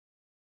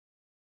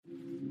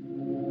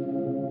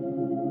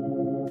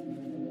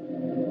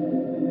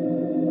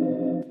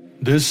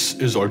This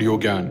is Audio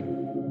Gyan,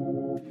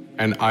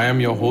 and I am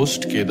your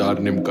host Kedar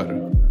Nimkar.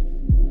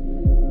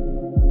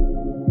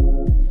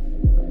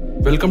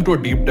 Welcome to a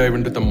deep dive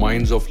into the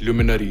minds of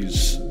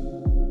luminaries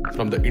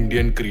from the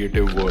Indian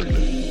creative world.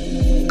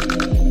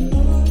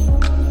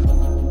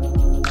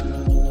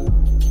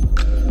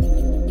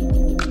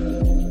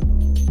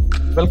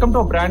 Welcome to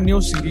a brand new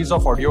series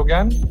of Audio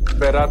Gyan,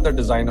 Where Are the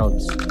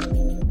Designers?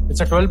 It's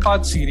a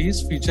 12-part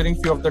series featuring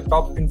few of the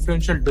top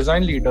influential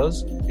design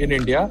leaders in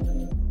India,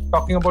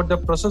 talking about the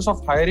process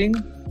of hiring,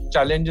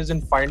 challenges in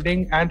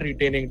finding and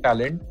retaining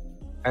talent,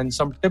 and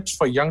some tips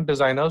for young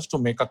designers to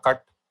make a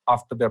cut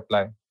after they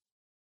apply.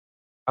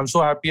 I'm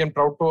so happy and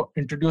proud to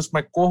introduce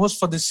my co-host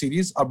for this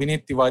series,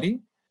 Abhineet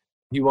Tiwari.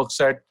 He works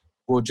at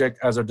Gojek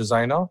as a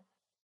designer.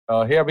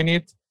 Hey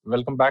Abhineet,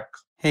 welcome back.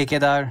 Hey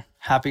Kedar,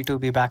 happy to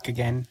be back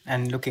again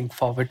and looking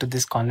forward to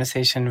this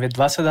conversation with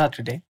Vasudha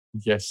today.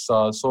 Yes,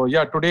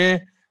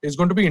 today is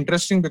going to be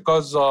interesting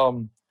because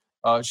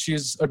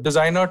she's a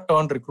designer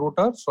turned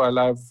recruiter. So I'll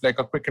have like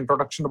a quick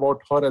introduction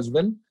about her as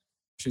well.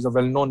 She's a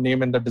well-known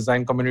name in the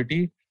design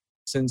community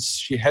since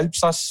she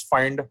helps us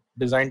find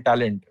design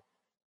talent.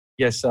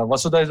 Yes,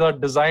 Vasudha is a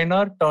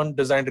designer turned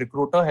design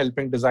recruiter,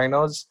 helping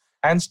designers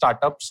and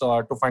startups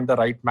to find the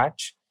right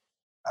match.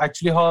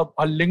 Actually, her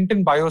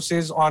LinkedIn bio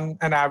says on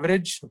an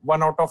average,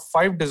 1 out of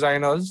 5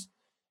 designers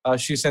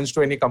she sends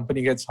to any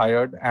company gets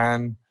hired,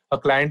 and her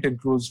client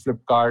includes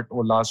Flipkart,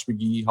 Ola,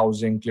 Swiggy,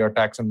 Housing,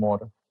 ClearTax, and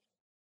more.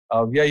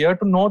 We are here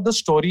to know the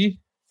story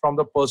from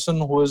the person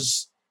who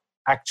is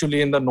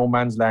actually in the no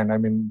man's land. I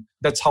mean,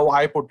 that's how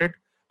I put it.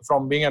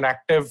 From being an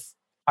active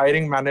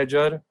hiring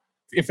manager,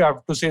 if I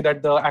have to say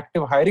that the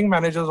active hiring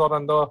managers are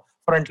on the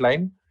front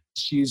line,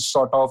 she's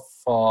sort of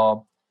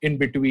in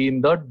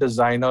between the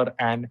designer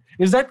and...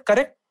 Is that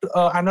correct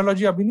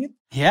analogy, Abhineet?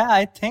 Yeah,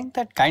 I think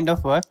that kind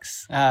of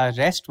works.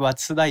 Rest,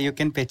 Vasudha, you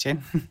can pitch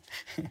in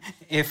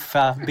if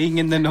being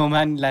in the no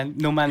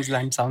man's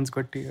land sounds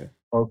good to you.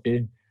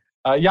 Okay.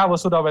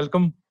 Vasudha,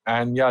 welcome.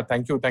 And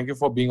thank you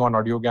for being on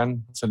Audio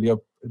Gyan. It's a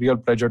real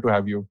pleasure to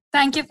have you.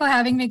 Thank you for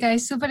having me,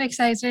 guys. Super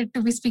excited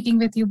to be speaking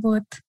with you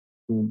both.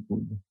 Cool.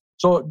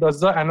 So does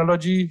the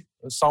analogy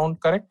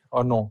sound correct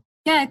or no?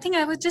 Yeah, I think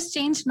I would just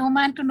change no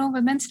man to no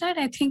women's land.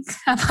 I think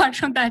apart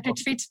from that, it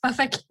fits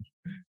perfectly.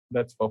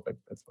 That's perfect.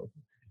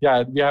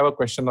 Yeah, we have a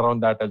question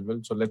around that as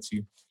well. So let's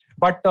see.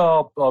 But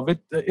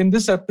in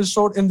this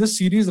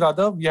series,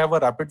 we have a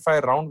rapid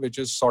fire round, which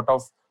is sort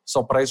of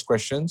surprise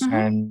questions. Mm-hmm.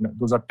 And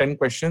those are 10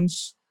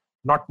 questions.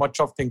 Not much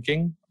of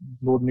thinking.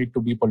 No need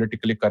to be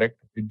politically correct.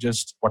 It's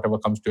just whatever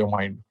comes to your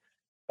mind.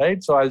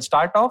 Right? So I'll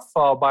start off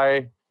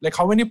by,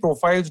 how many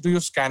profiles do you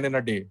scan in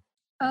a day?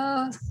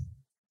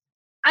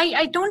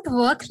 I don't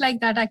work like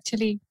that,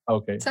 actually.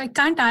 Okay. So I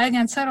can't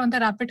answer on the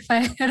rapid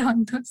fire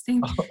on those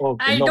things.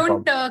 Okay, I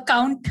don't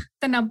count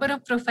the number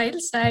of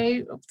profiles.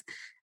 I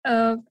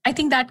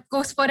think that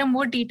goes for a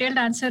more detailed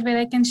answer where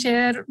I can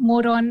share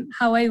more on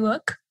how I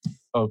work.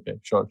 Okay,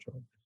 sure.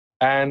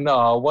 And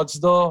what's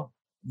the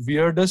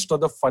weirdest or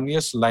the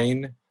funniest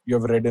line you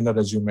have read in a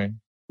resume?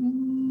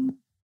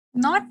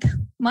 Not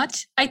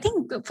much. I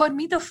think for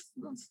me, the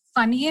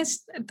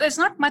funniest, there's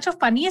not much of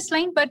funniest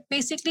line, but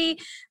basically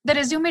the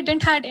resume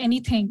didn't have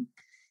anything.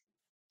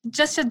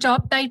 Just a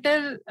job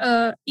title,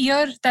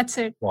 year, that's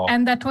it. Wow.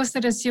 And that was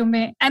the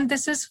resume. And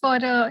this is for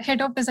a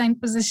head of design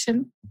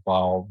position.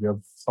 Wow, we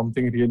have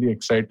something really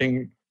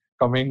exciting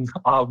coming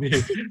our way.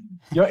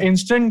 Your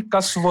instant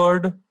cuss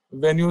word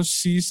when you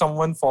see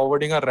someone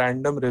forwarding a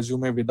random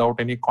resume without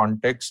any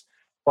context,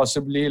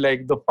 possibly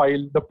like the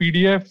file, the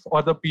PDF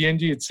or the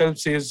PNG itself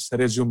says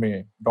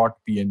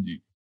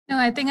resume.png. No,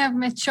 I think I've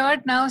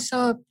matured now,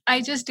 so I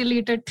just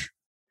delete it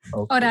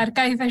or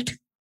archive it.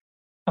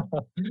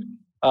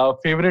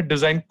 Favorite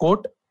design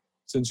quote,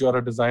 since you are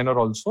a designer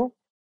also?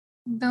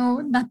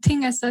 No,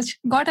 nothing as such.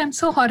 God, I'm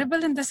so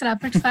horrible in this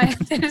rapid fire.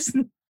 There is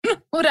no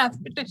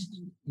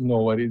repetition.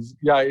 No worries.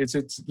 Yeah, it's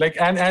like,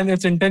 and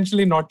it's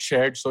intentionally not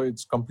shared, so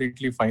it's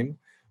completely fine.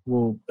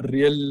 वो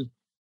real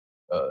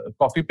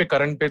coffee पे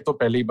current पे तो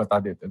पहले ही बता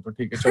देते हैं, तो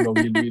ठीक है, चलो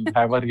we'll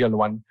have a real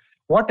one.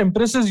 What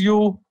impresses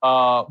you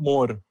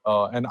more,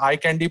 an eye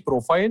candy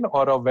profile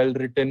or a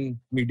well-written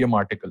Medium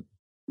article?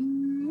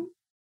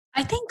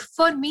 I think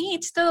for me,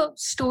 it's the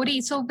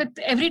story. So with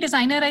every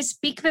designer, I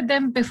speak with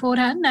them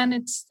beforehand, and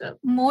it's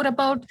more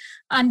about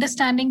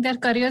understanding their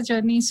career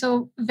journey.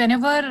 So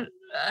whenever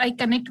I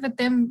connect with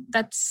them,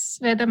 that's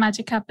where the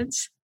magic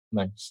happens.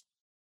 Nice.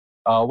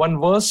 One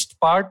worst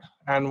part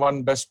and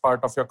one best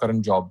part of your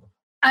current job?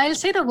 I'll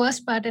say the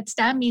worst part. It's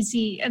damn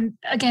easy. And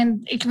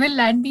again, it will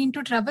land me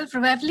into trouble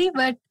probably,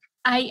 but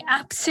I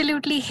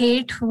absolutely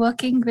hate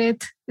working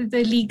with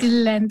the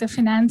legal and the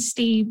finance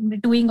team,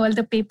 doing all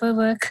the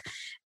paperwork.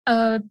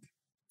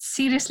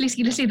 Seriously,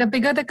 the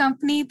bigger the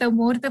company, the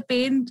more the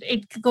pain.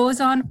 It goes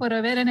on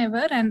forever and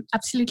ever, and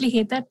absolutely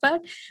hate that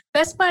part.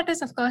 Best part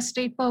is, of course,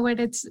 straightforward.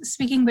 It's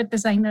speaking with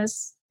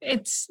designers. I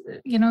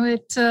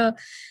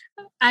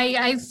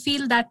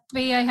feel that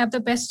way I have the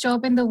best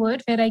job in the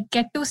world, where I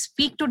get to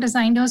speak to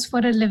designers for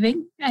a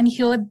living and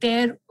hear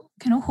their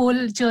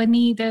whole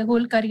journey, their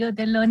whole career,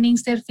 their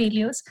learnings, their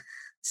failures.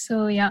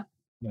 So yeah.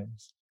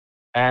 Nice.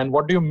 And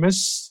what do you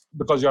miss,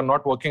 because you're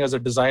not working as a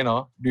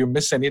designer? Do you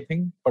miss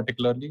anything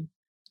particularly?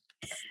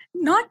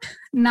 Not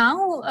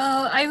now,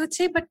 I would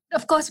say, but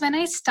of course, when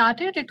I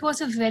started, it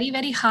was a very,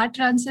 very hard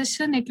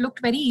transition. It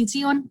looked very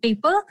easy on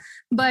paper,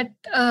 but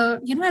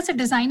as a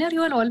designer,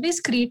 you are always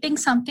creating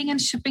something and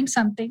shipping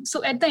something.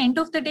 So at the end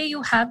of the day,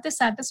 you have the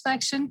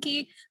satisfaction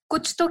कि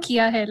कुछ तो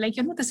किया है, like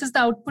this is the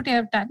output I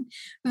have done.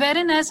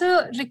 Wherein as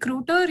a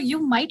recruiter, you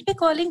might be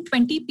calling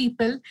 20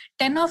 people,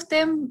 10 of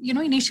them,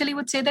 initially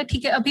would say that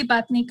ठीक है अभी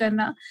बात नहीं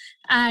करना,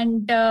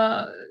 and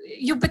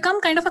you become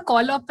kind of a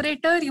call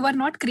operator. You are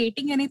not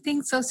creating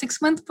anything. So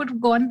 6 months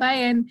would gone by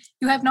and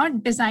you have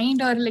not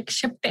designed or like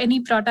shipped any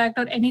product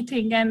or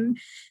anything, and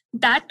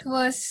that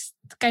was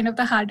kind of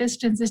the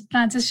hardest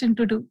transition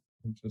to do.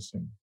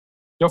 Interesting.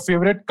 Your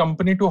favorite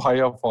company to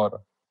hire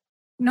for?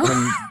 No.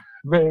 Is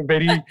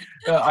where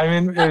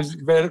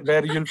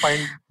you'll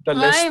find the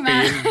less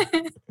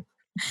pain.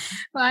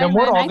 Why, They're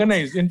more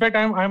organized. In fact,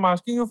 I'm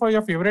asking you for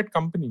your favorite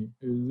company,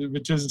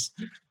 which is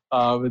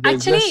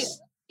actually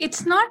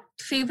it's not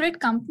favorite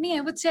company.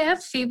 I would say I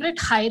have favorite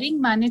hiring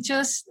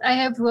managers I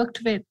have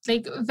worked with,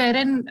 like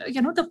wherein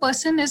the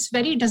person is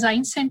very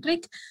design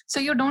centric, so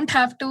you don't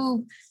have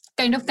to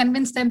kind of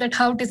convince them that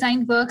how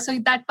design works. So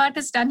that part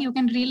is done. You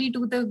can really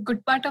do the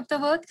good part of the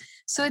work.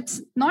 So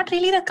it's not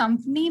really the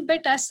company,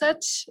 but as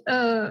such,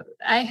 I'm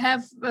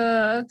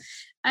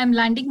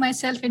landing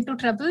myself into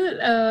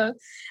trouble.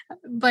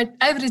 But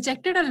I've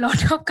rejected a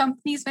lot of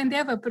companies when they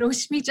have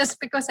approached me just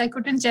because I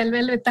couldn't gel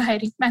well with the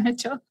hiring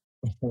manager.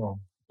 Oh,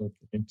 okay.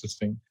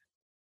 Interesting.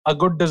 A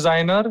good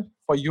designer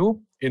for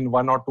you, in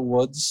 1 or 2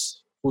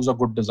 words, who's a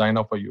good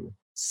designer for you?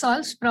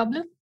 Solves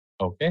problem.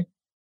 Okay.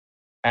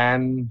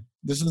 And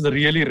this is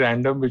really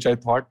random, which I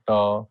thought,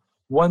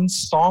 one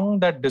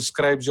song that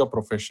describes your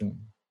profession.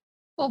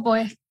 Oh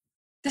boy.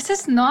 This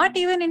is not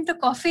even into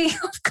coffee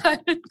of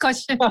current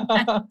question.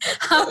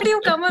 How do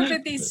you come up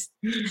with these?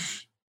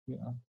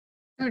 Yeah.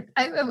 Dude,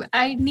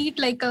 I need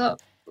like a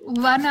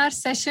 1 hour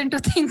session to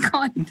think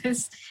on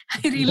this. I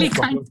really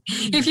can't.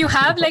 If you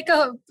have like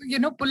a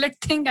bullet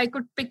thing, I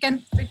could pick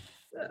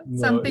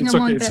something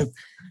among them.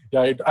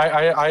 Yeah,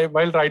 I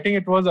while writing I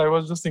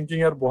was just thinking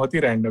यार बहुत ही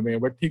random है,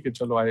 but ठीक है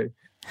चलो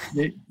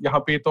यहाँ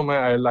पे तो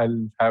मैं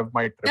I'll have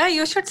my trip. Yeah,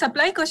 you should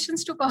supply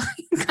questions to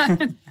coffee.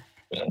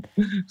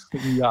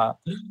 Yeah.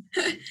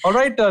 All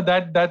right.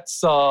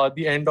 That's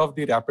the end of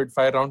the rapid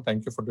fire round.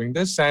 Thank you for doing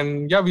this.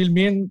 And yeah, we'll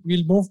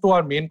move to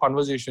our main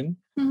conversation.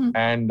 Mm-hmm.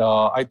 And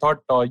I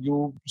thought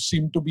you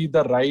seem to be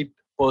the right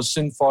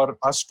person for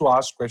us to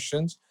ask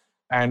questions.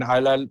 And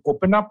I'll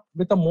open up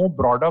with a more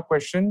broader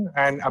question.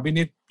 And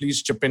Abhinit,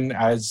 please chip in,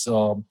 as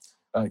you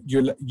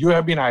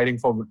have been hiring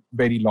for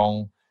very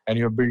long, and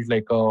you have built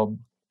like a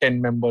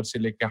 10 member, say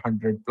like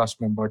 100+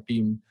 member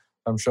team.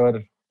 I'm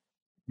sure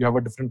you have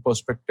a different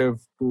perspective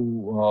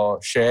to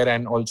share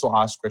and also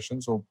ask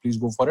questions. So please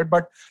go for it.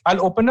 But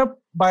I'll open up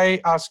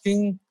by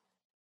asking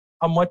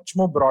a much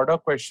more broader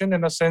question,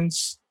 in a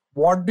sense.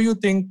 What do you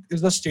think is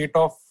the state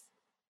of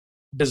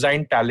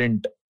design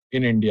talent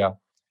in India?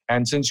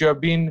 And since you have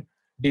been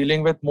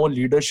dealing with more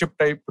leadership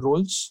type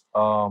roles,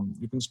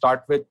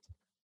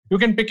 you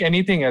can pick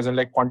anything, as in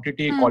like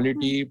quantity,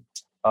 quality,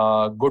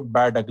 good,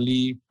 bad,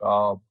 ugly,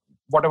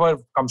 whatever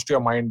comes to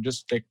your mind.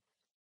 Just like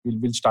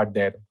we'll start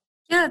there.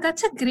 Yeah,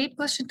 that's a great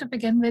question to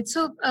begin with.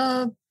 So,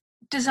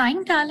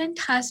 design talent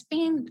has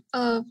been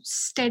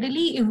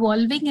steadily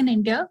evolving in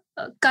India.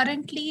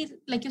 Currently,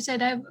 like you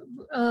said,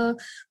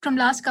 from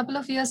last couple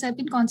of years, I've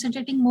been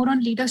concentrating more on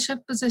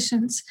leadership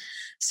positions.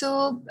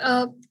 So,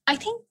 I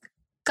think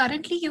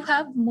currently you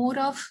have more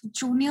of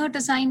junior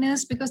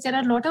designers, because there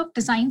are a lot of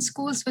design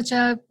schools which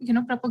are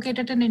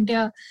propagated in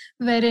India,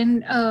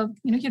 wherein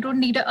you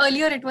don't need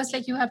earlier it was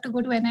like you have to go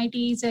to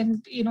NITs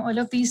and all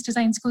of these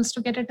design schools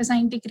to get a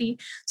design degree.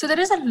 So there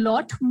is a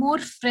lot more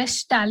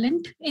fresh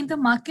talent in the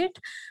market.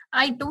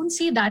 I don't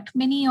see that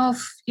many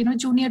of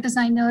junior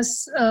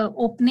designers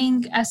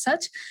opening as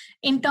such.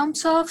 In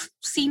terms of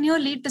senior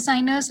lead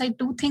designers, I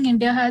do think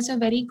India has a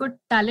very good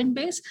talent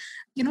base.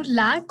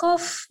 Lack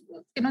of,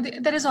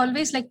 there is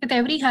always, like with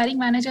every hiring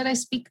manager I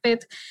speak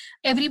with,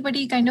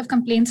 everybody kind of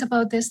complains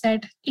about this,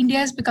 that India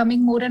is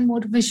becoming more and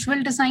more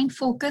visual design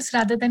focused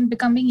rather than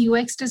becoming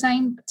UX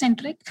design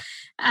centric.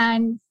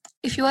 And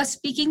if you are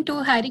speaking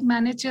to hiring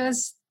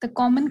managers, the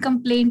common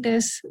complaint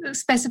is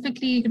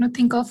specifically,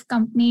 think of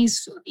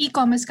companies,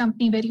 e-commerce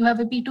company where you have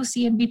a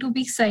B2C and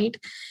B2B side.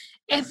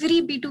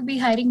 Every B2B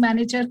hiring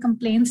manager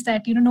complains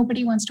that,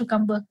 nobody wants to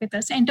come work with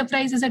us.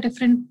 Enterprise is a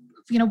different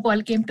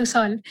ball game to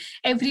solve.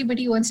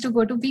 Everybody wants to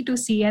go to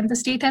B2C, and the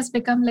state has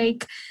become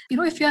like,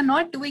 if you are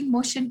not doing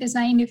motion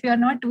design, if you are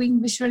not doing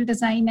visual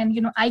design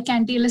and eye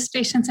candy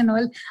illustrations and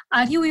all,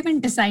 are you even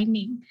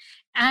designing?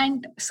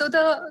 And so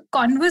the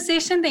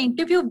conversation, the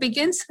interview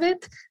begins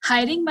with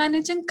hiring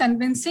manager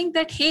convincing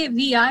that, hey,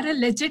 we are a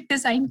legit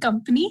design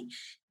company,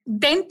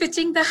 then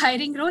pitching the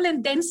hiring role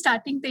and then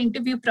starting the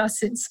interview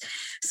process.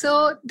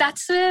 So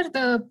that's where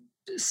the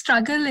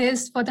struggle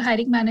is for the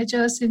hiring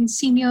managers in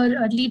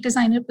senior lead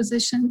designer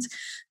positions.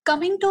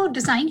 Coming to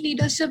design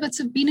leadership,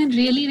 it's been a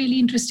really, really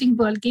interesting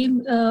ball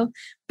game.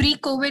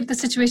 Pre-COVID, the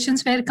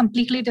situations were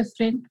completely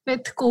different.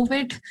 With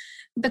COVID,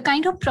 the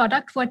kind of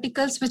product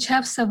verticals which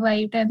have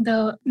survived, and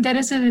there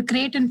is a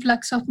great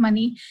influx of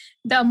money.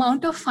 The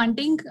amount of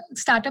funding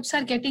startups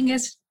are getting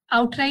is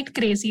outright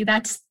crazy.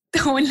 That's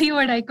the only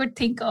word I could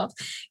think of.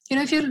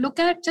 If you look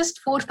at just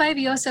 4 or 5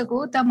 years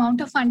ago, the amount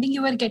of funding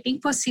you were getting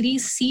for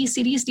Series C,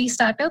 Series D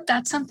startup,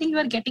 that's something you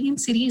are getting in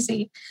Series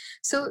A.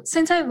 So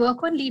since I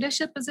work on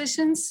leadership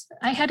positions,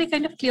 I had a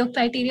kind of clear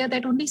criteria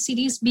that only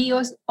Series B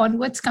or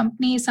onwards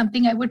company is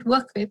something I would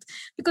work with,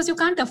 because you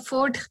can't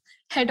afford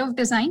head of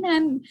design.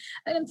 And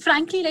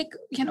frankly,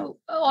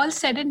 all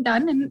said and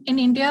done, in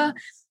India,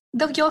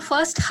 your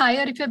first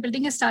hire, if you're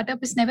building a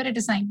startup, is never a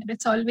designer.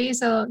 It's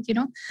always a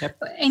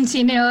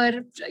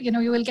engineer.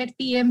 You will get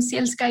PM,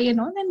 sales guy,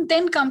 and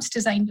then comes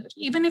designer.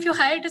 Even if you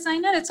hire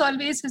designer, it's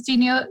always a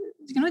junior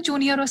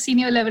or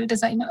senior level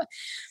designer.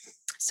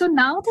 So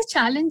now the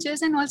challenge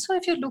is, and also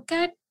if you look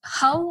at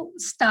how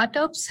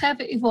startups have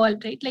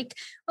evolved, right? Like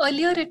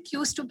earlier, it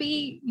used to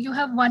be you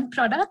have one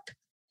product,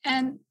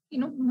 and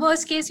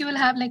worst case, you will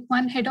have like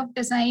one head of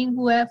design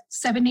who have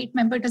 7-8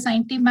 member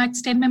design team,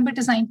 max 10 member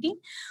design team.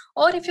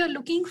 Or if you're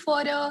looking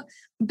for a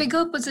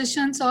bigger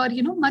positions or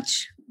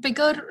much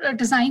bigger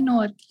design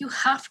org, you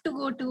have to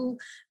go to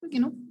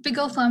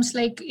bigger firms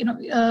like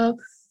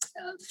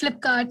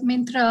Flipkart,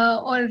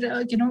 Myntra, or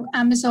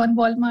Amazon,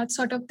 Walmart,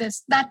 sort of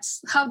this.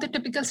 That's how the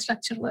typical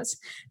structure was.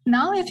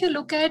 Now, if you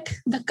look at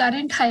the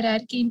current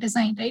hierarchy in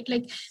design, right,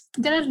 like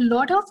there are a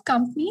lot of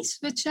companies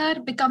which are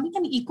becoming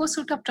an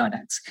eco-suite of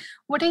products.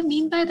 What I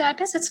mean by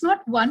that is it's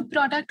not one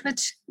product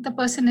which the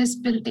person is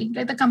building,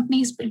 like the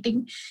company is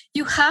building.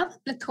 You have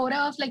a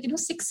plethora of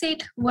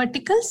 6-8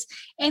 verticals,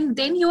 and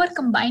then you are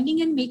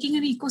combining and making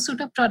an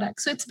eco-suite of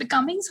products. So it's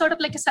becoming sort of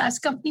like a SaaS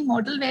company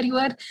model where you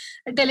are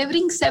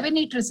delivering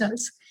 7-8 results.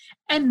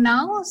 And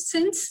now,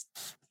 since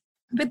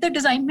with the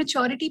design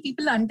maturity,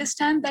 people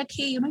understand that,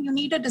 hey, you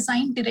need a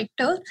design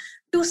director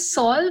to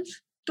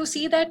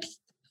see that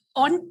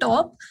on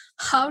top,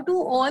 how do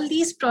all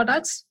these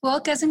products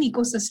work as an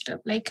ecosystem?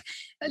 Like,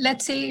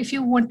 let's say if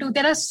you want to,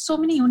 there are so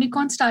many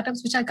unicorn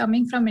startups which are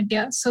coming from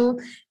India. So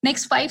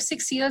next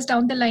 5-6 years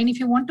down the line, if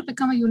you want to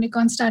become a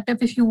unicorn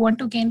startup, if you want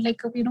to gain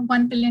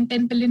 1 billion,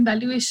 10 billion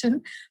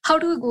valuation, how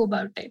do you go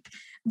about it?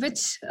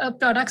 Which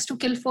products to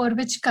kill for,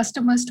 which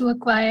customers to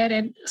acquire,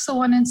 and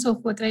so on and so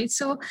forth, right?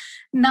 So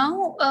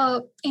now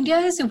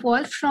India has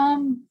evolved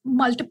from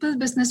multiple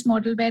business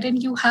model wherein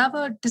you have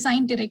a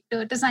design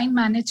director, design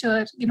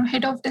manager,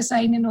 head of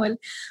design and all.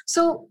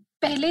 So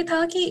पहले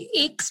था कि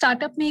एक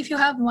startup में if you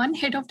have one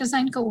head of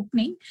design का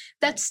opening,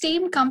 that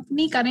same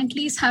company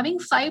currently is having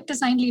 5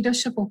 design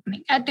leadership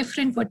opening at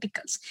different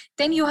verticals.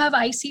 Then you have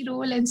IC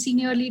role and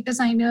senior lead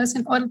designers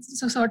and all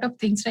sort of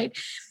things, right?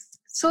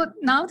 So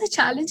now the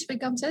challenge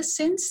becomes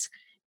since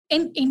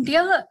in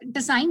India,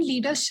 design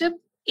leadership,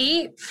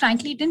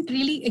 frankly, didn't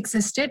really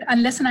existed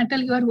unless and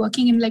until you are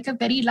working in a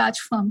very large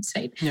firms,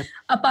 right? Yep.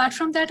 Apart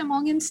from that,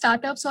 among in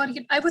startups, or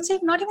I would say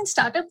not even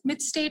startup,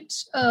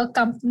 mid-stage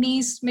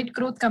companies,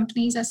 mid-growth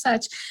companies as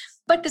such,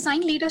 but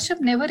design leadership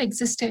never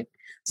existed.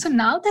 So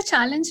now the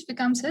challenge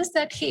becomes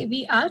that, hey,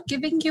 we are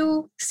giving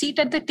you seat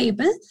at the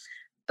table,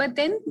 but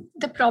then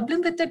the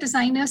problem with the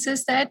designers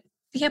is that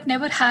we have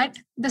never had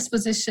this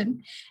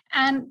position.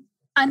 And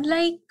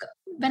unlike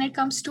when it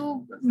comes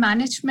to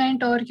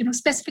management or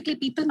specifically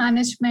people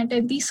management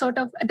and these sort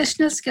of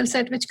additional skill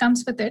set which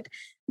comes with it,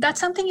 that's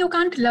something you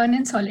can't learn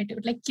in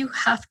solitude. Like you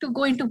have to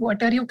go into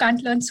water. You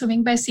can't learn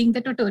swimming by seeing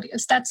the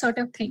tutorials, that sort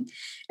of thing,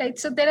 right?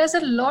 So there is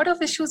a lot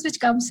of issues which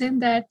comes in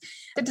that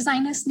the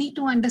designers need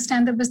to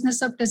understand the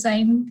business of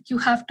design. You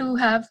have to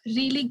have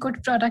really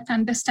good product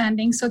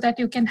understanding so that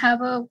you can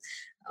have a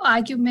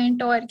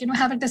argument or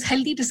have this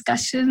healthy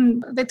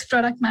discussion with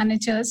product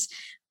managers,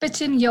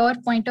 pitch in your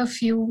point of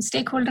view,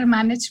 stakeholder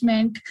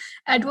management,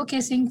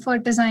 advocating for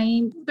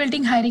design,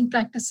 building hiring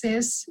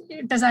practices,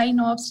 design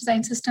ops,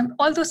 design system,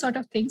 all those sort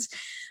of things.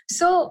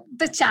 So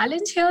the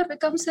challenge here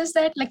becomes is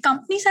that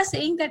companies are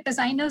saying that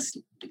designers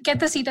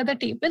get the seat at the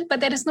table, but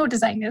there is no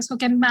designers who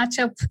can match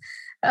up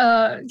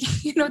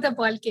the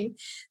ball game.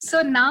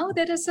 So now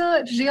there is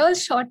a real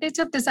shortage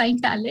of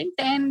design talent,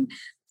 and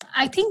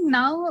I think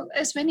now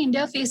is when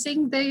India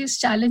facing these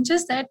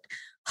challenges that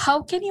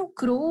how can you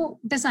grow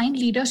design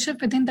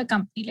leadership within the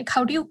company?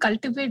 How do you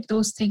cultivate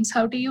those things?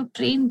 How do you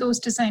train those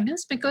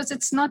designers? Because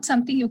it's not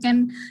something you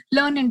can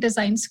learn in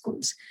design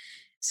schools.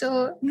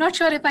 So I'm not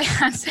sure if I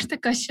answered the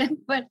question,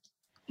 but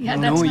yeah,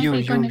 that's my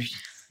take on it.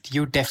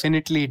 You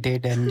definitely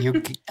did,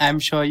 and I'm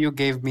sure you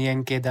gave me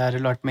and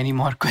Kedar many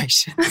more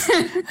questions.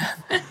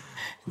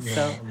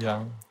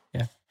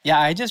 Yeah,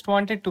 I just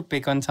wanted to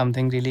pick on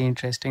something really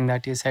interesting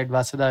that you said,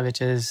 Vasudha,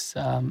 which is,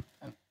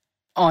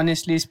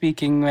 honestly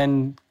speaking,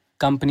 when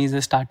companies are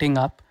starting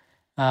up,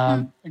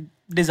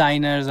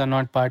 designers are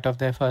not part of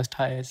their first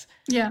hires.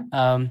 Yeah.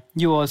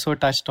 You also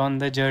touched on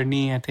the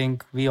journey. I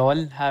think we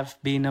all have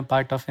been a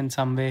part of in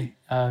some way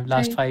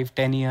last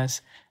 5-10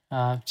 years.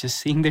 just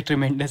seeing the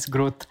tremendous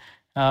growth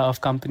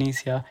of companies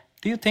here.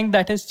 Do you think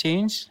that has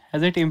changed?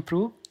 Has it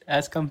improved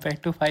as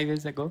compared to 5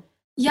 years ago?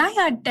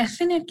 Yeah,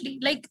 definitely.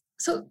 Like,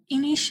 so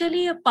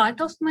initially a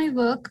part of my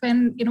work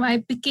when, I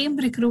became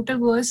recruiter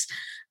was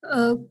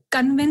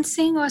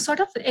convincing or sort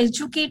of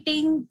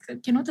educating,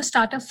 the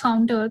startup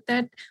founder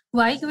that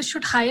why you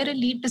should hire a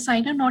lead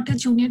designer, not a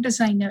junior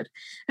designer.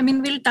 I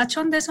mean, we'll touch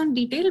on this on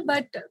detail,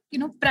 but,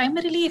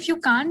 primarily if you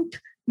can't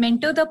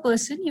mentor the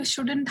person, you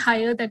shouldn't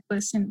hire that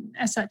person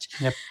as such.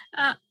 Yep.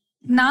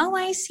 Now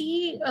I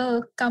see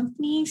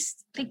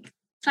companies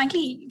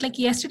frankly, like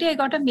yesterday, I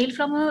got a mail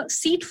from a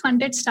seed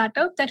funded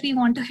startup that we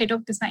want a head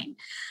of design.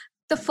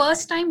 The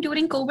first time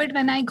during COVID,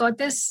 when I got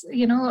this,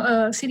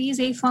 Series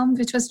A firm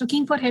which was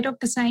looking for head of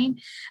design,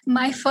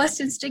 my first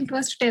instinct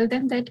was to tell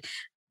them that,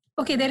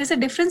 okay, there is a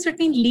difference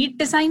between lead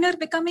designer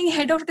becoming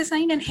head of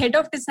design and head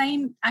of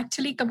design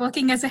actually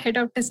working as a head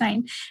of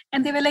design.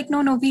 And they were like,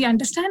 no, we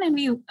understand and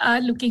we are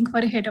looking for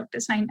a head of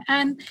design.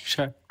 And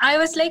sure. I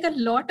was like, a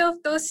lot of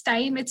those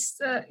time, it's,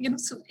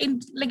 so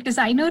in like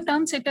designer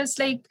terms, it is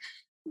like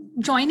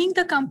joining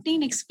the company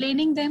and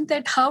explaining them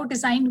that how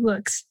design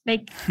works,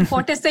 like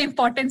what is the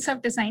importance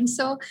of design.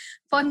 So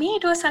for me,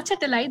 it was such a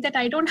delight that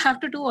I don't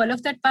have to do all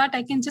of that part.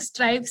 I can just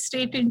drive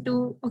straight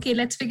into, okay,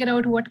 let's figure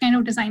out what kind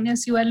of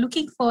designers you are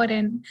looking for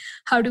and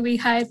how do we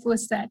hire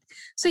post that.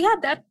 So yeah,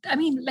 that, I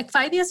mean, like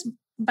 5 years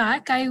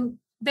back,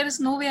 there is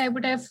no way I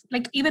would have,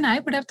 like even I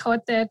would have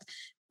thought that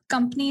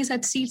companies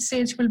at seed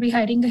stage will be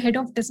hiring a head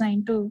of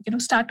design to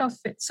start off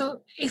with.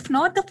 So if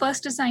not the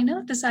first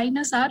designer,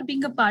 designers are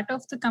being a part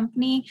of the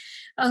company,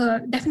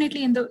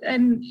 definitely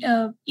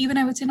even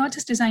I would say not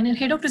just designer,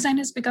 head of design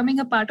is becoming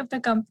a part of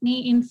the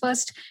company in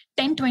first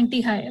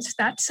 10-20 hires.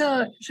 That's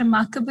a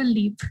remarkable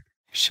leap.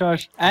 Sure.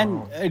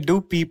 And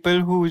do people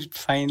who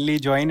finally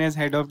join as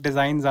head of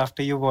designs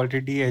after you've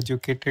already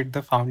educated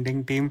the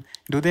founding team,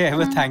 do they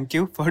ever thank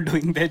you for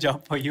doing their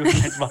job for you in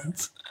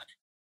advance?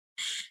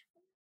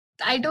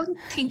 I don't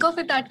think of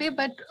it that way,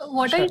 but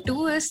what I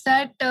do is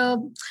that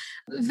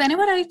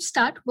whenever I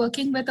start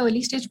working with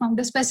early stage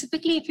founders,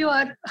 specifically if you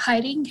are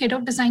hiring head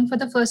of design for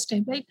the first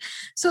time, right?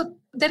 So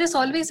there is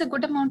always a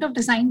good amount of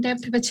design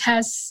depth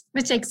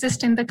which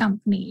exists in the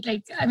company.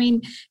 Like, I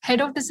mean,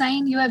 head of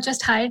design you have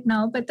just hired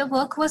now, but the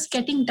work was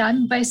getting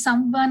done by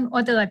someone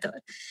or the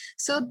other.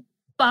 So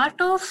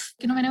part of,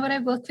 whenever I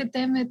work with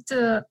them, it's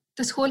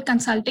this whole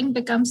consulting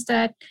becomes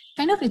that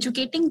kind of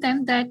educating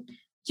them that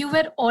you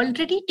were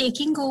already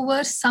taking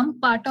over some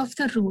part of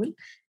the role,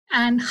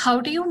 and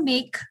how do you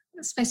make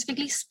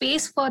specifically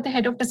space for the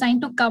head of design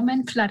to come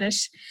and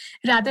flourish,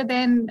 rather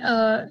than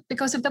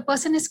because if the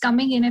person is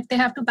coming in, if they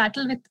have to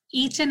battle with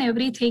each and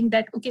everything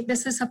that, okay,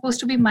 this is supposed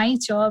to be my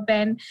job,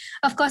 and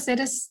of course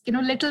there is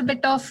little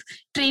bit of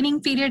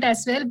training period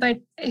as well, but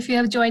if you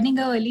are joining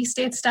a early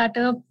stage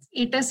startup,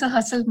 it is a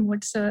hustle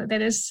mode. So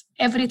there is,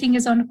 everything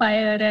is on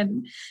fire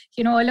and,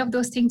 all of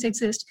those things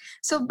exist.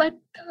 So, but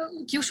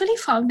usually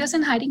founders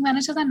and hiring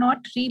managers are not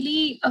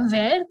really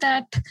aware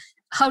that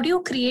how do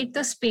you create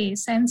the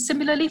space. And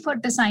similarly for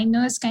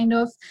designers, kind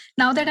of,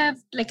 now that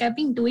I've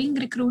been doing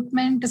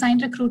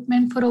design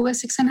recruitment for over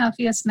 6.5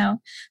 years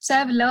now. So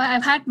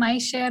I've had my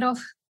share of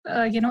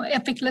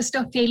epic list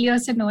of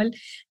failures and all,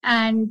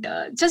 and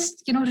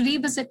just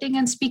revisiting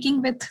and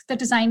speaking with the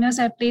designers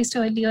I placed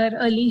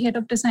early head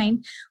of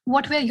design.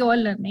 What were your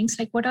learnings?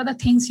 Like, what are the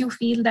things you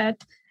feel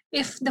that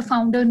if the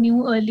founder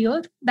knew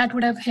earlier, that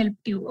would have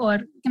helped you, or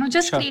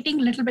just Sure. creating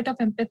a little bit of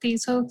empathy.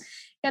 So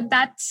yeah,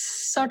 that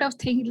sort of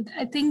thing.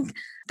 I think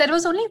there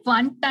was only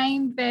one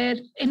time where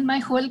in my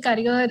whole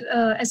career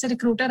as a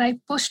recruiter, I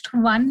pushed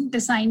one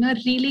designer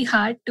really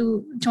hard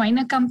to join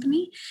a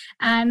company.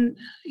 And,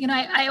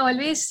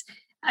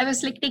 I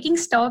was like taking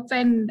stock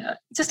and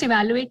just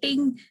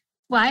evaluating,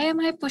 why am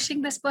I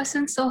pushing this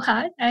person so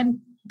hard?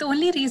 And the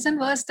only reason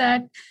was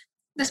that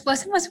this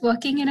person was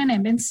working in an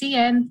MNC,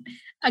 and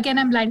again,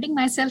 I'm landing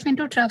myself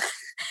into trouble,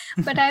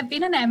 but I've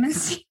been an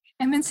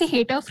MNC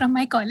hater from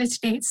my college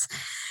days.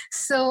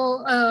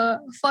 So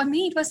for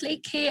me, it was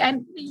like, hey,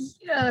 and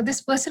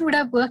this person would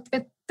have worked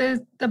with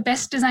the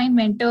best design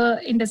mentor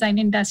in design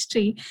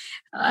industry,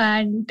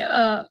 and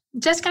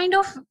just kind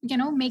of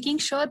making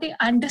sure they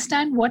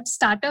understand what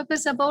startup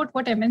is about,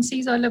 what MNC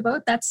is all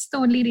about. That's the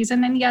only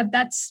reason. And yeah,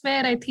 that's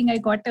where I think I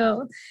got a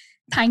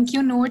thank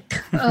you note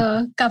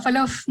a couple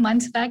of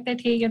months back that,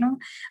 hey,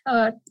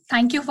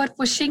 thank you for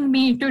pushing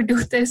me to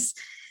do this.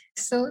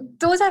 So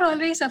those are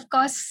always, of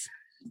course,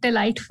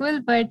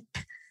 delightful, but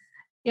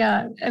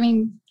yeah, I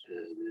mean,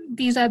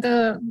 these are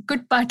the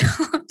good part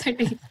of the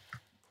day.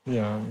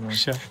 Yeah.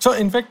 Sure. So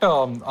in fact,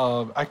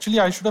 actually,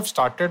 I should have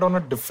started on a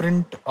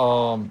different,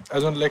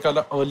 as on like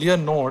an earlier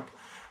note,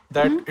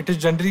 that it is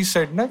generally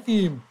said na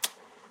कि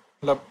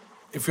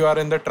if you are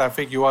in the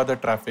traffic, you are the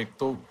traffic.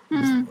 So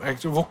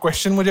actually, वो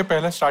question मुझे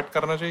पहले start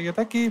करना चाहिए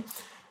था कि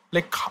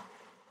like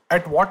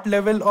at what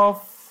level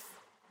of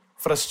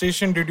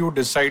frustration did you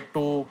decide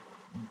to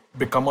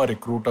become a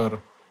recruiter?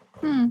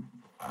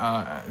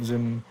 As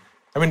in,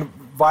 I mean,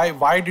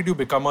 why did you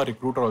become a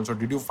recruiter also?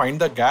 Did you find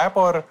the gap,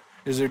 or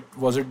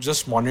Was it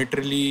just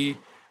monetarily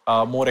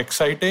more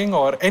exciting,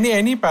 or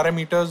any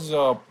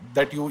parameters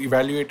that you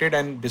evaluated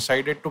and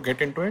decided to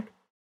get into it?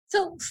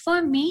 So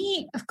for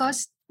me, of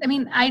course, I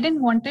mean, I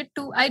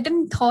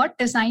didn't thought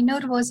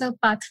designer was a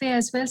pathway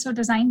as well. So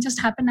design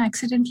just happened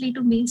accidentally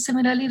to me.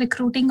 Similarly,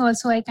 recruiting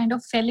also, I kind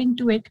of fell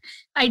into it.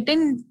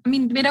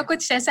 मेरा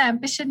कुछ ऐसा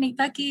ambition नहीं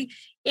था कि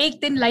एक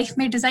दिन life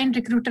में design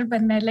recruiter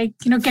बनना है, like,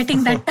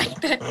 getting that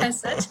title as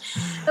such.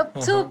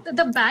 So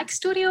the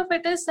backstory of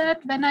it is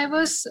that when I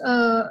was,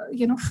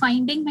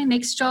 finding my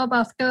next job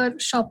after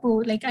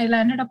Shoppo, like I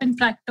landed up in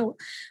Practo,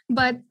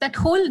 but that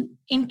whole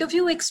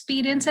interview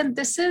experience, and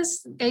this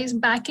is, guys,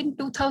 back in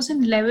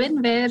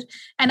 2011,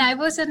 and I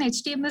was an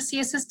HTML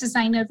CSS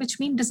designer, which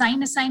means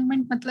design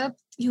assignment, matlab,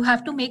 you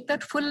have to make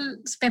that full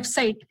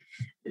website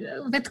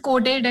with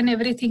coded and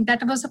everything.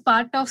 That was a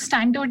part of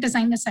standard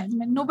design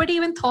assignment. Nobody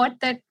even thought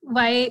that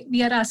why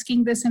we are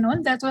asking this and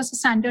all. That was a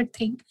standard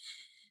thing.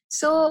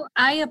 So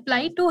I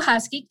applied to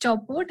HasGeek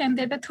job board, and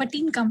there were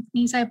 13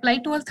 companies. I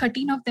applied to all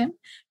 13 of them.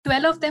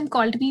 12 of them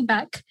called me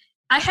back.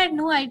 I had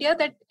no idea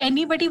that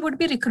anybody would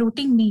be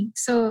recruiting me.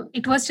 So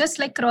it was just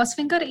like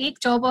crossfinger, ek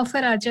job offer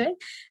aa jaye,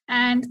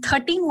 and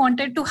 13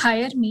 wanted to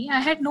hire me. I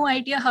had no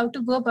idea how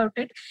to go about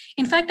it.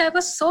 In fact, I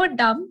was so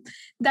dumb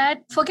that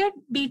forget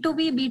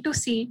B2B,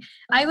 B2C.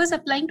 I was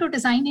applying to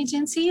design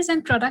agencies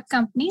and product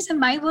companies, and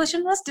my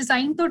version was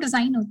design to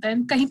design hota hai.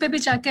 Kahin pe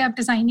bhi jaake aap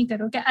design hi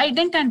karoge. I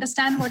didn't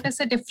understand what is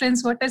the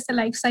difference, what is the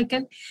life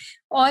cycle.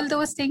 All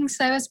those things.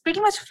 I was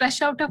pretty much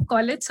fresh out of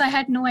college, so I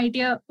had no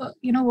idea,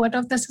 what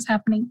of this is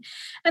happening.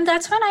 And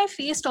that's when I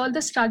faced all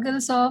the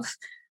struggles of,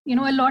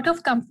 a lot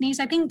of companies.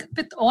 I think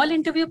with all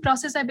interview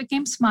process, I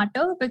became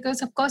smarter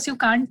because, of course, you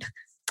can't,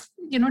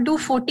 do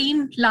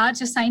 14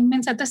 large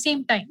assignments at the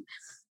same time.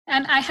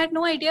 And I had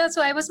no idea.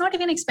 So I was not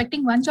even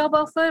expecting one job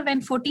offer.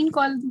 When 14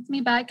 called me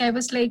back, I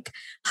was like,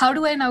 how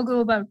do I now go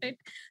about it?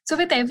 So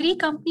with every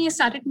company, I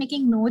started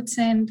making notes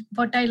and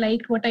what I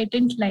liked, what I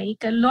didn't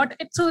like a lot.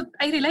 So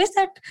I realized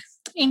that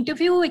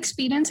interview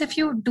experience, if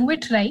you do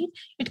it right,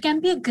 it can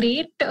be a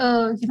great,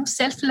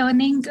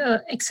 self-learning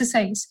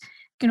exercise.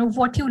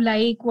 What you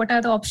like, what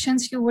are the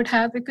options you would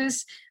have,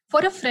 because for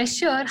a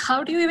fresher,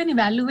 how do you even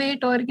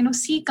evaluate or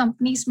see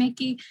companies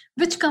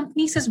which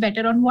companies is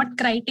better, on what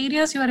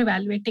criteria you are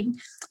evaluating?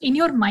 In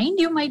your mind,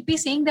 you might be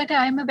saying that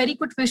I am a very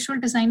good visual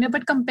designer,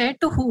 but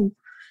compared to who?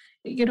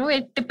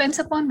 It depends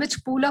upon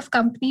which pool of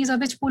companies or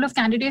which pool of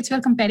candidates you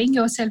are comparing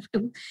yourself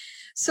to.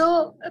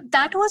 So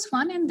that was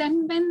one. And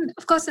then when,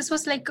 of course, this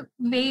was like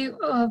way,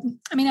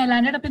 I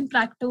landed up in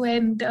Practo,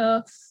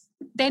 and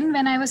then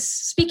when I was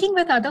speaking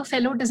with other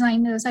fellow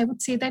designers, I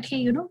would say that,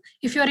 hey,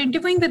 if you're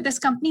interviewing with this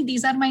company,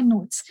 these are my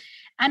notes.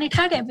 And it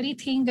had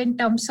everything in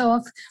terms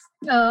of,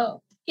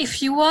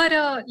 if you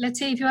are, let's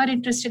say, if you are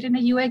interested in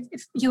a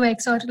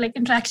UX or like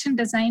interaction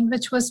design,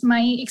 which was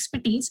my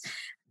expertise,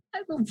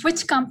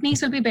 which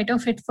companies will be better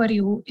fit for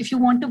you? If you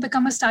want to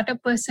become a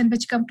startup person,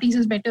 which companies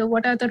is better?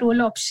 What are the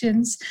role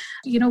options?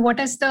 What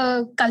is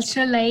the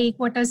culture like?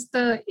 What is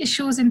the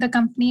issues in the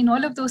company, and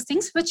all of those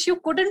things, which you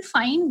couldn't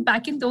find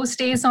back in those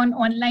days on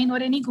online or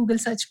any Google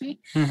search me.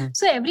 Mm-hmm.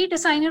 So every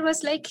designer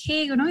was like,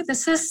 hey,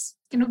 this is,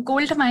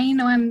 gold mine,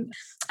 and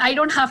I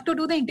don't have to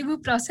do the interview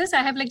process.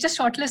 I have like just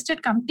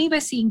shortlisted company by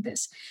seeing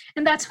this.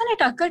 And that's when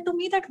it occurred to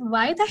me that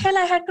why the hell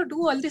I had to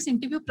do all this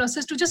interview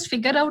process to just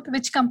figure out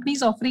which company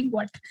is offering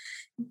what.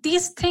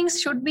 These things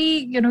should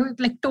be,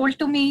 like told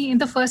to me in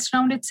the first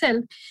round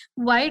itself.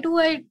 Why do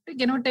I,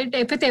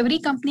 with every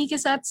company ke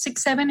saath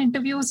 6-7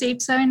 interviews,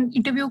 8-7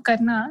 interview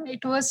karna?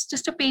 It was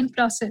just a pain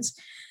process.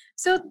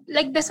 So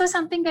like this was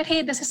something that,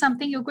 hey, this is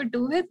something you could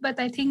do with. But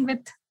I think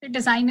with the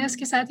designers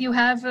ke saath, you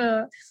have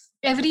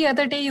every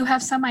other day you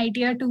have some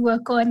idea to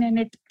work on, and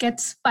it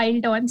gets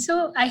piled on.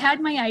 So I had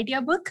my idea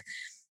book,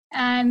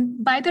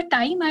 and by the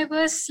time I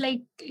was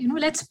like,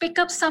 let's pick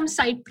up some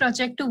side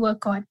project to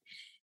work on,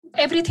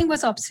 everything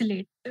was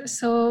obsolete.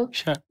 So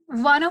sure.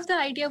 One of the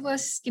idea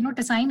was,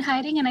 design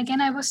hiring. And again,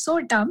 I was so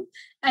dumb,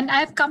 and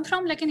I've come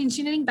from like an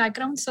engineering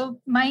background. So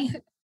my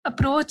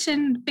approach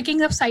in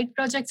picking up side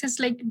projects is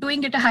like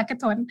doing it a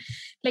hackathon,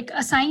 like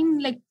assign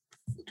like,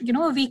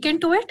 a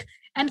weekend to it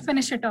and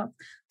finish it off.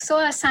 So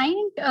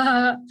assigned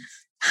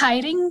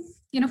hiring,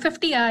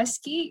 50 hours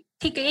की,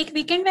 ठीक है, एक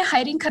weekend में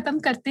hiring खत्म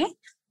करते हैं,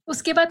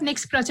 उसके बाद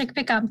next project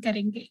पे काम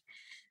करेंगे.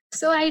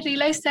 So I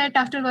realized that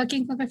after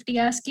working for 50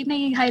 hours, ki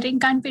nahi, hiring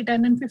can't be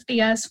done in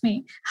 50 hours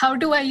mein. How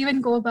do I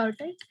even go about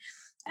it?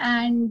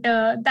 And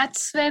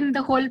that's when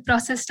the whole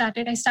process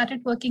started. I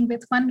started working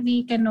with 1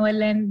 week and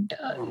all, and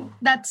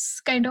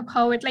that's kind of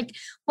how it, like,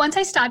 once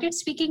I started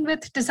speaking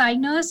with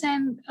designers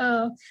and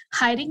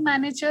hiring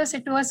managers,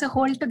 it was a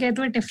whole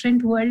together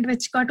different world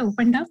which got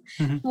opened up.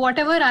 Mm-hmm.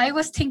 Whatever I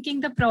was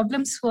thinking the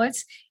problems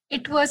was,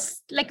 it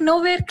was like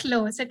nowhere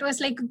close. It was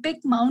like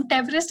big Mount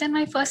Everest. And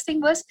my first thing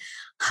was,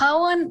 how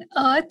on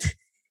earth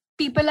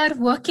people are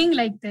working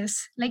like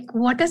this? Like,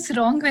 what is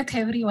wrong with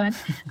everyone?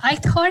 I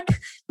thought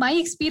my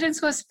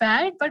experience was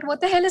bad, but what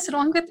the hell is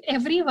wrong with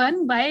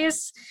everyone? Why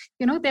is,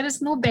 there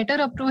is no better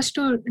approach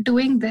to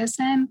doing this?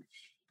 And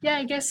yeah,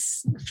 I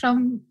guess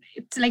from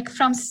it's like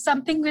from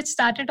something which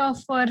started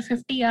off for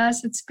 50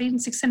 hours, it's been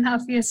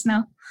 6.5 years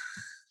now.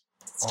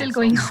 Still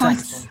going on.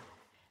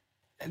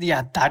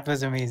 Yeah, that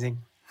was amazing.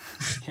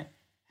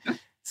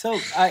 So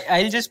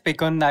I'll just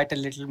pick on that a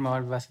little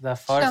more, Vasudha,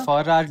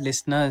 for our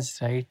listeners,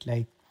 right?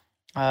 Like,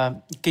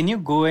 can you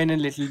go in a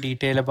little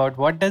detail about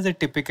what does a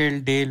typical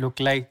day look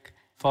like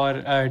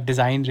for a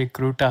design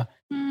recruiter?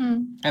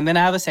 And then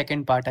I have a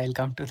second part. I'll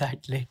come to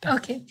that later.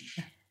 Okay.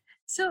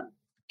 So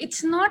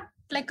it's not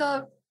like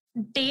a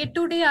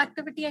day-to-day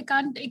activity. I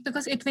can't,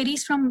 because it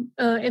varies from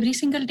every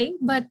single day.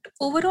 But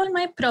overall,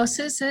 my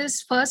process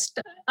is first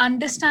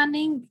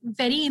understanding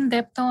very in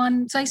depth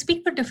on. So I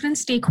speak to different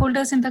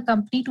stakeholders in the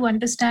company to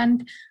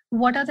understand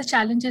what are the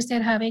challenges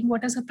they're having,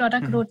 what is the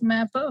product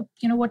roadmap,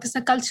 what is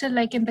the culture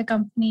like in the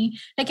company.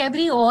 Like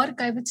every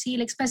org, I would see,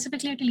 like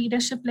specifically at a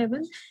leadership level,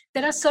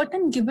 there are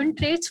certain given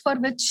traits for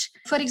which,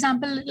 for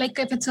example, like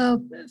if it's a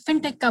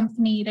fintech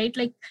company, right?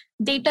 Like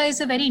data is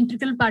a very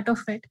integral part of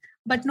it,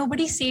 but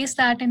nobody says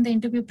that in the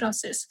interview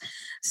process.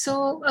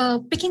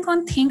 So picking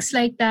on things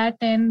like that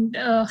and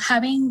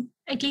having,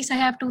 at least I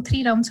have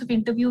 2-3 rounds of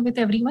interview with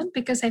everyone,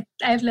 because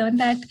I've learned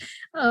that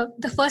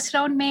the first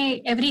round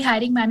every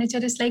hiring manager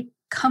is like,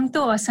 come to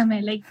awesome hai,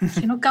 like,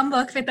 come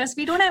work with us.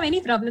 We don't have any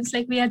problems.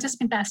 Like, we are just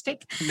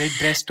fantastic. They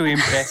dress to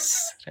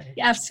impress. Right?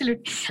 Yeah,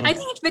 absolutely. I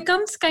think it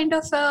becomes kind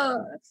of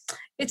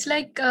it's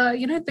like,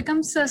 it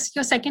becomes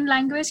your second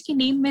language ki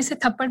neem mein se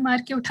thappad maar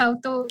ke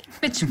uthao to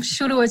pitch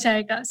shuru ho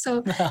jayega.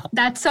 So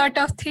that sort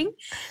of thing.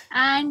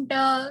 And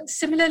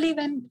similarly,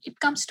 when it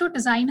comes to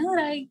designer,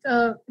 I,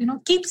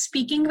 keep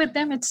speaking with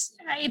them.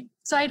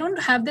 So I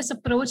don't have this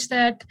approach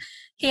that,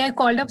 hey, I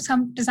called up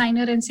some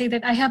designer and say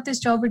that I have this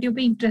job, would you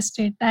be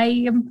interested?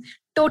 I am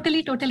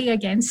totally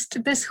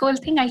against this whole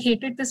thing. I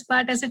hated this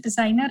part as a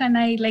designer, and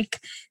I like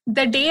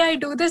the day I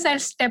do this, I'll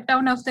step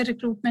down of the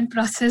recruitment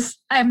process.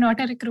 I'm not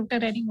a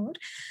recruiter anymore.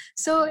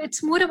 So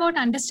it's more about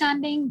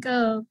understanding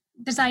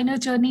designer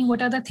journey.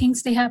 What are the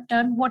things they have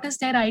done? What is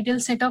their ideal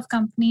set of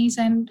companies?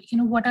 And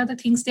what are the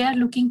things they are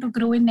looking to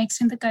grow in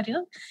next in the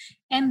career?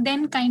 And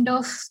then kind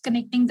of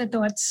connecting the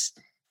dots.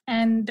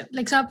 And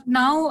like, so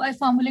now I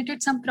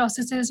formulated some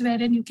processes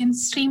wherein you can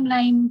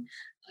streamline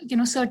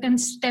certain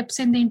steps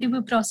in the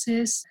interview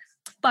process.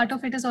 Part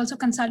of it is also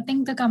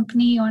consulting the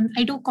company on,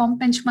 I do comp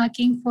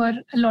benchmarking for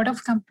a lot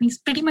of companies.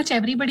 Pretty much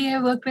everybody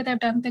I worked with, I've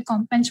done the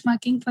comp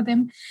benchmarking for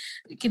them,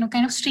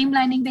 kind of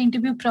streamlining the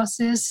interview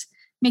process,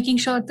 making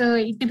sure the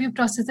interview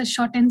process is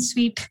short and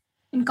sweet,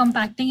 and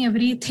compacting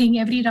everything,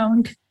 every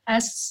round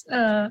as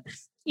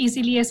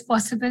easily as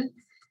possible.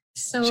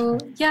 So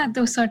yeah,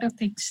 those sort of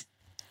things.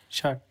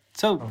 Sure.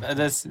 So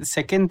the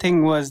second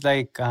thing was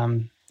like,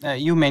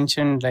 you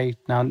mentioned, like,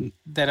 now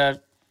there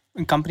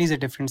are companies at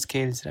different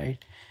scales, right?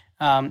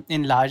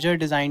 In larger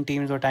design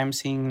teams, what I'm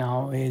seeing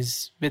now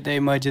is with the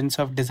emergence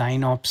of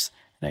design ops,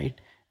 right?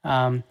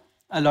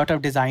 A lot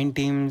of design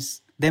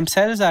teams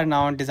themselves are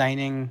now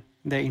designing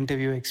the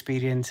interview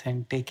experience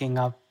and taking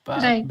up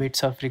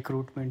bits of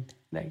recruitment.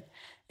 Like,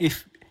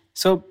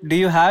 so do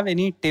you have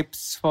any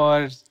tips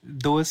for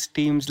those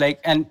teams? Like,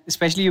 and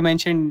especially you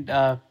mentioned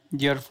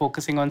you're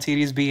focusing on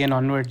Series B and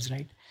onwards,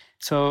 right?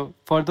 So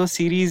for those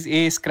Series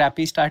A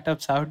scrappy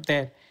startups out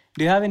there,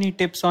 do you have any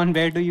tips on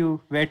where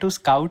to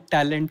scout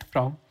talent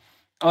from,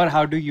 or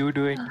how do you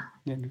do it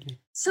generally?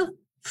 So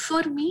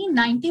for me,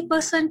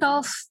 90%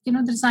 of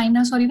the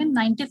designers, or even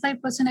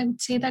 95%, I would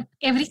say that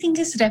everything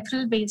is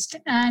referral based.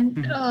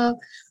 And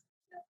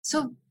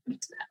so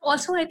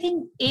also I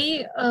think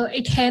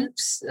it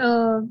helps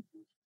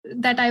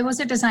that I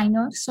was a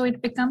designer. So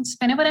it becomes,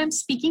 whenever I'm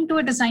speaking to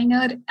a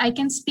designer, I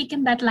can speak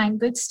in that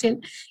language still,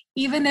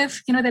 even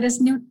if there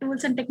is new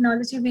tools and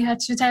technology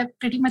which I have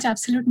pretty much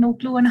absolute no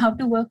clue on how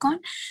to work on.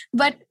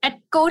 But at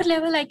core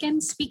level, I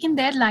can speak in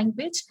their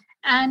language.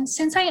 And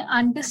since I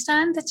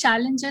understand the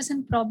challenges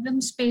and problem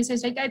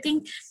spaces, like I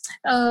think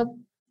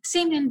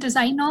same in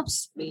design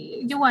ops,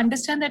 you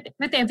understand that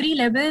with every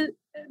level,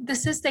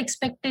 this is the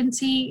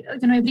expectancy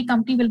every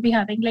company will be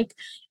having. Like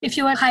if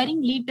you are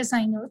hiring lead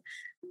designer,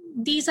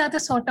 these are the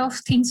sort of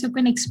things you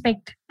can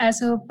expect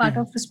as a part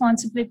of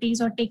responsibilities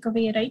or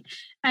takeaway, right?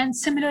 And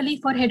similarly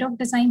for head of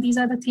design, these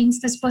are the things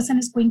this person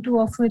is going to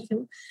offer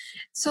you.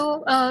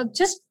 So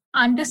just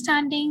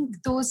understanding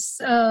those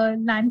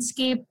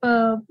landscape,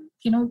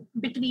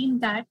 between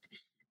that.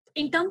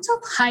 In terms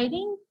of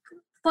hiring,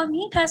 for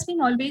me, it has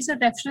been always a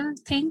referral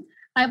thing.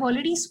 I've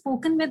already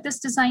spoken with this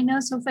designer.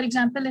 So for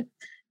example, if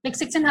like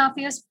 6.5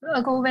 years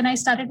ago, when I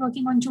started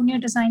working on junior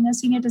designer,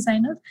 senior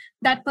designer,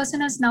 that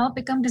person has now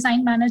become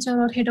design manager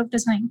or head of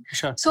design.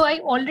 Sure. So I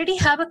already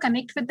have a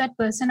connect with that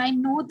person. I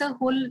know the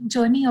whole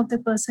journey of the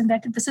person,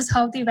 that this is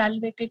how they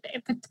evaluate it.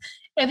 With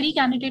every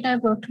candidate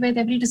I've worked with,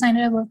 every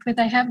designer I've worked with,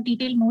 I have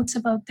detailed notes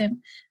about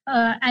them.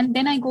 And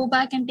then I go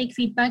back and take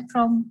feedback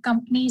from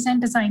companies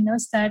and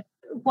designers that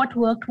what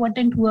worked, what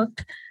didn't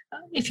work.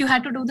 If you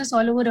had to do this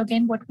all over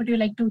again, what would you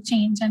like to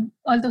change, and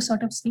all those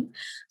sort of things.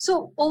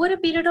 So over a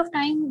period of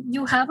time,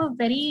 you have a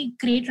very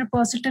great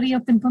repository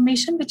of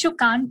information which you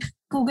can't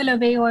Google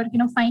away or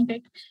find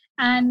it.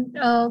 And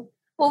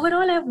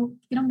overall,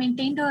 I've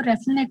maintained a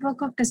referral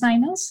network of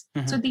designers.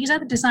 So these are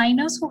the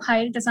designers who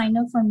hire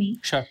designer for me.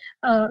 Sure.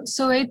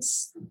 So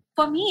it's,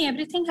 for me,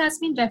 everything has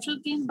been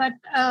referral game. But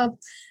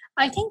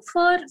I think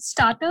for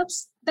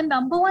startups, the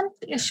number one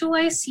issue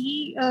I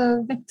see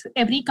with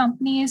every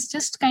company is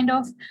just kind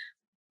of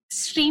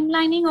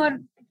streamlining or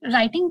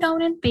writing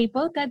down in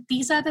paper that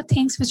these are the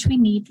things which we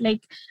need.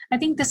 Like, I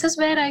think this is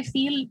where I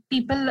feel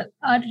people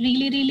are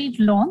really, really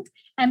long.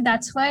 And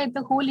that's why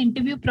the whole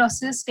interview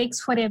process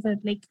takes forever.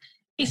 Like,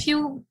 if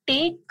you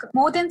take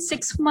more than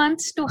 6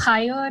 months to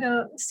hire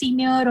a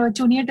senior or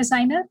junior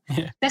designer,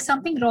 there's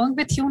something wrong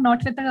with you,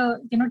 not with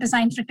the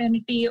design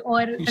fraternity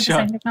or the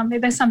design company.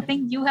 There's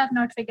something you have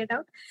not figured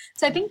out.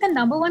 So I think the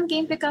number one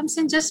game becomes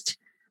in just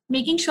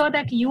making sure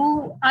that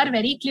you are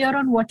very clear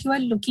on what you are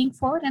looking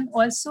for, and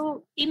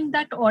also in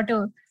that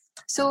order.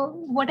 So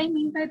what I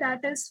mean by that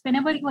is,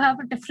 whenever you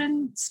have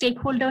different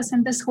stakeholders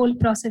in this whole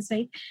process,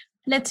 right?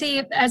 Let's say,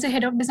 if, as a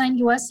head of design,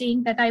 you are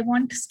saying that I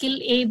want skill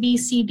A, B,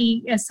 C,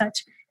 D as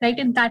such, right?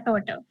 In that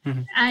order.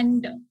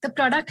 And the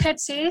product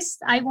head says,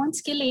 I want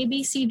skill A,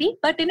 B, C, D,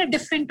 but in a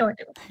different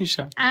order.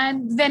 Sure.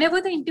 And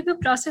whenever the interview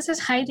process is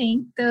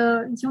hiring,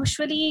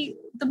 usually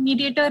the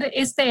mediator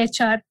is the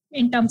HR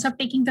in terms of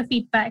taking the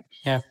feedback.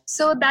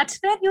 So that's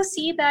where you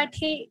see that,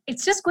 hey,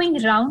 it's just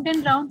going round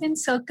and round in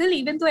circle,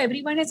 even though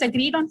everyone has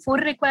agreed on 4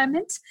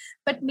 requirements,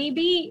 but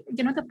maybe,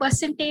 the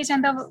percentage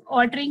and the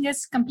ordering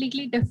is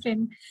completely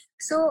different.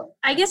 So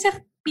I guess if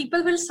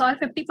people will solve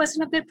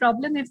 50% of their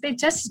problem if they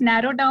just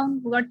narrow down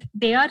what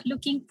they are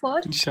looking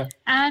for. Sure.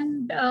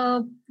 And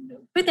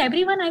with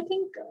everyone, I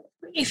think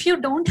if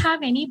you don't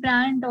have any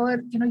brand,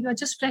 or you're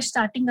just fresh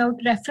starting out,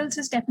 referrals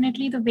is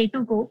definitely the way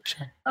to go.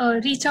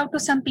 Sure. Reach out to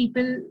some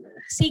people,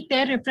 seek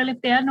their referral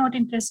if they are not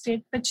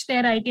interested, pitch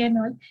their idea and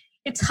all.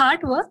 It's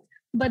hard work,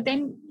 but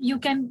then you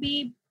can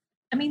be,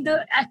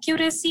 the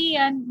accuracy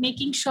and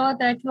making sure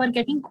that you are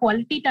getting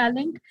quality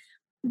talent,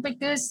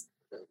 because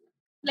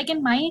like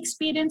in my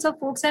experience of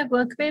folks I've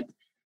worked with,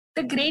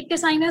 the great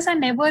designers are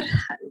never,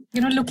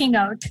 looking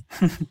out.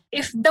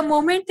 If the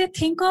moment they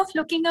think of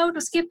looking out,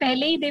 uske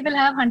pehle they will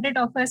have 100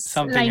 offers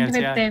lined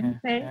with them.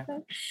 Right?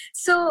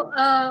 So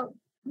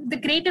the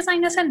great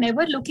designers are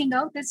never looking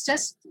out. It's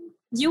just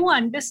you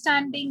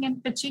understanding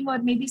and pitching, or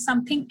maybe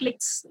something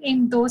clicks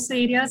in those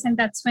areas, and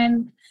that's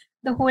when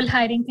the whole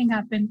hiring thing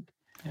happened.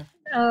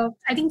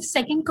 I think the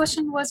second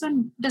question was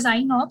on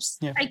design ops.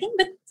 I think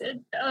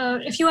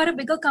that if you are a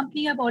bigger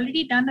company, you have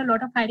already done a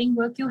lot of hiring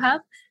work. You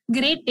have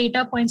great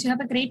data points. You have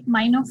a great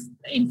mine of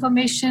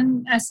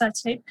information as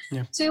such, right?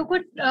 So you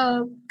could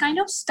kind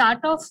of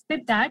start off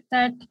with that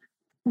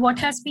what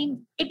has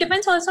been, it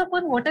depends also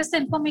upon what is the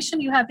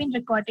information you have been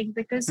recording,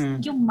 because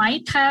you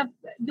might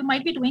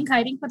be doing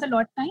hiring for the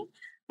lot time,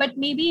 but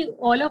maybe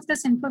all of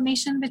this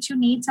information which you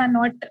need are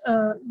not,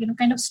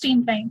 kind of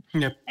streamlined.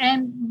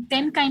 And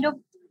then kind of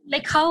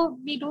like how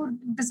we do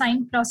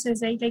design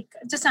process, right? Like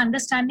just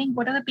understanding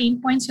what are the pain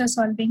points you're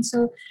solving.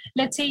 So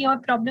let's say your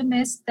problem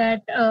is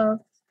that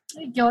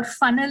your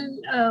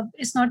funnel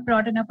is not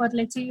broad enough, or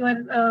let's say you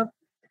are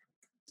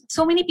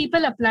so many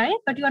people apply,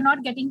 but you are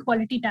not getting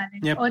quality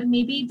talent. Or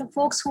maybe the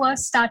folks who are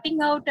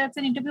starting out as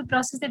an interview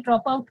process, they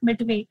drop out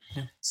midway.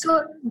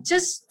 So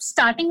just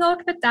starting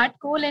out with that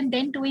goal, and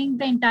then doing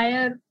the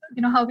entire,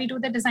 how we do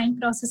the design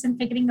process, and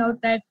figuring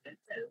out that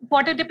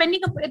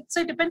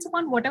it depends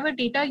upon whatever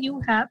data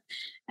you have,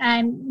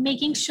 and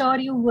making sure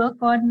you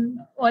work on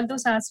all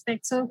those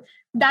aspects. So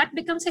that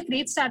becomes a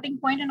great starting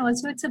point, and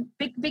also it's a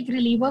big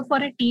reliever for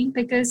a team,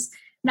 because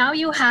now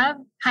you have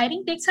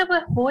hiring takes up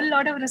a whole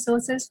lot of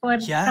resources from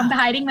the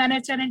hiring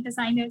manager and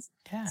designers.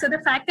 So the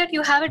fact that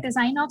you have a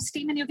design ops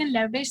team and you can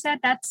leverage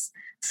that's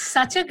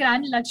such a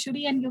grand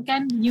luxury, and you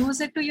can use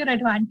it to your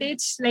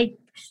advantage. Like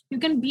you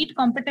can beat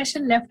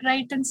competition left,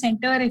 right, and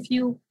center if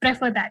you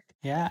prefer that.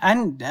 Yeah,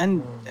 and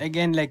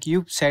again, like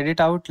you said it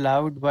out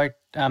loud, but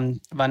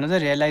one of the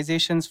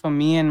realizations for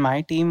me and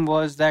my team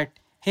was that,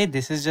 hey,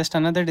 this is just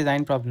another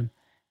design problem.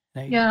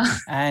 Right?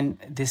 And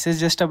this is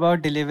just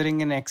about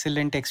delivering an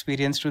excellent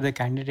experience to the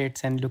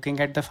candidates, and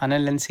looking at the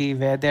funnel and see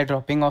where they're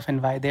dropping off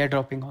and why they're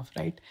dropping off,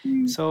 right?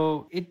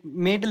 So it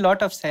made a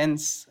lot of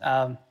sense.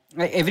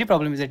 Like every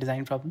problem is a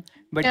design problem,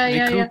 but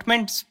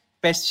recruitment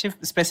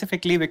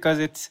specifically, because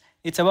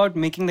it's about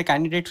making the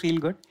candidate feel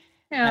good,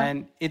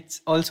 and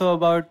it's also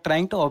about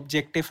trying to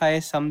objectify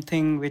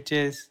something which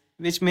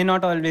may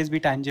not always be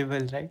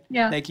tangible, right?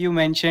 Like you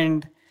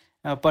mentioned,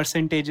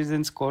 percentages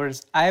and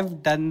scores.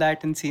 I've done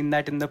that and seen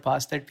that in the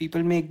past, that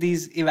people make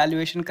these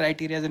evaluation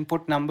criteria and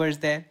put numbers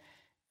there,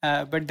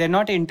 but they're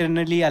not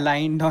internally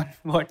aligned on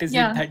what is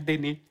it that they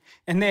need,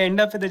 and they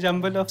end up with a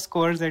jumble of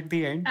scores at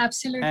the end.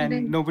 Absolutely.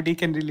 And nobody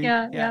can really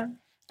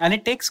and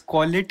it takes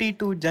quality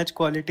to judge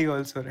quality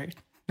also, right?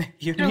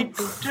 You need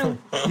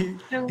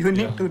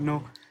to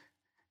know.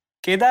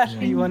 Kedar,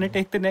 you want to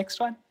take the next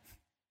one?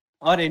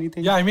 Or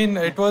anything? Yeah, I mean,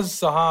 it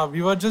was,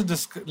 we were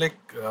just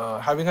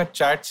having a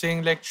chat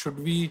saying, like, should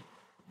we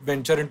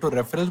venture into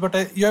referrals?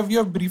 But you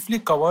have briefly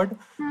covered.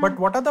 But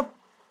what are the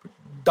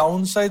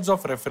downsides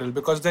of referral?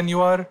 Because then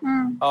you are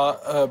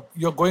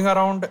you're going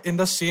around in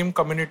the same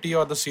community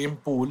or the same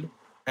pool,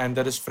 and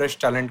there is fresh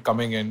talent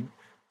coming in.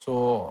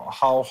 So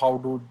how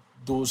do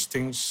those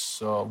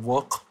things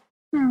work?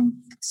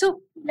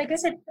 So, like I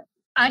said,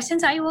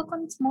 since I work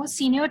on more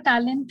senior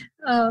talent,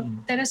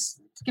 there is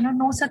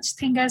no such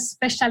thing as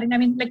fresh talent. I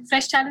mean, like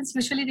fresh talents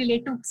usually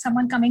relate to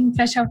someone coming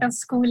fresh out of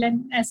school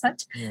and as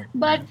such.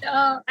 But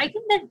I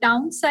think the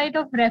downside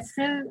of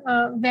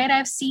referral, where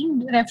I've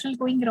seen referral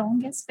going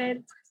wrong, is where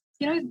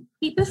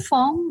people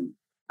form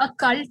a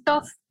cult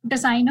of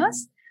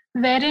designers,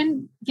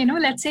 wherein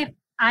let's say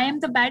I am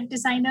the bad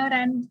designer,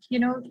 and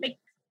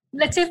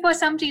let's say for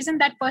some reason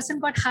that person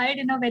got hired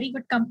in a very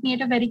good company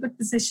at a very good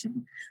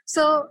position.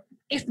 So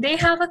if they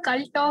have a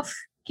cult of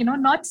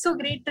not so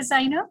great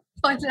designer,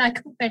 for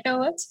lack of better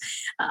words,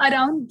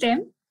 around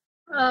them,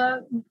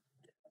 or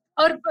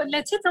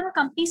let's say from a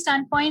company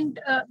standpoint,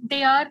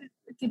 they are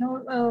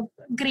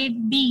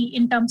grade B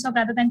in terms of,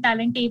 rather than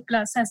talent A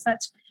plus as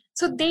such.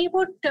 So they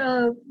would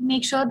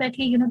make sure that,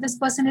 hey, this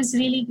person is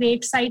really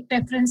great, cite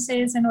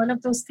references and all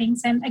of those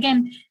things. And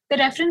again, the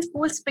reference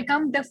pools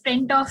become the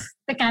friend of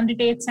the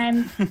candidates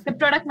and the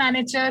product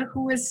manager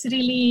who is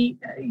really,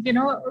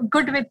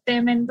 good with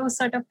them and those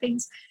sort of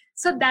things.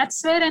 So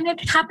that's where, and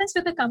it happens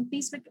with the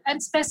companies,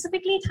 and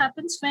specifically it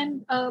happens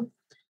when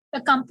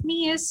the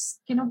company is,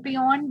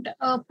 beyond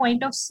a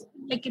point of,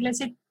 like, let's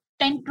say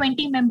 10,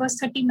 20 members,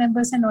 30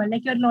 members and all.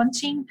 Like you're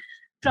launching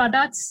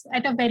products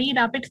at a very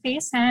rapid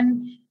pace,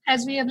 and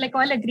as we have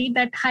all agreed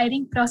that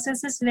hiring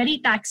process is very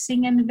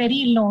taxing and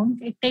very long.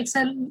 It takes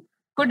a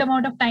good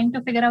amount of time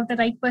to figure out the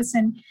right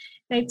person,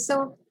 right?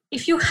 So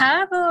if you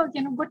have a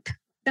good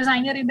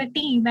designer in the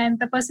team and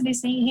the person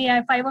is saying, hey, I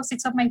have 5 or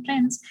 6 of my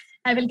friends,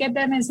 I will get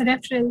them as a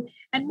referral,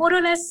 and more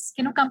or less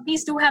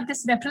companies do have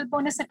this referral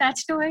bonus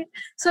attached to it,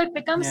 so it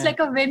becomes like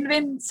a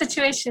win-win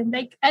situation.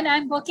 And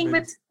I'm working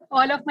with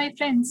all of my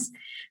friends,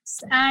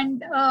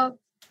 and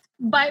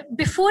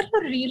before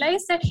you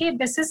realize that, hey,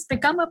 this has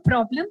become a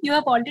problem, you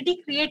have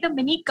already created a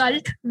mini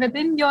cult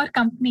within your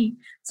company.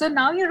 So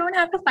now you don't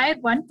have to fire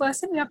one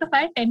person, you have to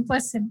fire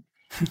 10%.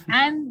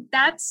 And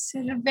that's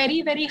a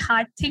very, very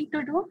hard thing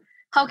to do.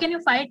 How can you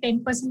fire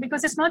 10%?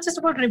 Because it's not just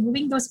about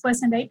removing those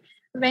person, right?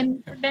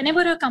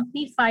 Whenever a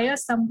company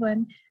fires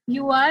someone,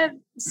 you are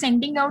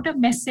sending out a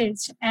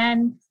message,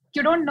 and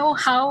you don't know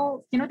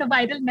how the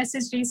viral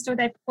message reads to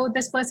that, oh,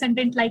 this person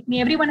didn't like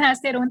me. Everyone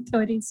has their own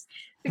theories,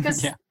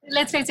 because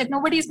let's face it,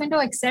 nobody is going to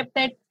accept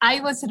that I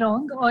was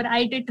wrong or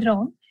I did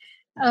wrong.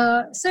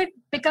 So it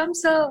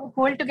becomes a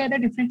whole together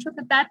different show.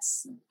 But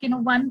that's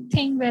one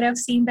thing where I've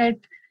seen that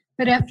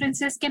the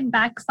references can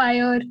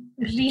backfire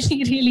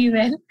really, really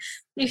well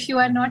if you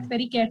are not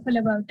very careful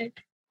about it.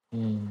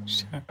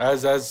 Sure.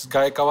 As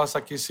Guy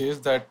Kawasaki says,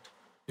 that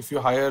if you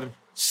hire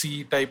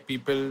C type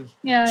people,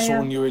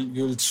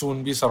 you'll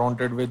soon be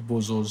surrounded with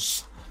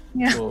bozos.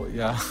 So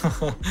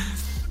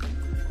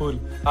cool.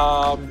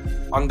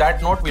 On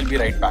that note, we'll be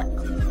right back.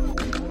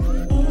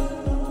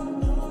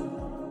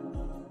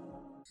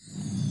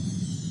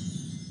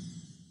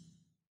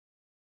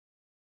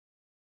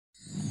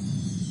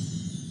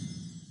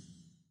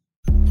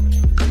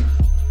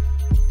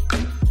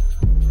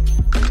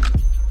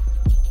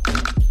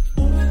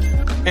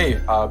 Hey,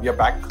 we are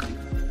back.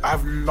 I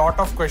have a lot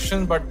of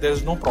questions, but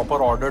there's no proper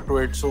order to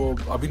it. So,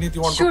 Abhineet,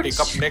 you want to take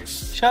up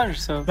next? Sure.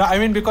 So, I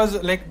mean, because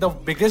the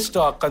biggest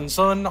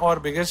concern or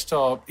biggest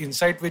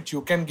insight which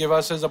you can give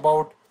us is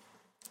about.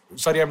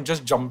 Sorry, I'm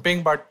just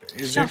jumping, but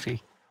is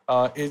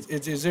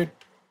it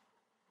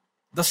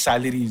the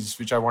salaries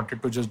which I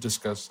wanted to just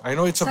discuss? I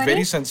know it's a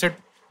very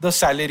sensitive. The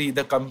salary,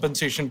 the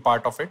compensation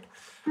part of it.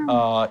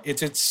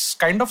 It's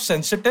kind of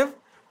sensitive,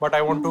 but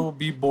I want to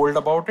be bold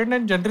about it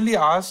and generally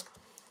ask.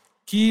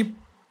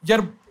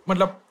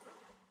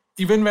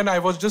 Even when I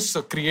was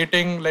just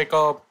creating like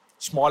a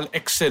small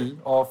Excel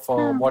of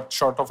what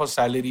sort of a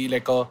salary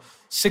like a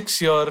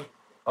 6-year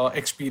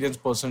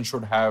experienced person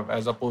should have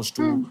as opposed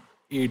to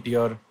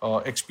 8-year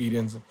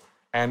experience,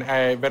 and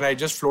when I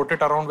just float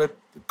it around with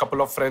a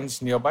couple of friends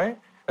nearby,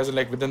 as in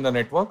within the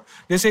network,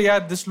 they say, yeah,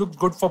 this looks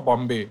good for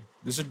Bombay,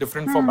 this is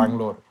different for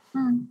Bangalore.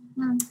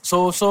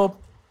 So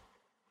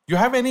you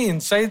have any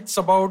insights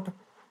about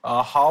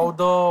how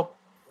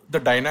the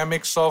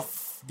dynamics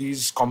of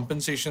these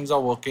compensations are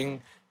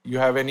working? You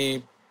have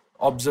any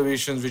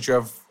observations which you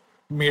have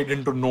made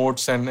into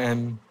notes,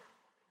 and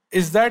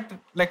is that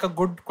like a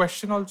good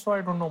question also?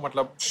 I don't know.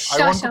 I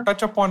want to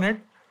touch upon it.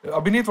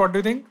 Abhineet, what do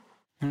you think?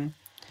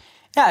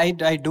 Yeah,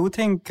 I do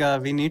think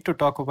we need to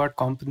talk about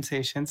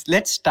compensations.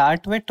 Let's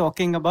start with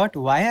talking about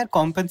why are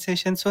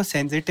compensations so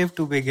sensitive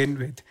to begin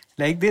with.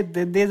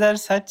 These are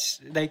such,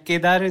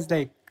 Kedar is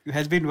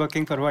has been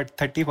working for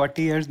 30,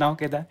 40 years now,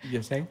 Kedar?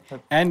 Yes. Right?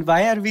 And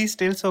why are we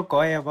still so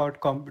coy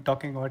about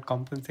talking about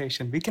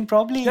compensation? We can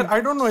probably... I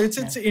don't know.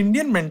 It's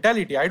Indian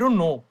mentality. I don't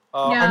know.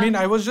 I mean,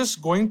 I was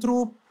just going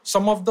through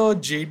some of the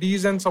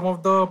JDs and some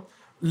of the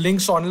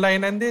links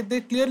online, and they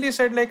clearly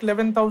said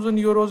 11,000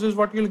 euros is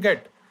what you'll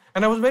get.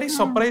 And I was very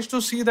surprised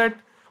to see that,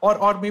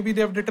 or maybe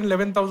they have written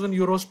 11,000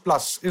 euros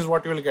plus is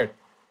what you'll get.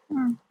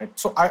 Right?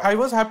 So I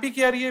was happy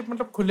कि यार ये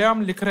मतलब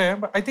खुलेआम लिख रहे हैं,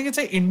 but I think it's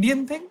an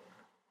Indian thing.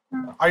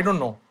 I don't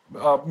know.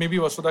 Maybe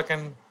Vasudha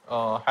can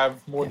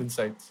have more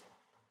insights.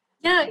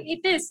 Yeah,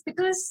 it is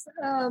because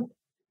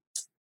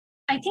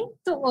I think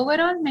the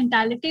overall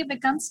mentality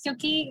becomes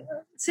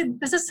because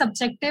this is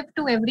subjective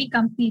to every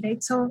company,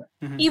 right? So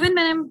even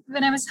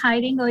when I was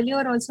hiring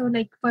earlier, also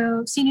like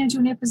for senior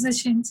junior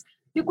positions,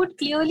 you could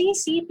clearly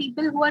see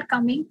people who are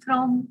coming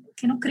from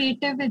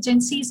creative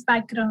agencies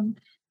background.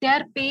 They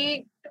are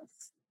paid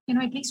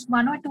at least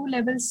 1 or 2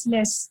 levels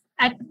less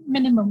at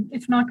minimum,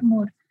 if not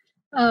more,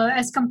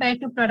 as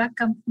compared to product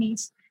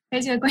companies.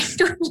 Guys, you're going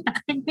to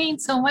land me in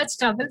so much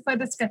trouble for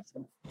this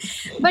question.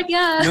 But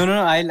yeah.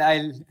 No.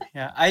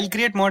 I'll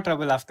create more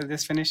trouble after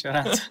this. Finish your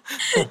answer.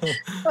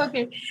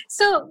 Okay.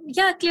 So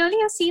yeah, clearly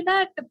you see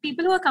that the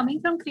people who are coming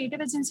from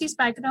creative agencies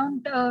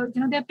background,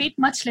 they're paid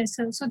much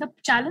lesser. So the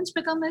challenge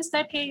becomes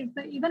that, hey,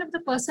 even if the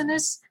person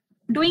is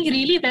doing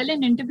really well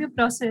in interview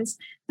process,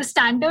 the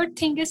standard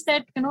thing is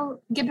that,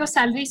 give your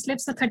salary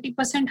slips a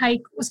 30%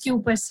 hike uske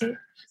upar se.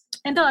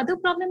 And the other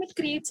problem it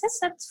creates is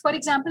that, for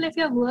example, if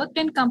you have worked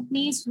in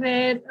companies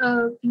where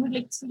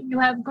you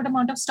have good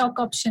amount of stock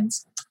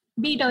options,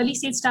 be it early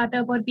stage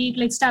startup or be it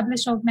like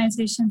established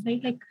organizations,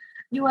 right? Like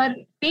you are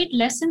paid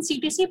less in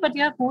CTC, but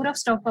you have more of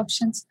stock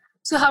options.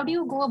 So how do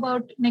you go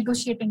about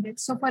negotiating it?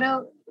 So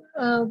for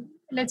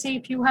let's say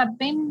if you have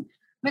been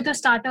with a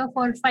startup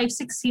for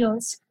 5-6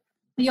 years,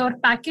 your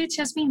package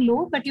has been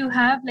low, but you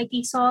have like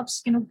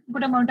ESOPs,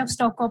 good amount of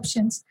stock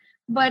options.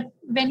 But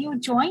when you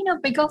join a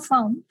bigger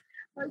firm,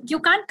 you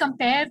can't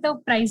compare the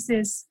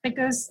prices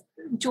because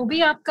जो भी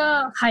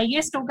आपका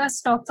highest होगा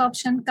stock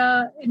option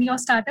का in your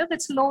startup,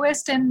 it's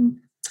lowest in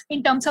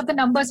terms of the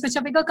numbers which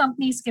a bigger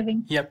company is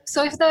giving. Yep.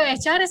 So if the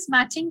HR is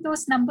matching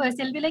those numbers,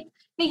 they'll be like,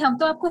 नहीं हम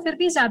तो आपको फिर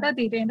भी ज़्यादा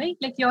दे रहे हैं, right?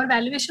 Like your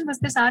valuation was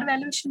this, our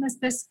valuation was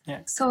this.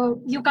 Yeah.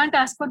 So you can't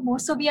ask for more.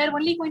 So we are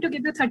only going to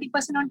give you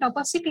 30% on top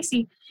of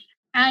CTC,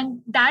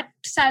 and that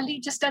salary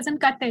just doesn't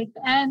cut it.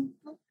 And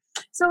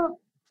so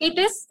it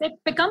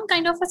become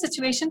kind of a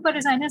situation for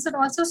designers, and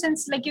also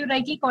since like you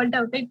rightly called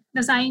out, like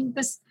design,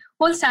 this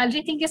whole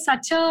salary thing is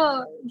such a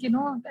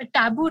a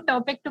taboo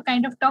topic to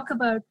kind of talk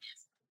about,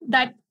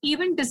 that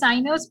even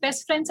designers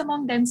best friends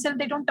among themselves,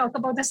 they don't talk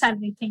about the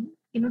salary thing.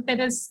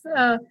 There is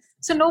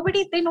so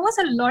nobody, they knows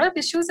a lot of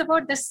issues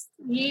about this.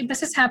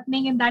 This is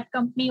happening in that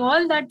company,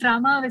 all that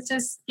drama which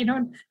is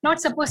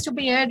not supposed to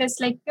be aired is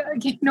like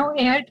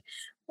aired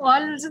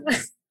all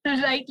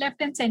right,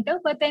 left and center.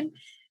 But then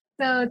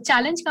the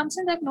challenge comes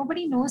in that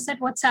nobody knows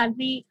that what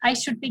salary I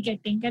should be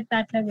getting at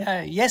that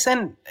level. Yes,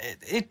 and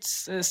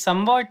it's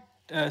somewhat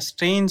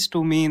strange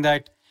to me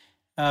that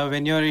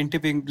when you're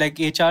interviewing, like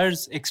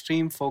HR's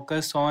extreme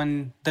focus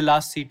on the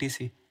last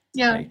CTC.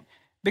 Yeah. Right?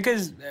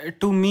 Because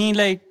to me,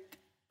 like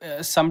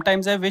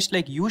sometimes I wish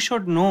like you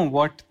should know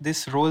what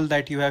this role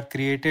that you have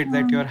created,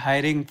 that you're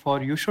hiring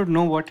for, you should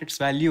know what its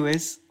value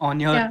is on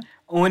your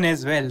own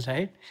as well,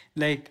 right?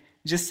 Like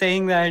just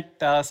saying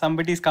that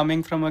somebody's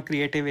coming from a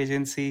creative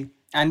agency,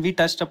 and we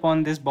touched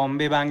upon this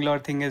Bombay Bangalore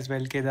thing as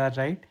well, Kedar,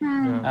 right?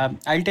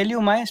 I'll tell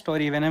you my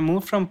story. When I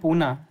moved from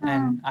Pune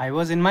and I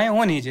was in my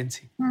own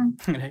agency,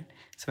 right?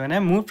 So when I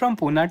moved from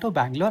Pune to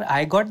Bangalore,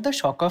 I got the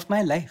shock of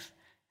my life,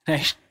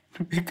 right?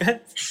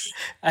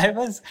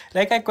 Because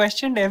I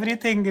questioned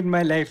everything in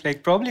my life.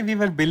 Like probably we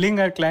were billing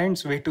our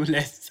clients way too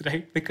less,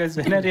 right? Because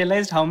when I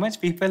realized how much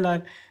people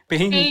are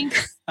paying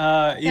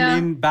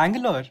in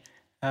Bangalore,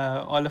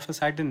 all of a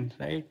sudden,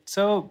 right?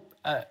 So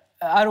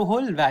our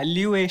whole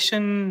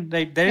valuation,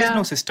 right? There is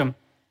no system,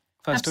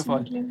 first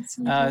Absolutely.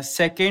 of all.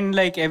 Second,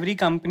 like every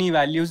company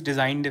values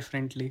design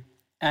differently.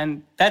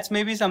 And that's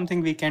maybe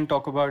something we can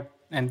talk about,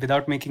 and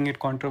without making it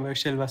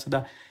controversial,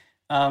 Vasudha.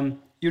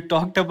 You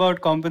talked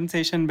about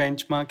compensation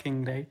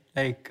benchmarking, right?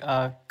 Like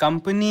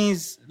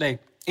companies, like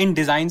in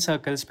design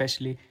circles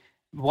especially,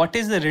 what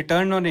is the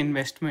return on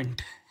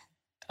investment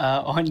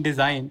on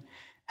design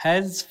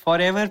has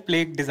forever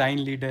plagued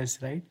design leaders,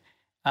 right?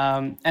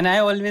 And I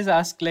always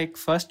ask, like,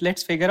 first,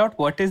 let's figure out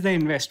what is the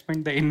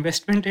investment. The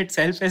investment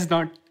itself is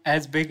not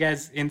as big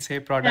as in, say,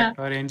 product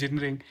or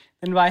engineering.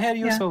 Then why are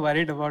you so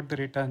worried about the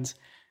returns?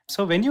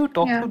 So when you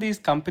talk to these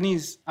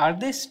companies, are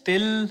they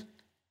still...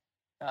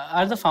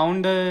 are the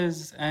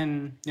founders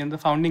and the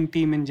founding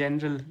team in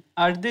general,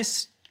 are they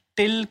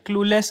still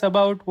clueless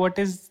about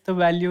what is the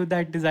value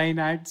that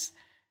design adds,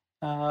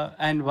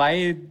 and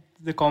why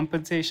the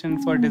compensation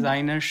for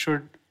designers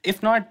should,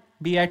 if not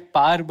be at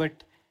par,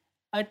 but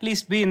at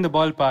least be in the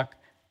ballpark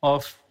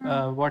of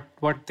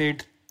what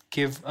they'd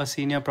give a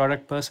senior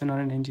product person or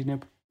an engineer?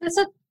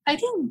 So I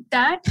think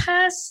that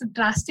has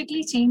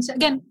drastically changed.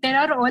 Again, there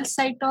are all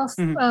side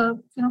of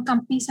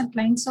companies and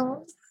clients.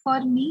 So for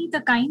me,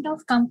 the kind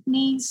of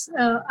companies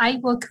I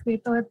work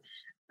with, or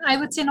I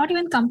would say not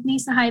even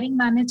companies, the hiring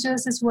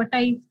managers is what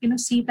I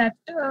see that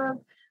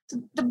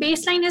the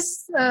baseline is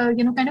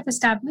kind of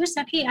established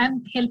that, hey,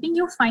 I'm helping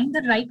you find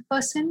the right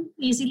person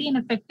easily and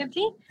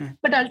effectively,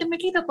 but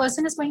ultimately the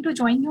person is going to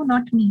join you,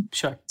 not me.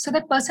 Sure. So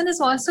that person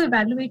is also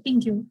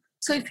evaluating you.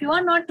 So if you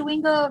are not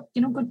doing a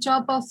good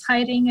job of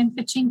hiring and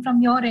pitching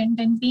from your end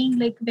and being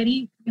like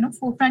very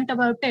forefront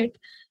about it,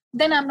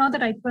 then I'm not the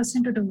right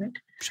person to do it.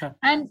 Sure.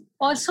 And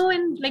also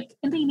in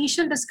the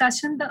initial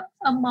discussion, the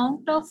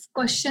amount of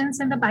questions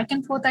and the back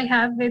and forth I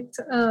have with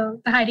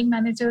the hiring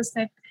managers,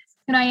 that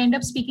I end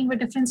up speaking with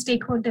different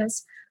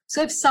stakeholders.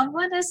 So if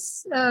someone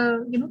is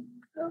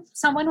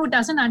someone who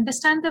doesn't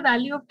understand the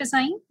value of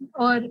design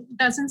or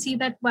doesn't see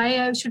that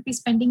why I should be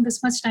spending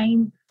this much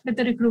time with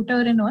the recruiter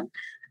and all,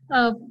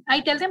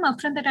 I tell them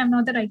upfront that I'm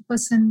not the right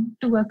person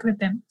to work with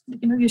them.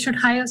 You should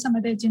hire some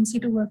other agency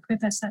to work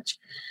with as such.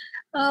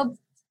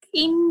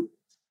 I'm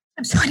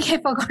sorry, I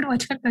forgot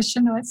what your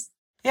question was.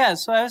 Yeah,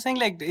 so I was saying,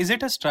 like, is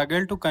it a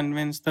struggle to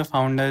convince the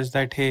founders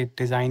that, hey,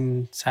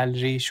 design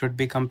salary should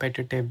be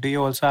competitive? Do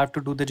you also have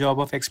to do the job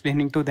of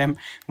explaining to them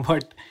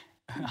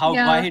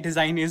why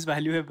design is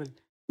valuable?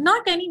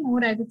 Not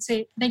anymore, I would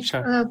say.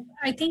 Sure.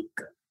 I think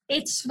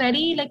it's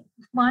very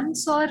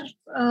once or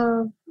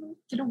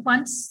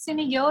once in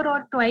a year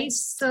or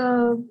twice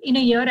in a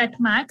year at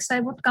max, I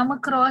would come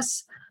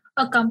across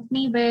a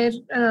company where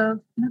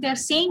they're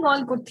saying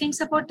all good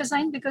things about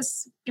design,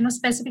 because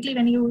specifically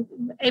when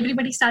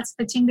everybody starts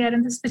pitching, they're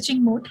in this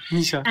pitching mode.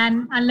 Sure.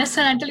 And unless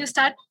and until you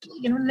start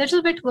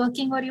little bit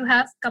working or you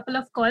have a couple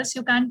of calls,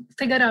 you can't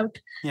figure out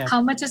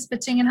how much is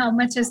pitching and how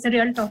much is the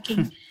real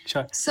talking.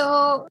 Sure.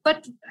 So,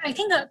 but I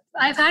think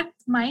I've had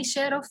my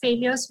share of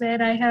failures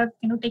where I have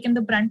taken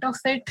the brunt of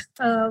it.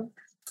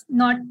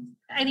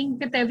 I think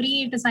with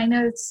every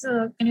designer, it's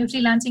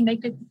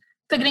freelancing,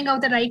 figuring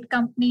out the right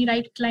company,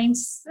 right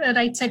clients,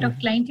 right set of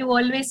client. You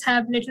always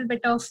have a little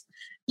bit of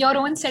your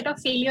own set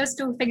of failures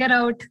to figure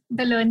out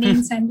the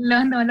learnings and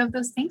learn all of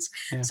those things.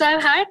 Yeah. So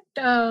I've had,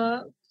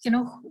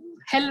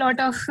 hell lot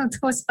of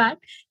those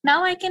parts.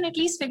 Now I can at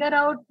least figure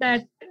out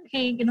that,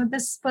 hey,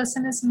 this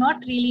person is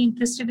not really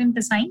interested in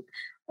design,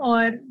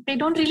 or they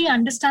don't really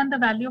understand the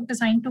value of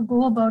design to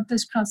go about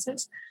this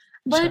process.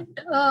 But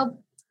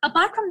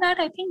apart from that,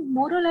 I think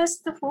more or less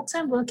the folks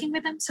I'm working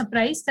with, I'm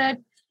surprised that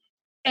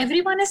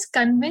everyone is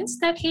convinced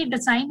that, hey,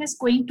 design is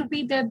going to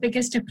be their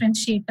biggest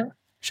differentiator.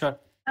 Sure.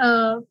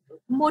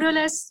 More or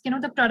less,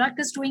 the product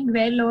is doing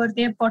well, or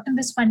they have gotten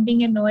this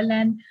funding and all.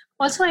 And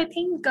also, I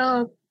think,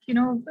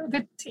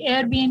 with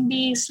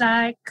Airbnb,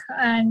 Slack,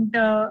 and,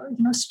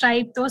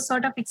 Stripe, those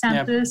sort of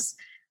examples.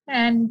 Yep.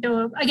 And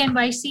again,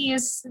 YC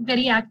is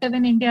very active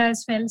in India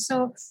as well.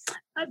 So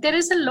there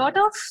is a lot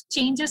of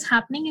changes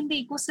happening in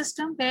the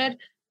ecosystem where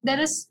there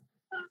is,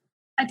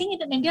 I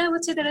think in India, I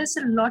would say there is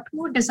a lot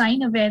more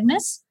design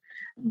awareness,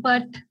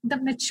 but the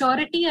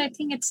maturity, I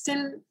think it's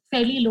still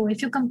fairly low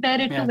if you compare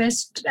it to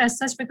West as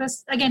such,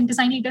 because again,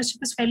 design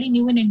leadership is fairly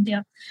new in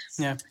India.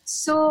 Yeah.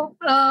 So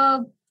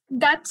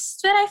that's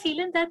where I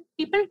feel that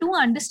people do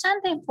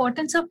understand the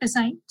importance of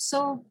design.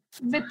 So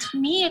with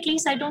me, at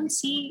least, I don't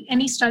see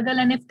any struggle.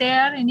 And if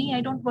there are any,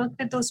 I don't work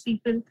with those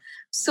people.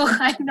 So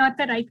I'm not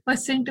the right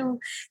person to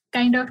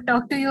kind of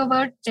talk to you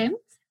about them.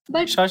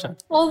 But sure.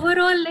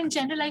 Overall, in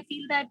general, I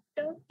feel that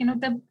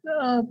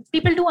the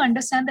people do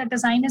understand that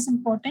design is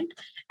important.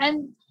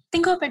 And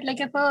think of it like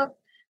if a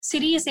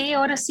Series A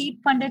or a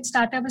seed-funded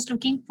startup is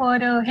looking for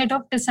a head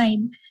of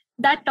design,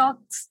 that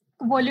talks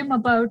volume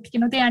about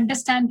they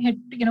understand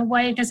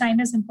why design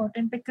is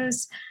important.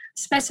 Because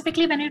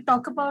specifically when you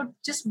talk about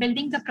just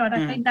building the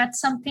product, right,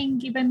 that's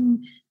something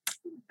even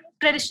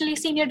traditionally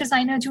senior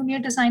designer, junior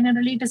designer,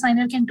 lead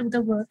designer can do the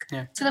work.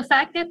 Yeah. So the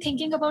fact they're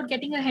thinking about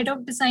getting a head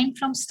of design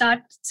from start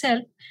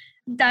itself,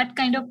 that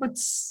kind of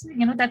puts,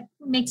 that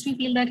makes me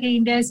feel that, hey,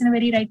 India is in a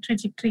very right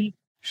trajectory.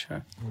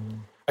 Sure.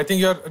 I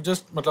think you're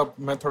just,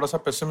 मैं थोड़ा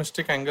सा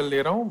pessimistic angle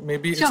ले रहा हूँ.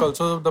 Maybe it's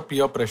also the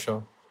peer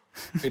pressure.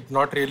 It's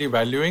not really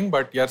valuing,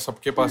 but यार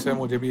सबके पास है,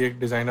 मुझे भी एक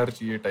designer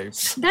चाहिए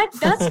types. That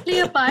does play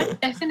a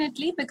part,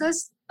 definitely,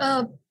 because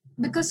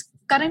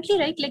currently,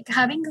 right, like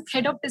having a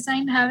head of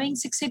design, having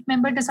 6-8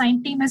 member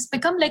design team has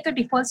become like a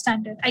default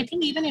standard. I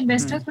think even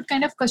investors would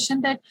kind of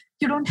question that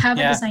you don't have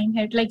a design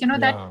head, like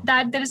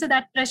that there is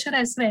that pressure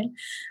as well.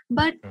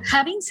 But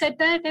having said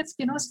that, if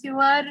you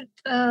are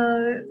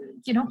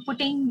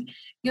putting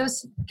your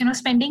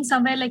spending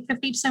somewhere like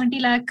 50 to 70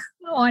 lakh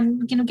on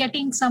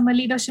getting some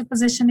leadership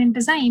position in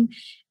design,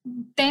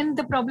 then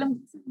the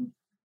problem,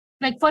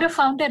 like for a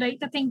founder, right,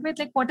 to think with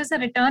like, what is the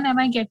return am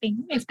I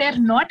getting? If they're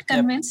not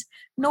convinced,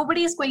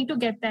 nobody is going to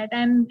get that.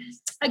 And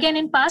again,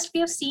 in past,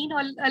 we have seen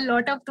a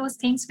lot of those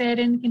things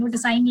wherein,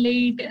 design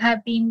lead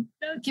have been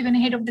given a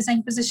head of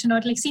design position, or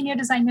like senior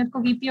designer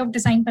ko VP of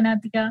design bana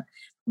diya.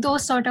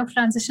 Those sort of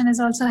transition has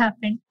also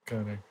happened.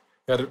 Correct.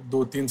 यार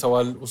 2-3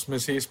 सवाल उसमें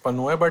से spun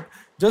हुए, but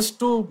just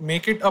to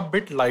make it a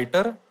bit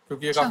lighter,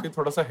 क्योंकि ये काफी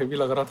थोड़ा सा heavy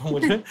लग रहा था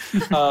मुझे.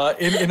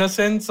 In a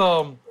sense,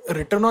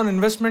 return on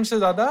investment से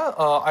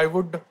ज़्यादा, I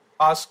would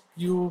ask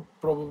you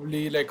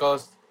probably like a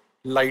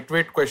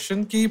lightweight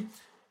question ki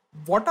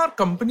what are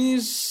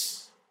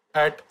companies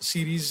at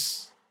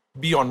Series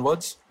B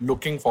onwards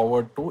looking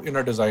forward to in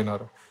a designer?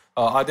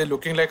 Are they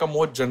looking like a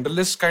more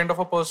generalist kind of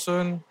a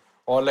person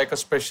or like a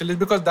specialist?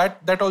 Because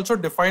that also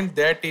defines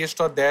their taste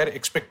or their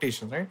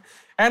expectation, right?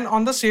 And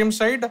on the same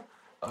side,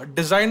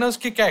 designers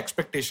के क्या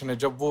expectation है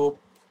जब वो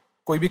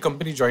कोई भी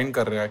company join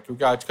कर रहा है,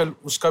 क्योंकि आजकल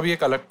उसका भी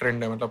एक अलग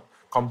ट्रेंड है, मतलब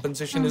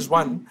कॉम्पनसेशन इज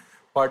वन,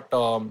 बट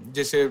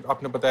जैसे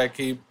आपने बताया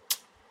कि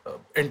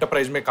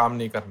एंटरप्राइज में काम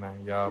नहीं करना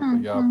है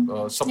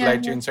या सप्लाई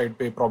चेन साइड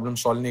पे प्रॉब्लम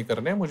सॉल्व नहीं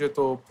करने हैं, मुझे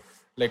तो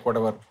like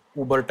whatever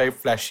Uber type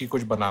flashy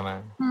कुछ बनाना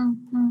है,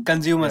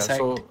 कंज्यूमर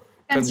साइड,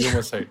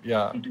 कंज्यूमर साइड,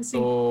 या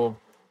तो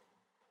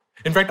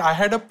in fact I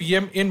had a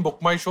PM in Book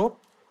My Show,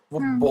 वो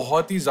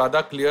बहुत ही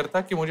ज्यादा क्लियर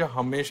था कि मुझे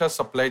हमेशा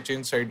सप्लाई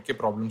चेन साइड के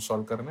प्रॉब्लम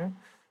सॉल्व करने हैं।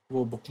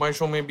 वो बुक माई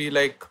शो में भी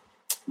लाइक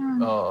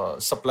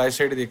सप्लाई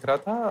साइड देख रहा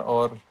था,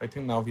 और I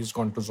think now he is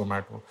gone to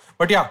Zomato.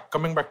 But yeah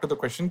coming back to the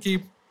question कि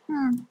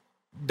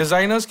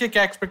डिजाइनर्स के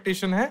क्या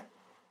एक्सपेक्टेशन है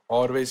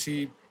और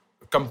वैसी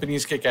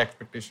कंपनीज के क्या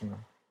एक्सपेक्टेशन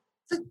है?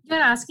 So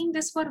you're asking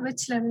this for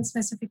which level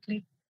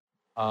specifically?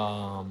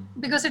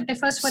 Because it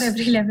differs for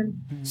every level.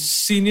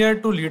 Senior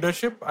to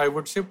leadership, I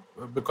would say,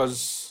 because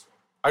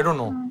I don't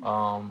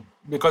know,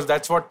 because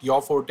that's what your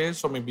forte is,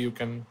 so maybe you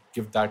can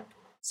give that.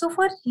 So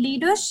for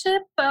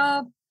leadership,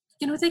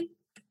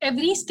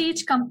 every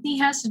stage company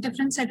has a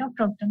different set of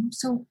problems.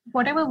 So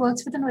whatever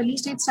works with an early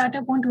stage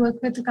startup won't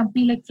work with a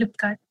company like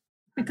Flipkart,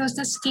 because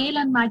the scale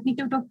and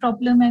magnitude of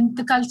problem and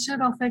the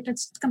culture of it,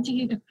 it's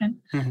completely different.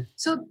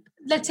 So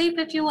let's say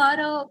if you are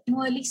a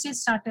early stage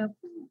startup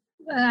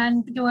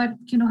and you are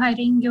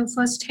hiring your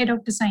first head of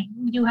design,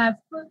 you have,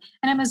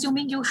 and I'm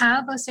assuming you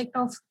have a set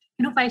of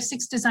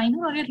 5-6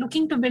 designers, or you're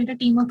looking to build a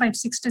team of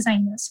 5-6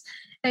 designers,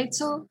 right?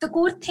 So the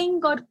core thing,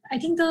 or I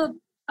think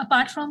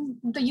apart from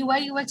the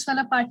UI UX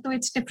wala part, too,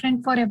 it's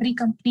different for every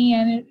company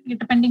and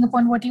depending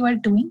upon what you are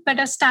doing. But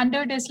a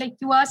standard is like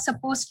you are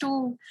supposed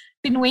to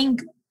be knowing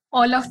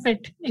all of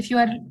it if you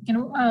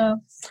are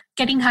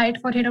getting hired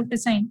for head of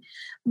design.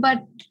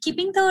 But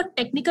keeping the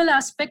technical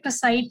aspect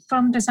aside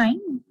from design,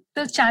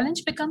 the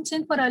challenge becomes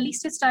in for early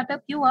stage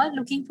startup, you are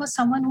looking for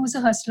someone who's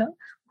a hustler,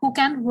 who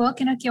can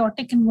work in a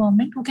chaotic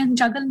environment, who can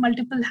juggle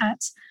multiple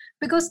hats,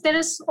 because there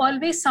is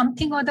always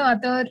something or the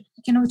other,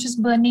 which is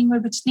burning or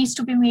which needs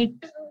to be made,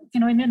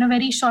 in a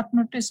very short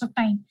notice of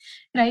time,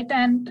 right?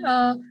 And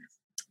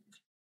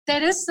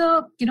there is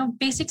a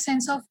basic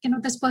sense of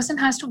this person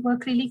has to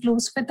work really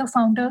close with the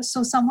founder,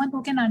 so someone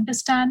who can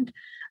understand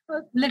a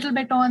little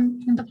bit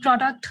on the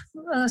product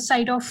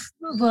side of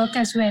work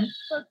as well,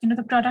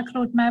 the product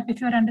roadmap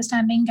if you're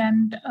understanding,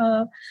 and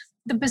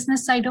the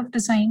business side of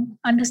design,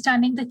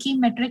 understanding the key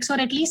metrics, or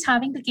at least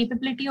having the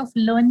capability of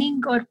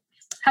learning or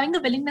having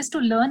the willingness to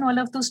learn all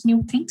of those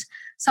new things.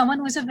 Someone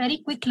who is a very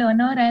quick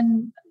learner,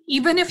 and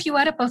even if you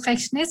are a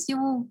perfectionist,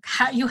 you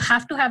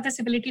have to have this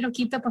ability to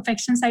keep the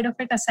perfection side of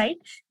it aside,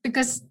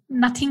 because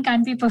nothing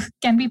can be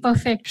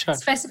perfect, sure,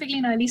 specifically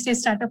in early stage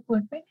startup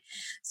world.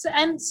 So,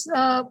 and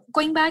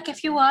going back,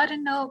 if you are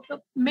in a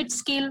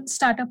mid-scale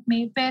startup,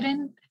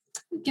 wherein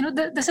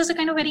this is a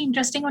kind of very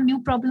interesting or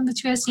new problem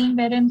which we are seeing,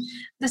 wherein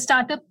the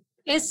startup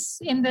is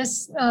in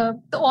this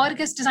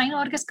the design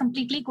org is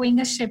completely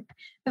going a ship,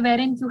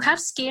 wherein you have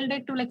scaled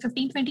it to like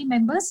 15-20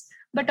 members,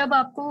 but ab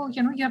aapko,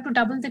 you have to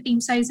double the team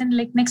size in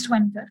like next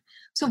 1 year.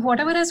 So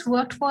whatever has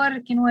worked for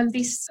all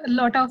these, a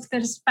lot of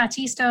this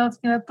patchy stuff,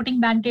 putting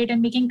band-aid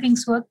and making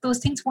things work, those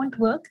things won't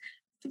work.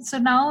 So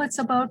now it's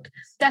about,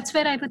 that's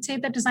where I would say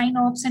the design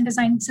ops and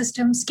design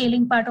system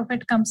scaling part of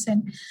it comes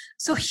in.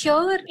 So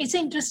here it's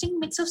an interesting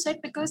mix of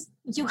set, because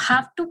you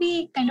have to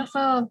be kind of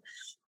a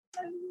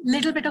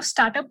little bit of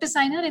startup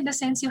designer, in the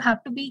sense you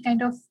have to be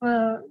kind of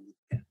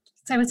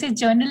I would say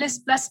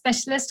journalist plus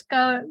specialist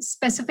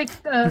specific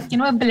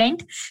a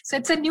blend. So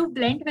it's a new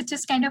blend which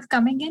is kind of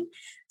coming in.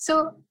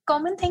 So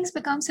common things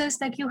becomes is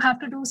that you have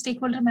to do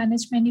stakeholder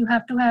management, you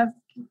have to have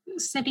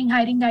setting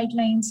hiring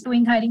guidelines,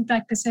 doing hiring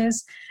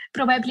practices.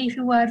 Probably if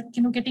you are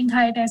getting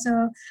hired as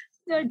a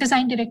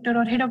design director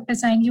or head of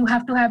design, you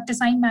have to have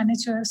design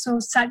manager. So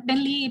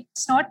suddenly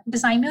it's not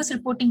designers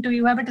reporting to you,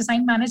 you have a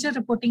design manager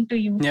reporting to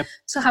you. Yep.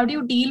 So how do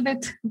you deal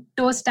with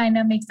those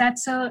dynamics?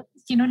 That's a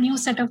new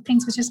set of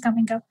things which is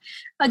coming up.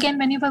 Again,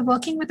 when you are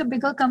working with a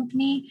bigger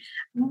company,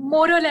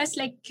 more or less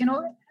like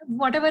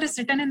whatever is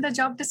written in the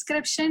job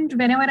description,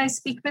 whenever I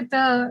speak with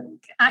the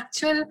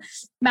actual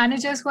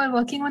managers who are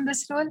working on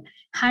this role,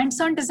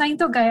 hands-on design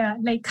to gaya,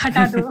 like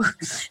hata do.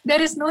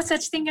 There is no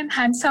such thing in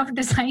hands-off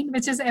design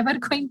which is ever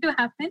going to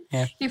happen.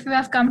 Yeah. If you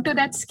have come to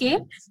that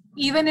scale,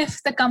 even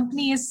if the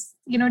company is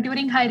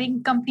during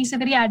hiring, companies are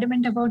very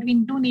adamant about we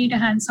do need a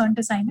hands-on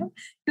designer,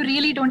 you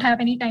really don't have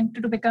any time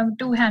to become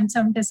too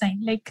hands-on design,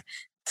 like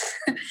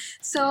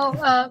so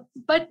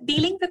but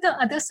dealing with the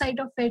other side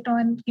of it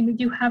on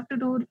you have to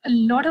do a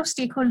lot of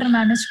stakeholder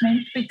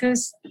management,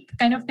 because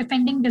kind of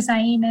defending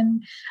design,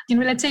 and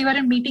let's say you are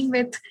in meeting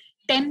with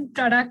 10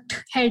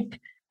 product head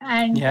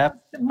and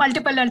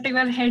multiple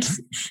heads.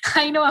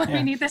 I know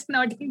Vinith is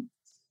nodding.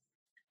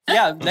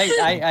 Yeah, like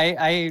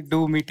I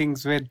do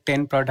meetings with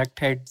 10 product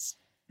heads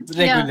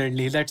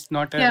regularly. That's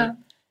not a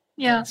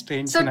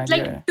strange so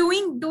scenario. like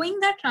doing doing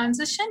that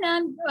transition,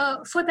 and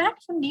for that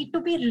you need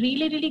to be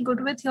really, really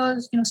good with your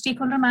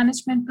stakeholder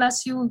management.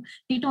 Plus, you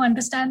need to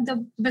understand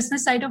the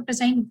business side of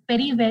design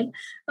very well.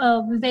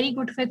 Very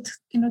good with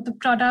the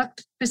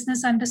product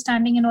business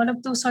understanding and all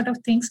of those sort of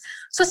things.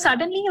 So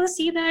suddenly you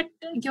see that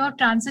your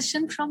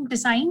transition from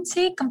design,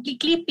 say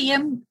completely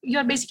PM,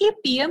 you're basically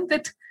PM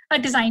with a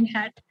design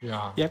hat.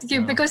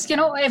 Because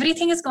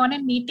everything is gone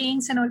in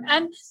meetings and all,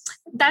 and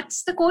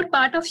that's the core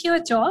part of your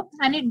job.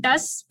 And it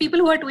does, people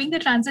who are doing the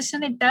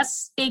transition, it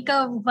does take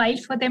a while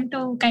for them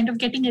to kind of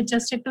getting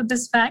adjusted to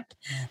this fact.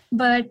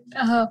 But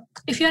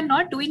if you're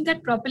not doing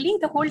that properly,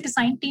 the whole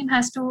design team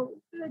has to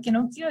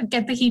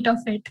get the heat of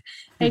it,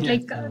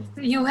 right?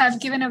 You have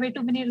given away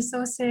too many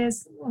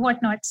resources,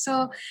 whatnot.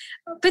 So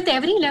with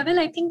every level,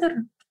 I think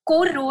the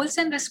core roles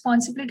and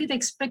responsibility, the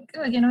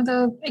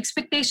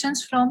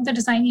expectations from the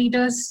design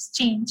leaders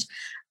change.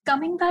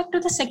 Coming back to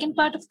the second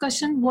part of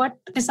question, what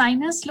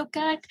designers look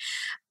at,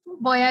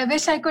 boy, I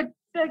wish I could,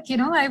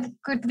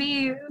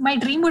 my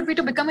dream would be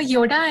to become a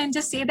Yoda and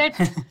just say that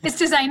this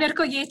designer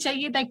ko ye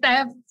chahiye, like I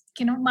have,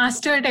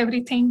 mastered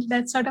everything,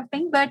 that sort of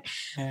thing. But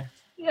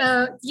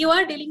you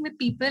are dealing with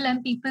people,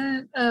 and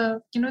people,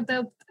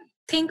 the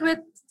thing with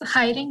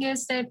hiring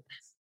is that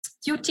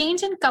you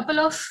change in couple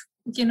of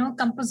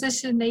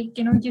composition, like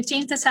you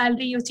change the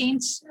salary, you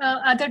change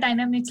other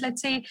dynamics.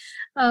 Let's say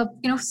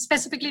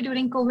specifically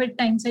during COVID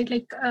times, right?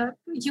 Like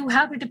you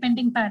have a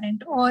dependent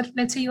parent, or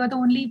let's say you are the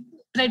only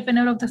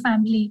breadwinner of the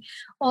family,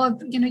 or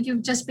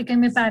you've just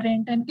become a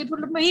parent, and it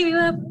will maybe you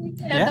have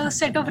a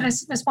set of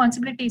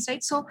responsibilities,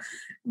 right? So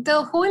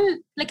the whole,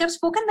 like I've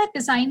spoken with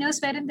designers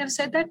wherein they've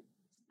said that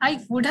I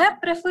would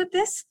have preferred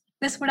this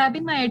would have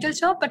been my ideal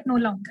job, but no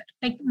longer.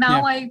 Like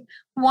now I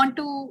want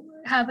to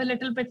have a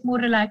little bit more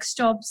relaxed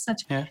job,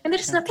 and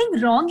there's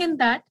nothing wrong in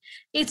that.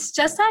 It's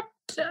just that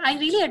I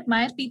really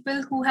admire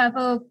people who have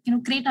a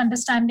great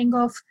understanding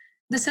of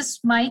this is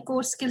my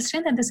core skill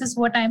strength and this is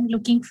what I'm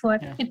looking for.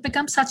 It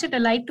becomes such a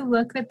delight to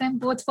work with them,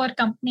 both for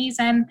companies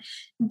and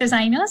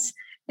designers,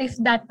 if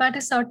that part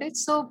is sorted.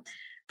 So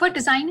for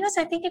designers,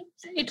 I think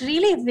it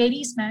really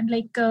varies, man.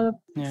 Like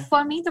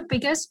for me, the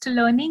biggest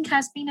learning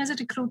has been as a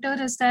recruiter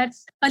is that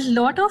a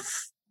lot of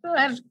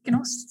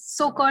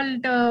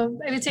so-called I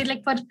would say,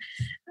 like for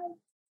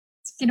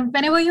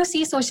whenever you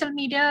see social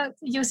media,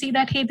 you see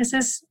that hey, this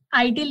is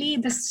ideally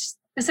this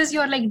is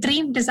your like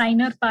dream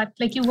designer path.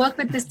 Like you work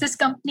with this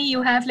company,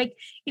 you have like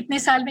itne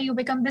saal mein you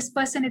become this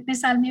person, itne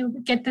saal mein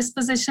you get this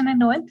position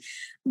and all.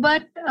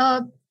 But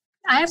I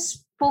have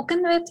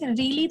spoken with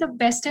really the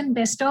best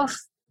of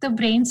the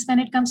brains when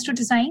it comes to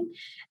design,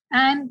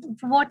 and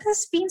what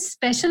has been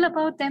special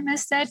about them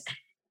is that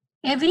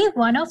every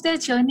one of their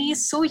journey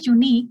is so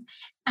unique,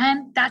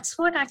 and that's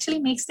what actually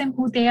makes them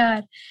who they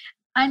are.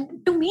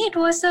 And to me, it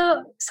was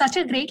such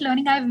a great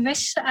learning. I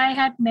wish I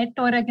had met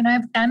or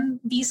I've done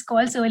these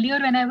calls earlier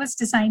when I was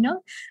designer,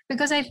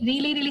 because I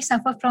really, really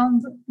suffer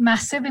from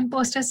massive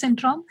imposter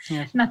syndrome.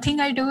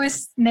 Nothing I do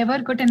is never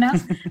good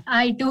enough.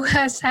 I do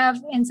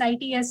have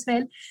anxiety as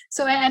well.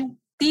 So, and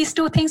these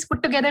two things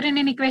put together in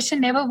an equation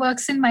never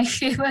works in my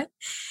favor.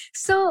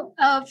 So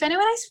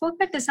whenever I spoke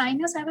with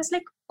designers, I was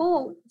like,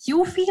 oh,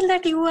 you feel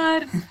that you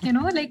are,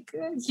 like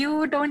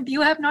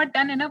you have not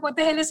done enough. What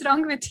the hell is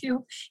wrong with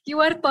you?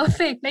 You are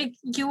perfect. Like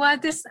you are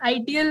this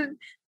ideal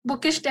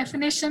bookish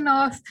definition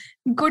of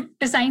good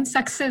design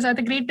success or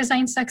the great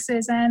design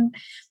success.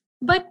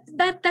 But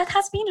that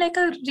has been like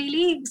a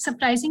really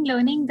surprising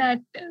learning that,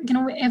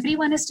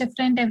 everyone is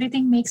different.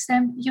 Everything makes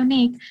them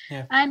unique.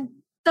 And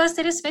thus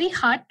it is very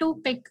hard to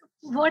pick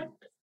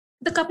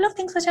the couple of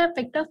things which I've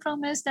picked up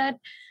from is that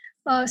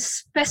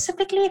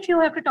specifically if you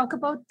have to talk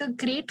about the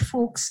great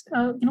folks,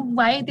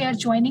 why they are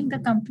joining the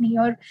company,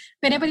 or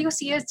whenever you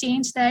see a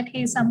change that,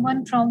 hey,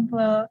 someone from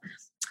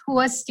who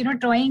was,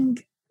 drawing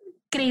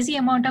crazy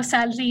amount of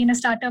salary in a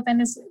startup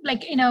and is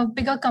like in a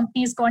bigger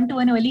company has gone to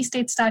an early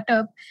stage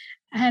startup.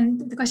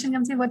 And the question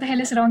comes in, what the hell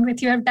is wrong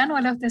with you? I've done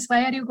all of this.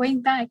 Why are you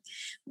going back?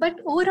 But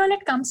overall,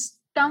 it comes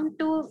down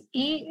to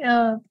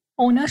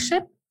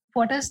ownership.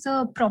 What is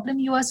the problem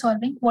you are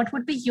solving? What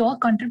would be your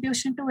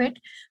contribution to it?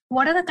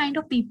 What are the kind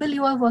of people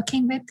you are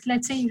working with?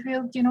 Let's say if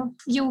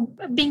you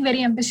being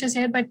very ambitious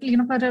here, but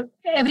for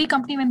every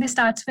company when they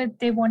starts with,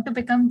 they want to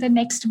become the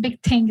next big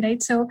thing,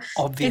 right? So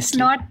obviously, it's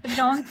not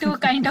wrong to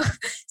kind of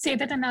say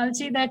that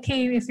analogy that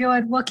hey, if you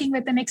are working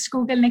with the next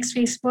Google, next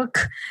Facebook,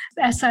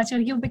 as such, or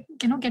you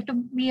get to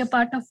be a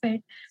part of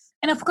it.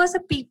 And of course, the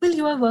people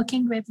you are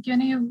working with,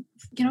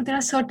 there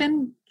are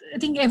certain. I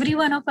think every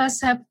one of us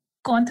have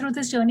gone through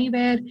this journey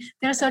where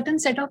there are a certain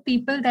set of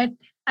people that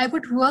I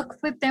would work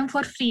with them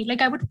for free. Like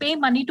I would pay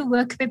money to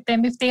work with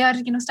them if they are,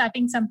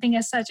 starting something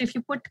as such. If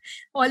you put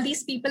all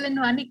these people in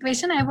one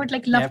equation, I would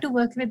love to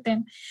work with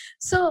them.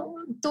 So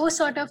those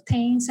sort of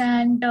things.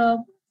 And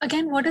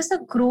again, what is the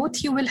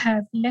growth you will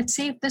have? Let's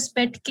say if this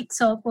bet kicks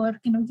off or,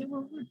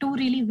 you do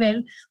really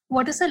well,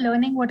 what is the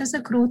learning? What is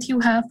the growth you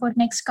have for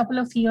next couple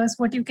of years?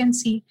 What you can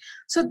see.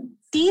 So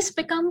these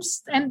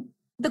becomes, and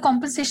the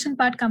compensation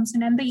part comes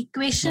in, and the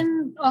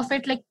equation of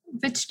it, like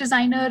which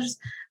designers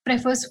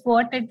prefers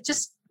what, it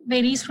just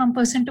varies from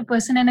person to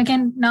person. And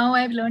again, now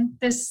I've learned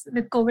this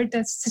with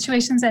COVID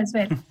situations as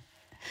well.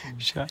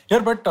 Sure. Yeah,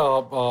 but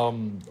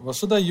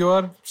Vasudha, you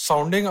are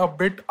sounding a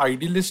bit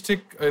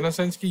idealistic in a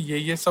sense कि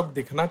ये सब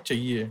दिखना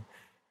चाहिए.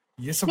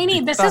 ये सब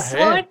नहीं, दिखता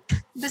है.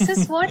 this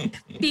is what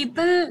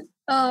people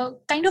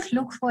kind of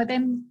look for.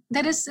 Then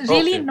there is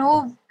really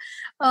no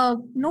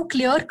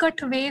clear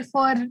cut way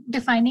for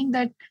defining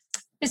that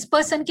इस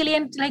person के लिए.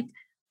 And like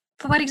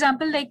for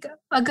example, like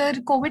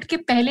अगर COVID के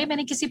पहले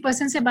मैंने किसी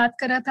person से बात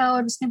करा था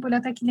और उसने बोला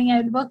था कि नहीं,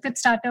 I will work with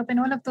startup and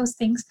all of those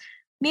things.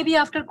 Maybe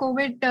after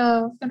COVID,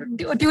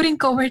 during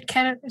COVID,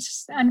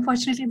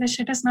 unfortunately the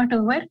shit is not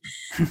over.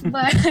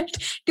 But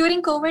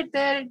during COVID,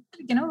 their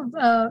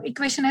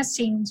equation has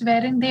changed,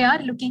 wherein they are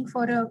looking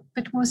for a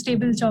bit more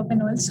stable job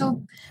and all.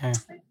 So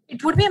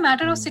it would be a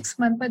matter of 6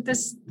 months, but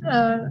this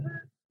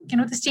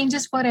this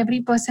changes for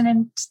every person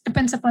and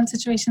depends upon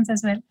situations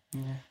as well.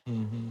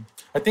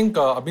 I think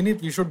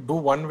Abhineet, we should do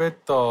one with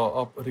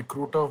a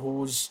recruiter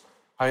who's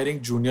hiring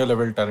junior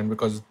level talent,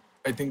 because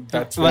I think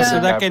that's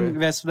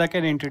Vasudha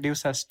can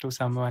introduce us to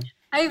someone.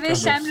 I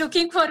wish I'm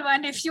looking for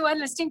one. If you are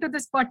listening to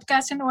this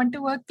podcast and want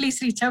to work,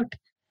 please reach out.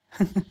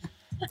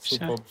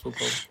 Superb.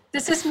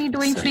 This is me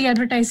doing free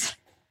advertising.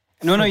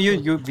 No,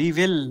 we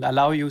will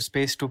allow you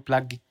space to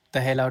plug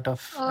the hell out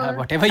of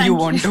whatever you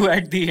want to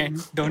at the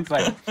end. Don't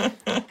worry.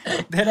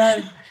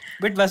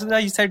 But Vasudha,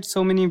 you said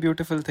so many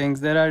beautiful things.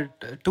 There are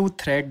two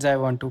threads I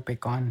want to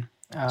pick on.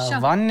 Sure.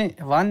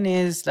 One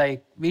is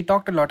like, we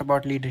talked a lot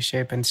about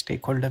leadership and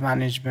stakeholder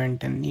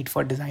management and need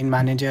for design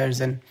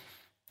managers, and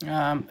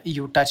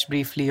you touched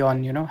briefly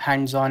on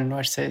hands-on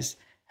versus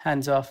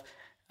hands-off.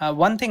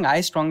 One thing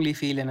I strongly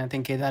feel, and I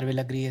think Kedar will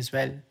agree as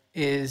well,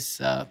 is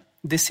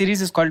this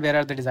series is called Where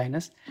Are the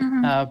Designers?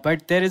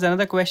 But there is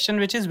another question,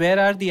 which is where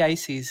are the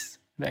ICs,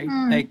 right?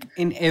 Like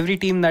in every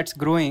team that's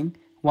growing,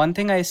 one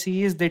thing I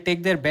see is they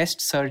take their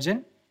best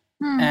surgeon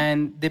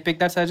and they pick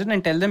that surgeon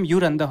and tell them, you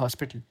run the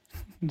hospital.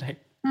 Right.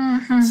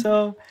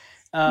 So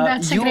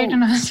that's a great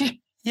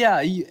analogy.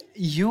 Yeah,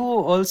 you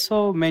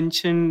also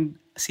mentioned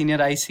senior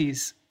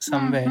ICs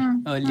somewhere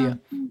earlier.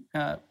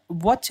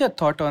 What's your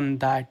thought on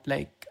that?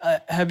 Like,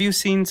 have you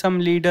seen some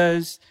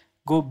leaders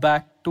go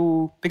back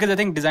to, because I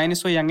think design is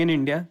so young in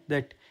India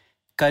that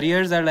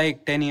careers are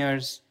like 10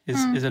 years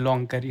is a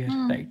long career,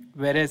 right?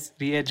 Whereas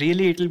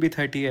really it'll be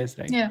 30 years,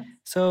 right? Yeah.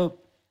 So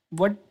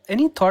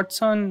any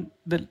thoughts on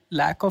the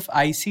lack of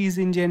ICs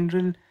in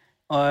general,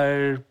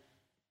 or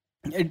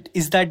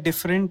is that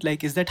different?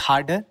 Like, is that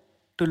harder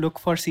to look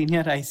for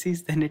senior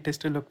ICs than it is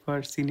to look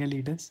for senior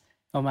leaders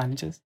or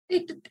managers?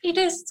 It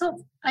is.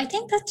 So I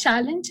think the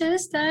challenge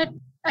is that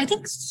I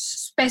think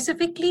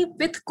specifically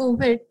with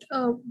COVID,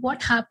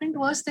 what happened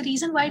was the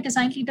reason why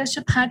design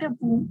leadership had a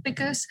boom,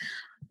 because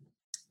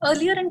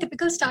earlier in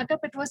typical startup,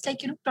 it was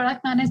like,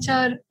 product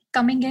manager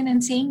coming in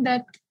and saying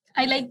that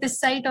I like this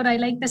site or I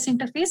like this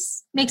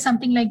interface, make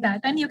something like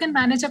that. And you can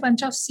manage a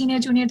bunch of senior,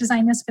 junior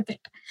designers with it,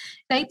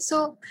 right?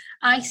 So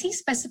IC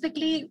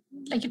specifically,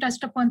 like you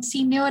touched upon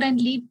senior and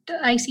lead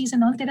ICs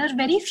and all, there are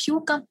very few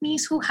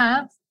companies who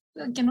have,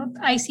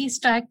 IC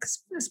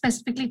stacks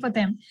specifically for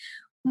them.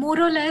 More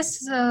or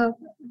less,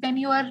 when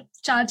you are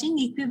charging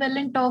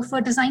equivalent of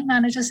a design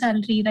manager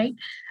salary, right?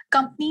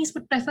 Companies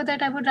would prefer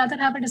that I would rather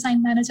have a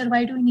design manager.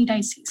 Why do we need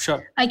ICs?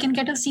 Sure. I can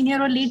get a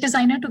senior or lead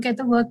designer to get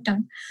the work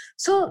done.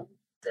 So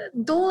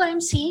though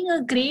I'm seeing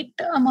a great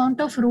amount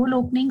of role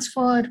openings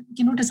for,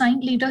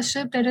 design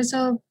leadership, there is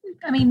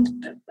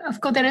of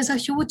course, there is a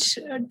huge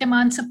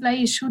demand supply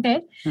issue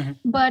there.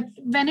 But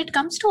when it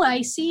comes to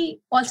IC,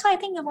 also I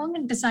think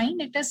among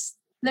design, it is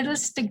little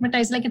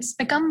stigmatized, like it's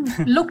become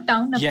looked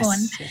down upon,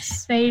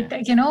 yes. right?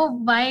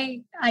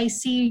 Why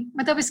IC,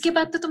 मतलब इसके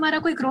बाद तो तुम्हारा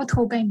कोई growth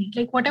होगा ही नहीं,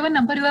 like whatever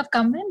number you have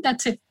come in,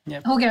 that's it,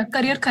 हो गया,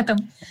 career खत्म.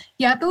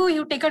 या तो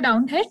you take a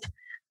down hit,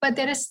 but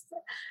there is,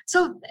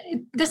 so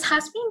this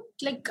has been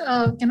like,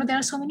 there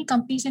are so many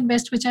companies in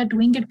West which are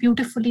doing it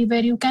beautifully,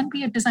 where you can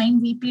be a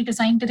design VP,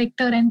 design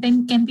director, and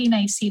then can be an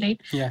IC,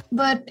 right? Yeah.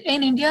 But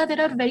in India,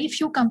 there are very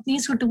few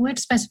companies who do it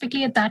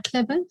specifically at that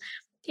level.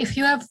 If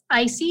you have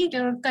IC,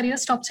 your career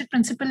stops at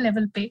principal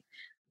level pay.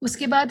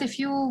 Uske baad, if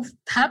you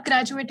have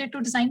graduated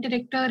to design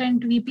director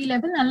and VP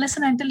level, unless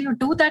and until you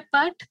do that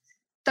part,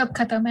 tab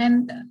khatam.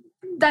 And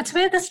that's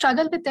where the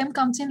struggle with them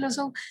comes in.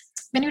 So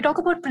when you talk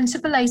about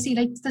principal IC,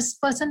 like this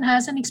person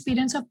has an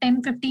experience of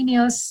 10, 15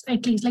 years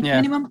at least, like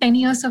minimum 10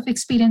 years of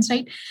experience,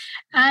 right?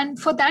 And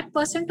for that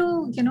person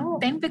to,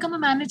 then become a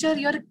manager,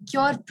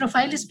 your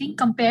profile is being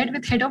compared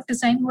with head of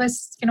design who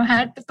has,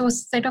 had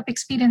those set of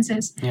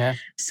experiences. Yeah.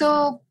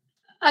 So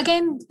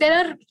again,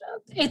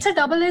 it's a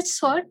double-edged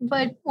sword,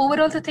 but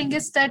overall the thing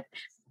is that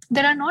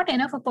there are not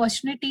enough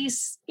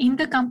opportunities in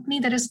the company.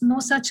 There is no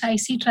such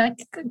IC track.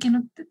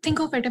 Think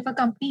of it, if a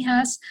company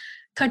has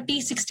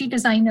 30, 60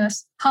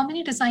 designers, how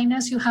many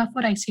designers you have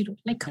for IC role?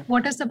 Like,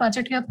 what is the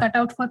budget you have cut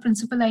out for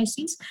principal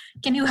ICs?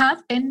 Can you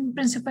have 10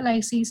 principal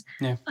ICs?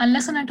 Yeah.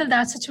 Unless and until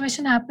that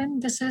situation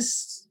happens, this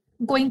is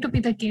going to be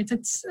the case.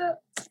 It's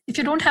if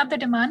you don't have the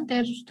demand,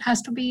 there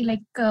has to be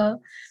like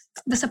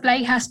the supply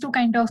has to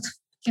kind of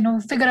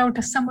figure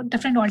out some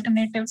different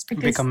alternatives,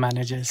 because become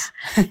managers.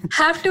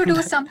 have to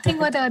do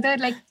something or the other.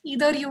 Like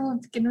either you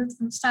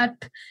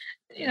start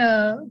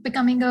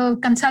becoming a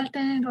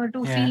consultant or do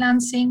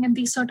freelancing and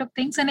these sort of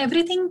things, and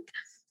everything.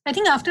 I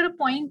think after a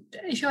point,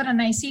 if you're an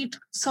IC, it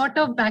sort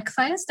of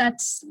backfires.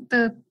 That's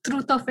the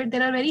truth of it.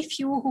 There are very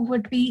few who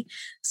would be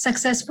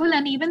successful,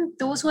 and even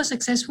those who are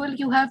successful,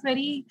 you have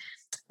very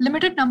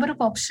limited number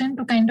of options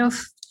to kind of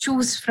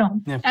choose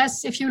from.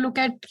 As if you look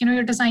at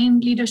your design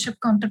leadership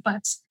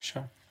counterparts.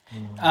 Sure.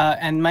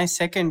 And my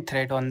second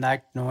thread on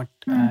that note,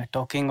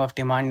 talking of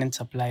demand and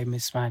supply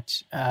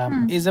mismatch,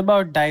 is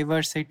about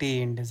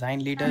diversity in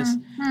design leaders.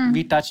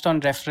 We touched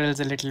on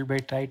referrals a little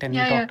bit, right? And we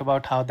talked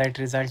about how that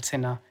results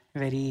in a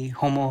very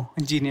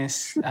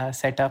homogeneous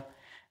setup.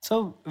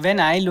 So when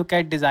I look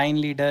at design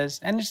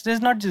leaders, and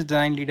there's not just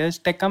design leaders,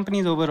 tech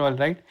companies overall,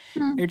 right?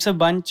 It's a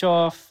bunch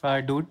of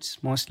dudes,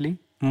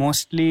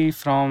 mostly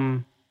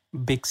from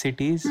big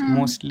cities,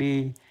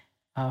 mostly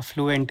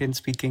fluent in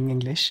speaking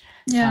English.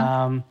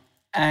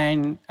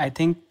 And I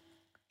think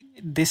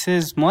this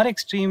is more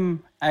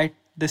extreme at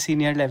the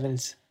senior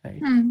levels,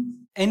 right?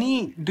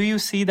 Do you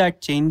see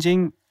that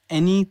changing?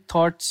 Any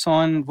thoughts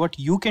on what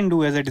you can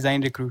do as a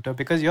design recruiter?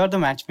 Because you're the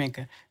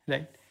matchmaker,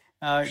 right?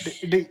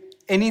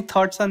 Any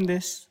thoughts on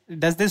this?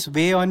 Does this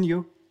weigh on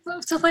you?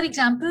 So for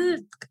example,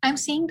 I'm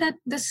seeing that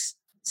this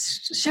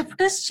shift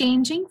is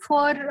changing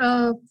for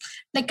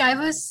I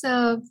was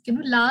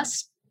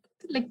last,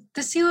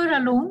 this year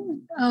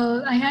alone,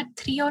 I had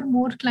 3 or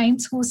more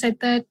clients who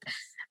said that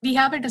we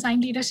have a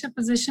design leadership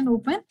position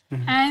open,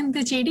 and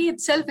the JD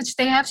itself, which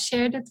they have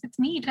shared it with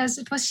me,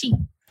 it was she.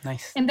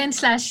 Nice. And then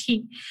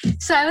 /he.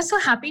 So I was so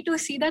happy to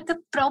see that. The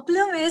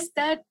problem is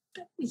that,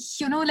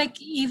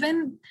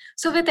 even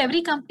so with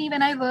every company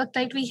when I work,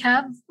 we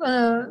have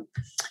a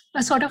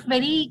sort of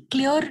very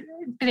clear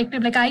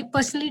directive. I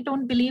personally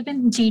don't believe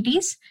in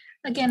JDs.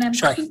 Again, I'm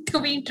going to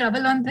be in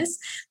trouble on this,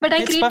 but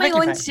I create my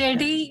own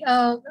JD.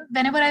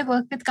 Whenever I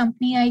work with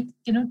company,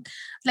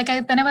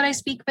 whenever I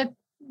speak with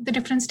the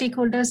different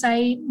stakeholders,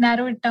 I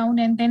narrow it down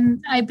and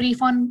then I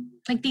brief on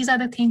these are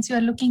the things you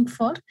are looking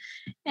for,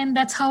 and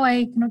that's how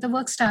the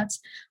work starts.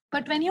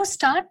 But when you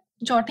start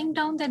jotting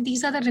down that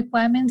these are the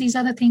requirements, these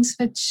are the things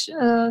which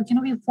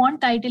we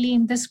want ideally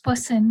in this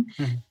person,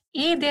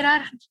 there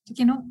are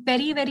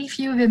very, very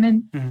few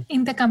women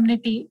in the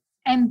community,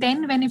 and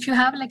then if you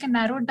have a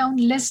narrowed down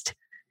list,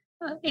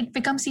 it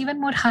becomes even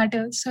more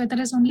harder. So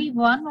there is only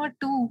 1 or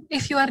 2,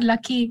 if you are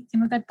lucky,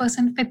 that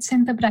person fits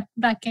in the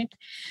bracket,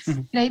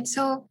 right?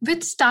 So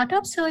with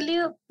startups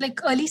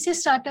early stage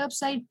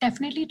startups, I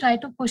definitely try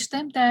to push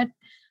them that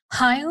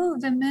hire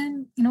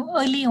women,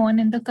 early on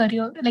in the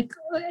career,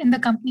 in the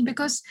company,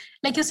 because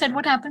like you said,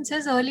 what happens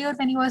is earlier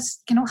when you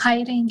was,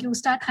 hiring, you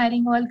start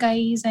hiring all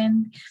guys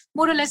and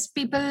more or less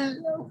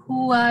people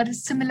who are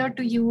similar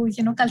to you,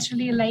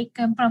 culturally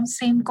from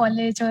same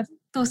college or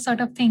those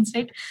sort of things,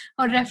 right?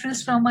 Or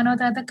referrals from one or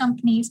the other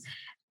companies.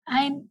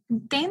 And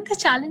then the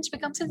challenge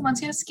becomes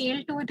once you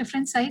scale to a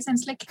different size, and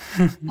it's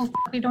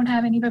we don't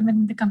have any women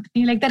in the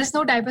company. There is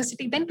no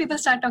diversity. Then people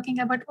start talking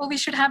about, we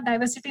should have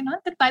diversity now.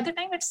 But by the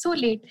time it's so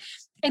late.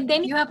 And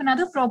then you have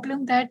another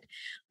problem that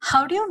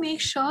how do you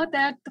make sure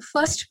that the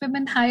first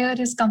women hire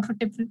is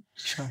comfortable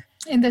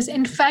in this?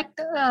 In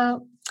fact,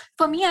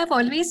 for me, I've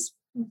always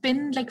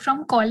been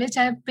from college,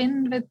 I've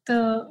been with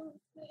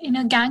in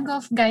a gang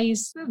of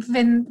guys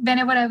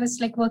whenever I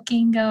was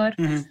working or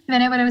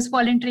whenever I was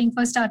volunteering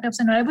for startups,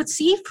 and I would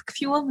see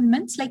fewer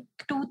women,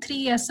 2,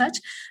 3 as such,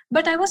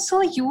 but I was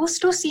so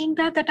used to seeing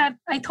that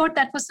I thought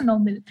that was the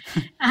normal.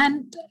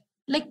 And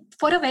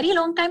for a very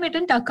long time, it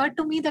didn't occur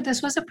to me that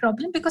this was a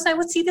problem because I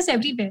would see this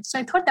everywhere. So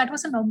I thought that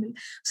was a normal.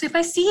 So if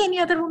I see any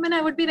other woman, I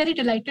would be very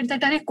delighted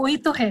that arey koi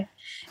to hai,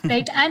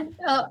 right? And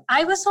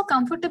I was so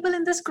comfortable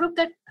in this group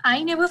that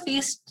I never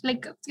faced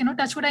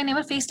touch wood, I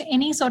never faced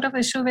any sort of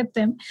issue with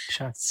them.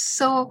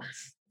 So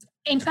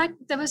in fact,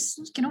 there was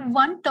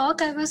one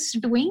talk I was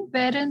doing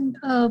wherein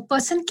a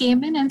person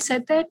came in and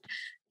said that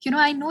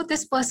I know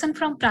this person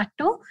from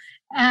Practo,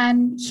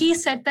 and he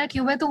said that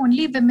you were the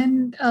only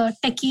women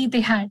techie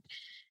they had.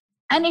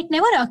 And it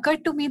never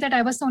occurred to me that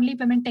I was the only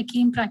women techie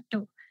in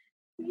Practo.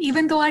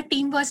 Even though our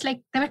team was there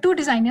were 2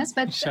 designers,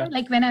 but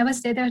when I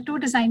was there were 2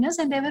 designers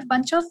and there were a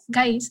bunch of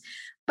guys.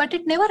 But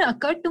it never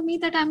occurred to me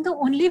that I'm the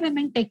only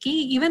women techie.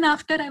 Even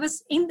after I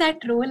was in that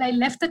role, I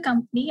left the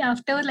company.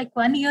 After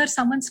 1 year,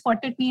 someone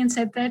spotted me and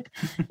said that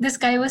this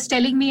guy was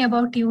telling me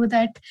about you,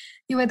 that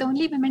you were the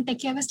only women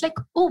techie. I was like,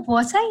 oh,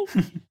 was I?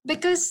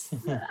 Because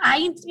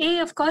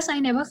of course, I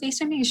never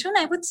faced any issue. And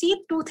I would see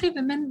 2, 3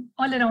 women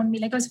all around me.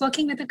 I was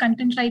working with a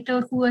content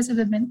writer who was a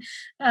woman.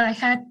 I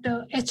had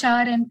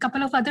HR and a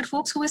couple of other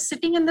folks who were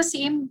sitting in the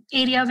same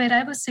area where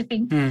I was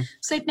sitting.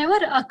 So it never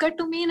occurred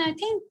to me. And I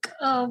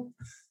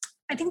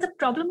think the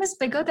problem is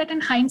bigger, that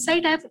in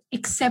hindsight, I've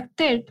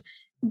accepted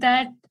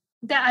that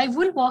I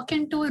will walk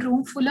into a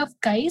room full of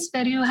guys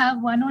where you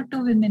have 1 or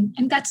 2 women,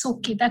 and that's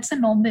okay. That's a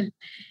normal.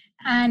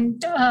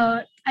 And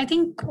I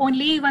think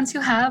only once you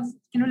have,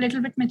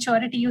 little bit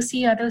maturity, you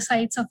see other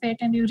sides of it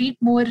and you read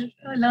more,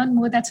 learn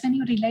more. That's when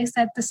you realize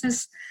that this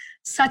is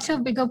such a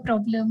bigger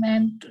problem.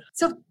 And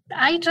so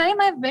I try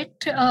my bit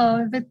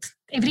with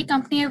every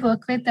company I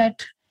work with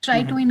that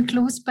try to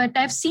include, but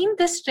I've seen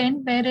this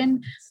trend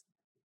wherein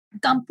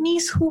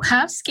companies who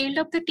have scaled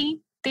up the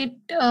team,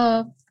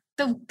 the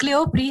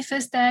clear brief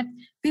is that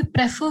we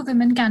prefer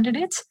women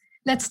candidates.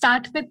 Let's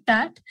start with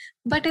that.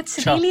 But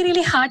it's really,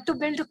 really hard to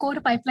build a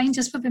core pipeline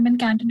just for women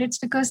candidates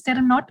because there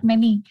are not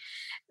many.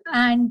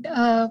 And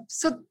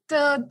so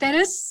there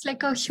is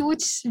like a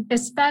huge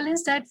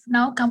disbalance that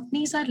now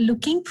companies are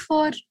looking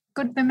for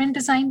good women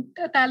design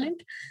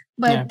talent,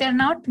 but there are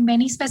not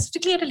many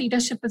specifically at a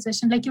leadership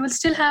position. Like you will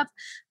still have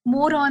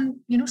more on,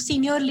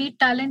 senior lead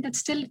talent. It's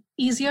still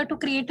easier to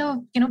create a,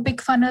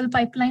 big funnel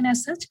pipeline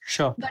as such.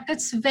 Sure. But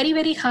it's very,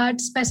 very hard,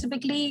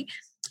 specifically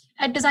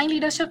at design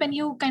leadership, when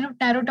you kind of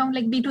narrow down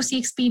like B2C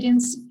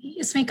experience,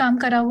 isme kaam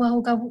kara hua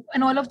hoga,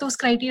 and all of those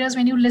criteria,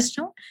 when you list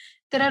down,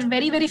 there are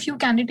very, very few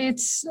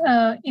candidates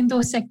in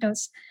those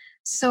sectors.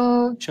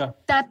 So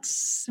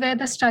that's where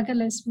the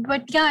struggle is.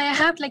 But yeah,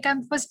 I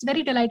was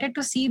very delighted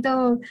to see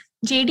the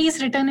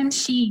JDs written in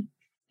she.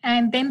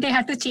 And then they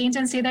had to change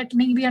and say that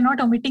we are not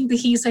omitting the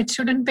he, so it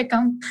shouldn't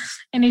become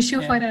an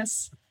issue for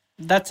us.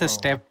 That's a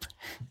step.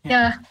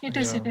 Yeah, it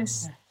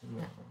is.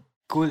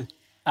 Cool.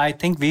 I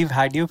think we've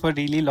had you for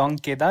really long,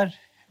 Kedar.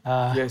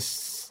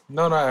 Yes.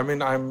 No, I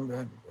mean,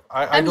 I'm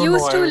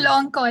used to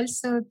long calls.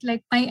 So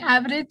like my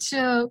average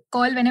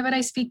call whenever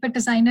I speak with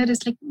designer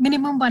is like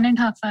minimum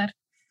 1.5 hours.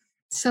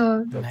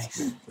 So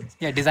nice.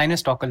 Yeah,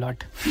 designers talk a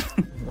lot.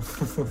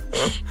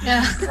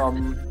 Yeah.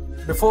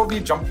 Before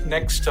we jump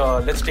next,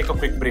 let's take a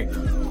quick break.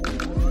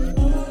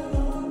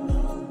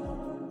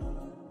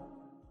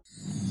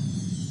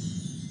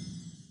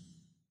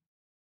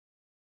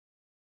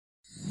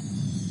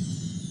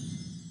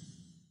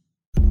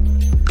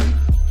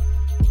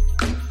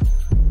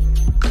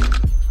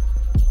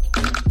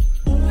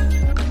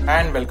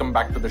 And welcome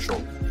back to the show.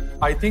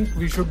 I think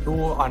we should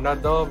do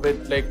another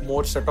with like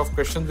more set of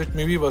questions, which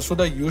maybe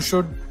Vasudha, you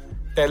should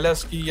tell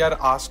us ki yaar,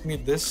 ask me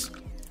this,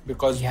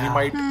 because we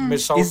might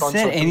miss out on certain things.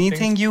 Is there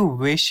anything you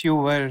wish you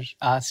were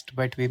asked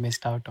but we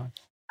missed out on?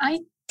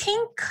 I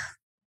think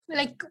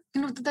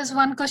there's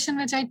one question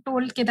which I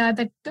told Kedar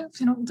that,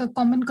 the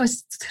common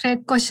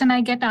question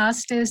I get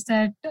asked is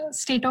that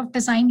state of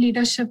design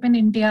leadership in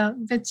India,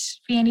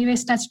 which we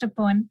anyways touched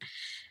upon.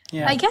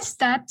 Yeah. I guess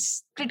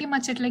that's pretty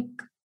much it.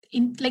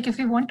 If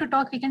we want to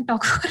talk, we can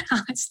talk for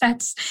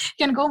hours.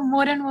 Can go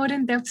more and more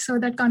in depth so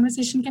that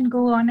conversation can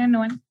go on and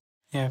on.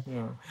 Yeah.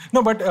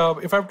 No, but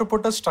if I have to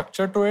put a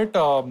structure to it,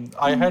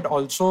 I had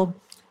also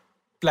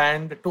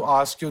planned to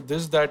ask you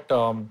this, that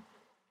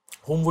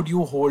whom would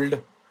you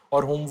hold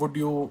or whom would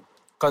you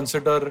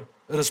consider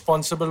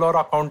responsible or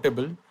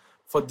accountable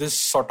for this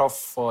sort of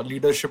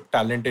leadership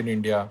talent in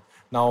India?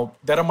 Now,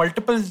 there are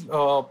multiple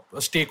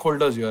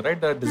stakeholders here, right?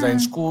 There are design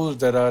schools,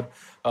 there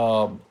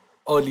are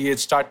early age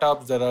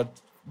startups, there are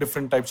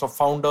different types of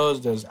founders,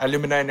 there's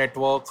alumni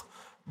network.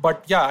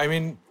 But yeah, I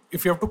mean,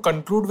 if you have to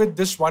conclude with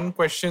this one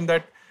question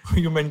that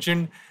you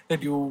mentioned,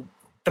 that you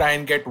try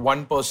and get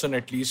one person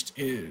at least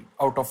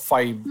out of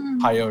 5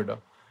 hired,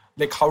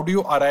 like how do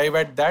you arrive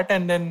at that?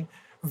 And then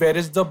where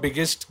is the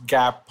biggest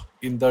gap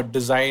in the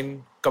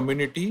design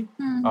community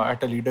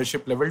at a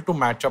leadership level to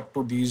match up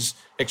to these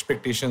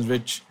expectations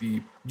which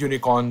the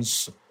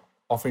unicorns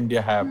of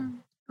India have?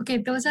 Okay,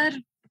 those are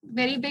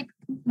very big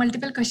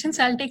multiple questions.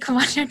 I'll take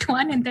one at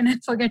one and then I'll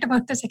forget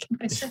about the second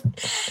question.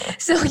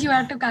 So you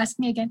have to ask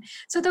me again.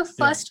 So the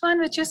first one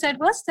which you said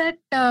was that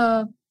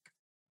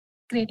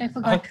great, I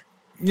forgot.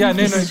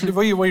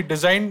 वही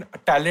design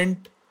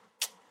talent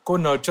को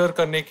nurture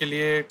करने के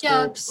लिए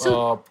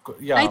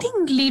I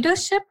think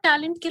leadership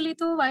talent के लिए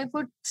तो I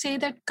would say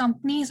that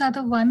companies are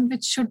the one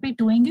which should be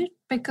doing it,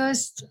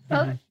 because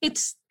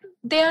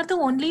they are the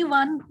only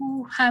one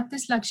who have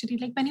this luxury.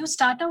 Like when you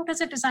start out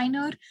as a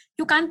designer,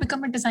 you can't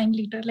become a design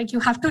leader. Like you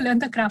have to learn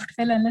the craft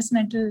well unless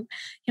and until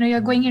you're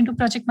going into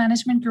project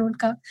management role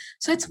ka.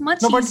 So it's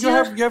much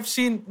easier. But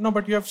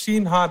you have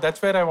seen.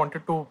 That's where I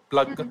wanted to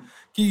plug.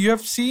 You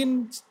have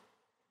seen,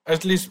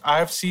 at least I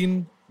have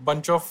seen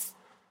bunch of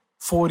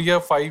 4-year,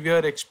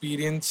 5-year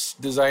experience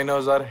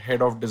designers are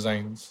head of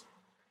designs.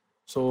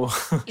 So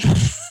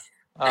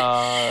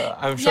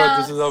I'm sure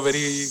this is a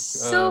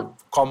very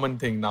common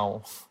thing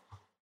now.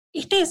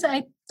 It is.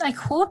 I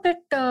hope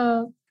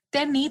that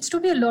there needs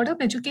to be a lot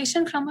of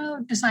education from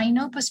a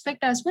designer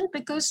perspective as well,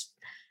 because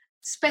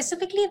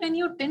specifically when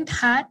you didn't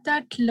have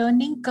that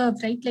learning curve,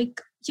 right? Like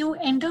you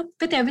end up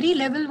with every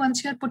level,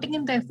 once you're putting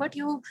in the effort,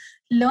 you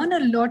learn a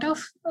lot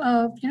of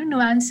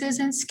nuances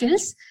and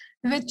skills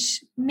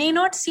which may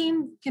not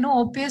seem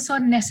obvious or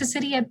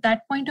necessary at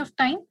that point of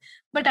time.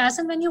 But as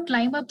and when you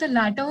climb up the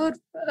ladder,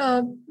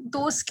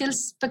 those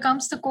skills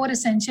becomes the core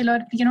essential, or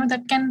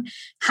that can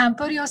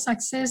hamper your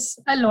success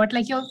a lot.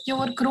 Like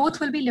your growth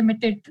will be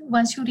limited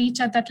once you reach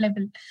at that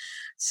level.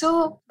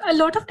 So a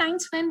lot of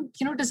times when,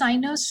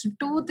 designers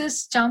do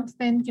this jump,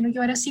 when,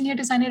 you are a senior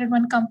designer at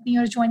one company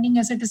or joining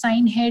as a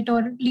design head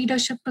or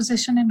leadership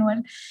position and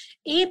all,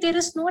 there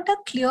is not a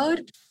clear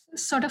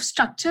sort of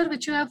structure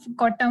which you have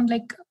got down.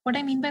 Like what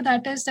I mean by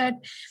that is that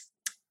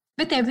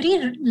with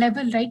every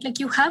level, right? Like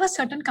you have a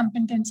certain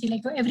competency,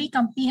 like every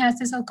company has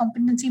this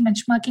competency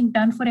benchmarking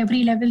done for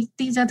every level.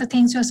 These are the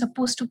things you're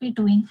supposed to be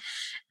doing.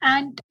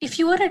 And if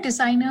you are a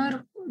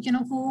designer,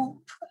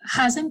 who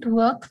hasn't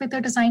worked with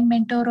a design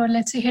mentor or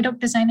let's say head of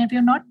design, if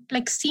you're not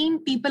like seeing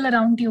people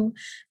around you,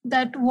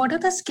 that what are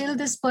the skill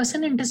this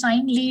person in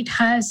design lead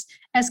has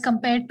as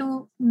compared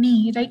to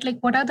me, right? Like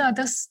what are the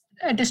other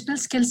additional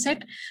skill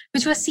set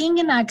which we're seeing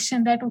in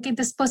action, that okay,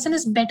 this person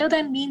is better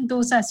than me in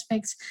those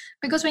aspects.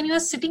 Because when you are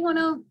sitting on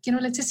a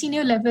let's say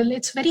senior level,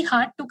 it's very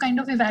hard to kind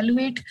of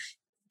evaluate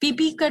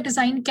VP का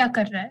design क्या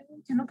कर रहा है,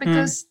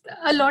 because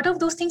a lot of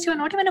those things, you're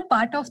not even a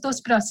part of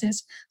those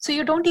process. So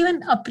you don't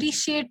even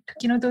appreciate,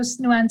 those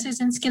nuances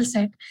and skill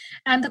set.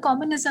 And the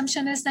common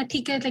assumption is that,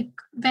 okay, like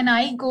when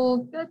I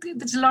go,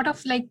 there's a lot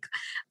of like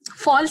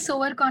false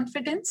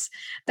overconfidence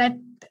that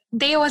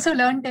they also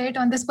learned it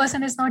on this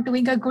person is not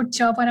doing a good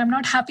job, or I'm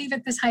not happy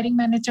with this hiring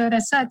manager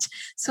as such,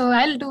 so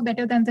I'll do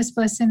better than this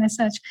person as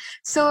such.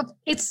 So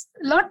it's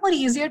a lot more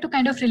easier to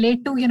kind of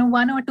relate to,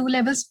 one or two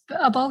levels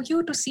above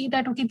you to see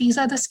that, okay, these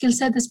are the skill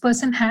set this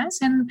person has,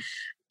 and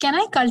can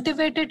I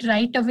cultivate it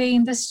right away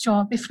in this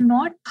job? If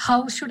not,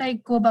 how should I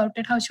go about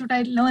it? How should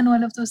I learn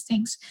all of those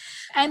things?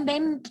 And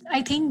then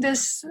I think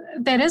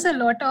there is a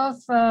lot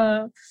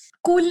of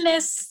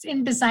coolness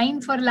in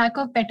design, for lack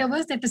of better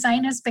words. That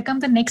design has become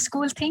the next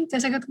cool thing.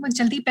 जैसे कि तुमको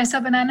जल्दी पैसा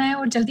बनाना है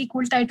और जल्दी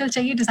cool title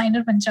चाहिए,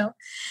 designer बन जाओ.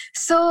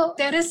 So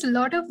there is a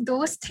lot of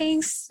those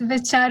things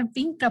which are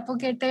being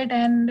propagated,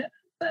 and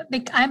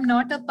like I'm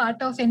not a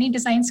part of any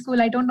design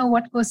school. I don't know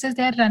what courses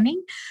they are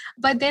running,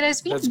 but there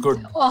has been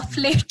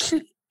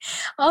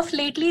of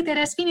lately there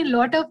has been a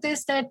lot of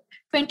this, that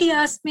 20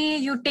 hours me,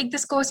 you take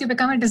this course, you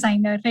become a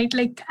designer, right?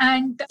 Like,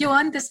 and you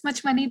earn this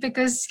much money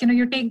because,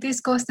 you take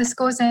this course,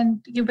 and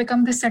you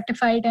become this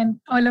certified and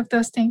all of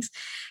those things.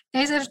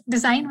 Guys, if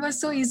design was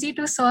so easy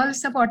to solve,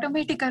 sab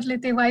automatic kar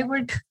lete, why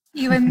would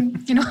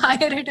even,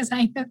 hire a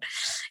designer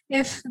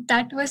if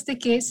that was the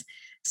case?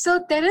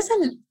 So there is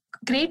a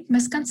great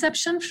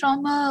misconception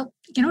from a,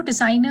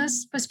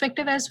 designer's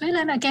perspective as well.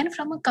 And again,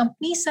 from a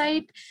company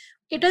side,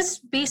 it is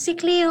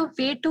basically a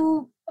way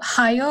to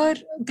hire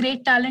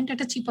great talent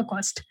at a cheaper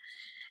cost,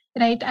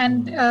 right?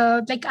 And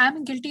like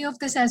I'm guilty of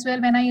this as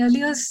well. When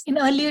in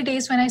earlier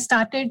days when I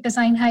started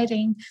design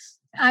hiring,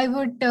 I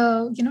would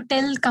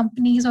tell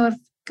companies, or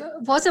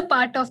was a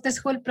part of this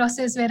whole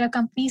process where a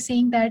company is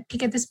saying that,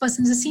 okay, this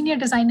person is a senior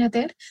designer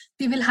there,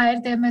 we will hire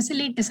them as a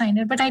lead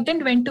designer. But I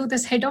didn't went to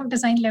this head of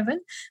design level,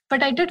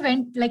 but I did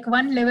went like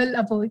one level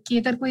above, कि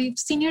अगर कोई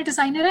senior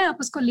designer है, आप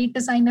उसको lead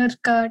designer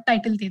का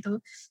title दे दो,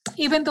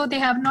 even though they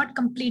have not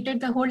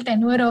completed the whole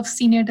tenure of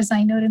senior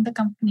designer in the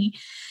company.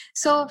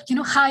 So,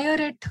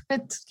 hire it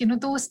with,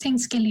 those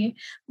things ke liye.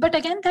 But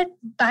again, that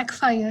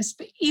backfires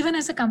even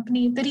as a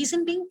company. The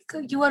reason being,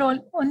 you are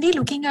only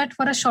looking at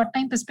for a short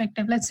time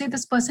perspective. Let's say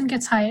this person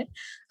gets hired.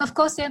 Of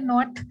course, they are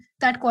not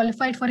that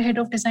qualified for head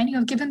of design. You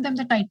have given them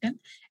the title.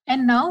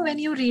 And now when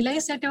you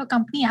realize that your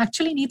company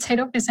actually needs head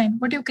of design,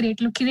 what do you create?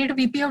 You create a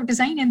VP of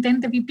design, and then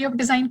the VP of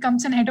design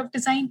comes in head of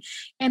design.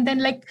 And then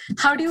like,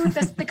 how do you,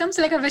 this becomes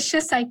like a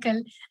vicious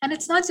cycle. And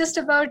it's not just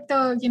about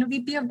the,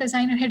 VP of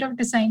design or head of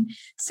design.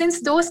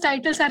 Since those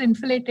titles are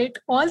inflated,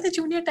 all the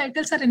junior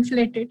titles are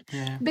inflated.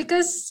 Yeah.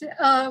 Because,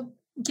 a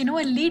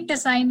lead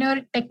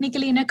designer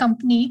technically in a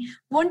company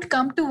won't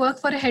come to work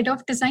for a head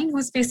of design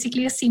who's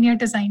basically a senior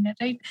designer,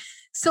 right?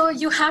 So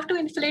you have to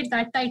inflate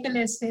that title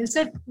as well.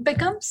 So it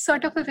becomes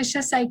sort of a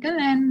vicious cycle.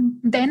 And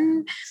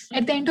then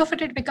at the end of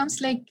it, it becomes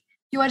like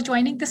you are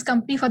joining this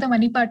company for the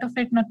money part of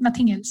it,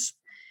 nothing else.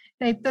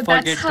 Right? So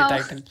forget that's how, the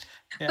title.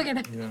 Yeah. Forget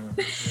it.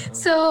 Yeah.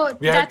 So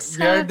we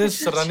had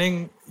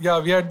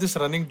this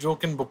running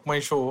joke in Book My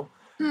Show.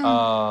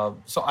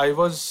 So I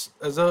was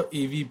as a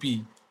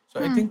AVP. So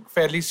I think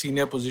fairly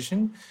senior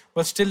position,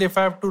 but still if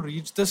I have to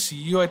reach the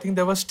CEO, I think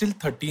there were still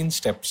 13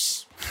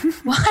 steps.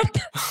 What?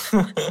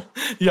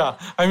 Yeah,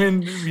 I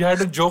mean, we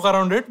had a joke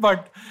around it,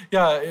 but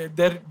yeah,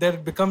 there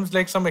becomes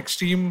like some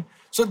extreme.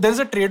 So there's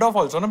a trade-off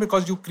also, no?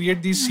 Because you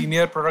create these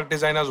senior product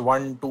designers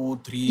 1,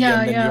 2, 3,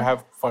 and then you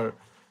have for.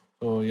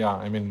 So yeah,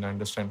 I mean, I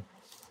understand.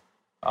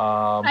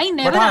 I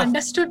never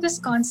understood this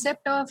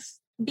concept of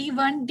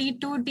D1,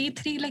 D2,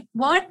 D3. Like,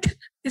 what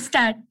is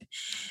that?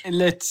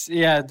 Let's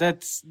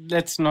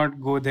not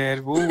go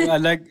there. वो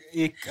अलग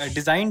एक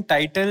design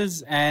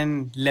titles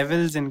and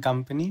levels in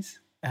companies.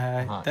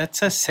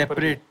 That's a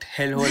separate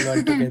hellhole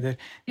altogether.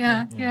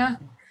 Yeah.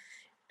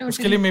 Totally.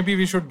 उसके लिए maybe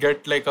we should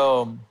get like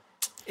a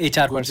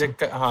HR person.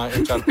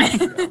 HR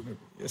person.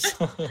 Yes.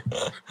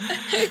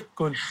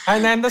 Cool.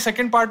 And then the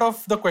second part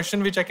of the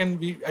question, which I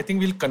think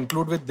we'll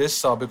conclude with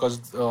this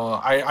because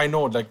I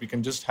know like we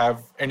can just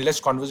have endless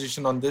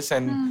conversation on this,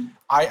 and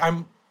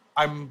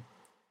I'm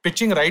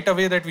pitching right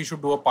away that we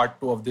should do a part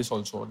 2 of this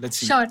also. Let's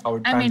see how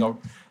it pans out.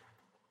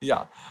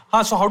 Yeah.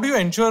 So how do you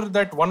ensure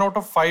that 1 out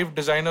of 5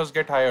 designers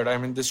get hired? I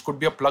mean, this could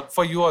be a plug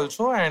for you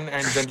also, and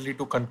generally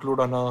to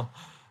conclude on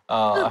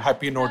a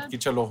happy note कि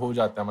चलो हो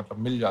जाता है, मतलब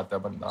मिल जाता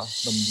है बंदा.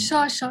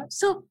 Sure.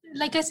 So,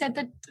 like I said,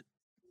 that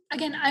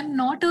again, I'm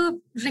not a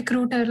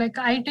recruiter. Like,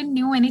 I didn't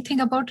know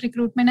anything about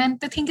recruitment. And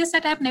the thing is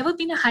that I've never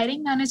been a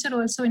hiring manager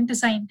also in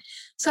design.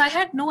 So I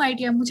had no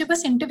idea. मुझे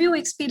बस interview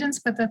experience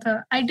पता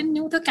था. I didn't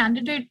know the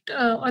candidate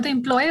or the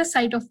employer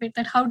side of it,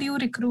 that how do you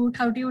recruit?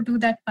 How do you do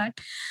that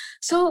part?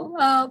 So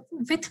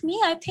with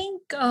me, I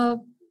think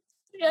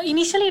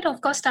initially it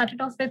of course started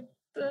off with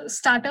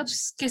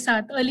startups के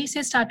साथ, early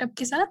stage startup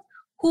के साथ,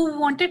 who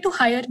wanted to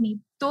hire me.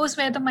 Those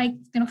were my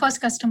first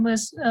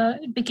customers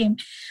it became.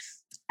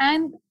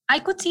 And I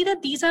could see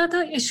that these are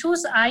the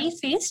issues I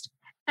faced,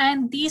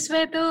 and these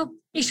were the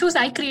issues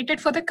I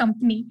created for the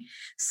company.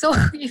 So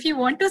if you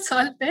want to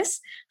solve this,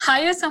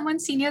 hire someone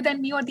senior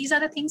than me, or these are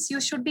the things you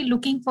should be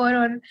looking for.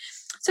 Or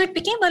so it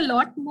became a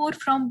lot more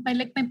from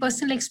my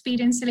personal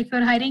experience. Like,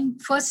 you're hiring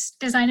first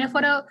designer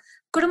for a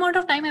good amount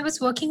of time, I was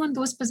working on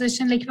those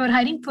positions. Like, you're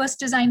hiring first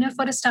designer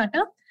for a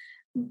startup,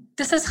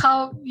 this is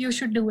how you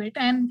should do it.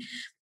 And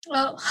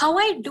how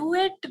I do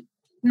it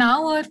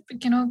now, or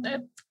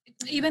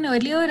even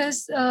earlier,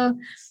 is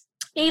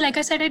like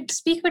I said, I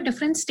speak with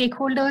different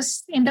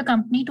stakeholders in the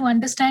company to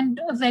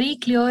understand very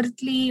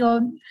clearly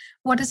on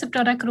what is the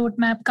product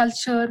roadmap,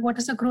 culture, what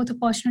is the growth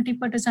opportunity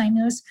for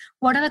designers,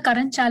 what are the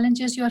current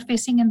challenges you are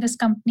facing in this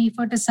company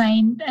for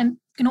design, and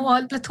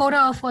all plethora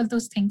of all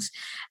those things.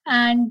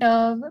 And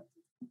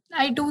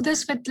I do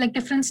this with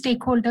different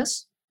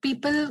stakeholders,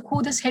 people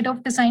who this head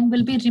of design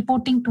will be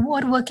reporting to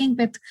or working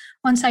with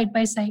on side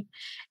by side.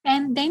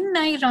 And then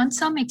I run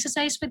some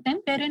exercise with them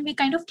wherein we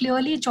kind of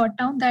clearly jot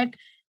down that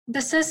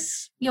this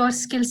is your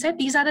skill set,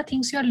 these are the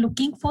things you're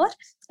looking for,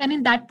 and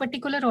in that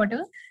particular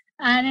order.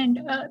 And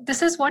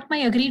this is what my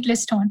agreed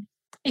list on.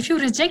 If you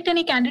reject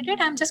any candidate,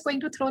 I'm just going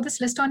to throw this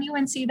list on you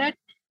and see that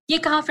ye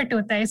kahan fit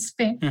hota hai is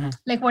pe,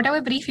 like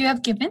whatever brief you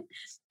have given,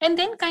 and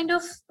then kind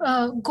of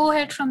go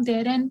ahead from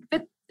there. And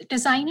with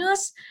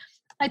designers,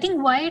 I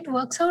think why it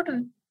works out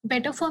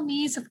better for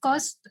me is, of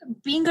course,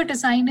 being a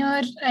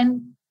designer,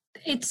 and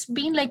it's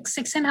been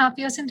 6.5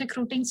 years in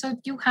recruiting. So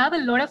you have a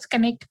lot of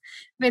connect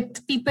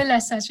with people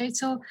as such, right?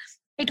 So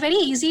it's very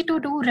easy to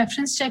do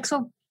reference checks.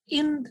 So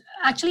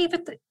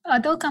with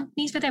other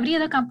companies, with every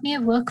other company I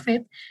work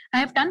with, I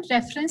have done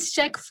reference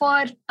check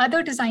for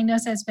other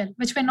designers as well,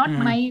 which were not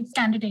my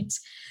candidates.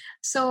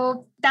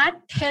 So that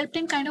helped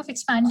in kind of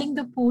expanding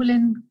the pool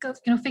and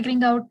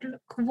figuring out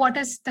what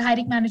is the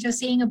hiring manager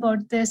saying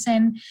about this,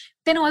 and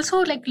then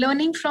also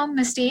learning from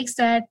mistakes,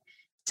 that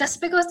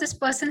just because this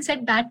person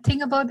said bad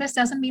thing about this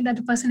doesn't mean that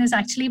the person is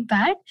actually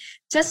bad.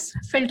 Just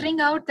filtering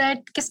out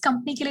that kis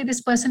company ke liye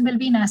this person will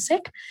be an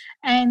asset,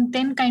 and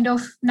then kind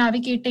of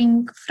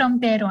navigating from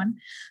there on.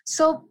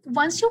 So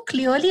once you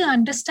clearly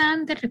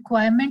understand the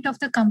requirement of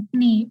the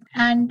company,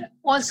 and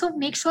also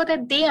make sure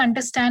that they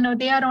understand or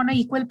they are on an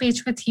equal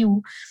page with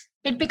you,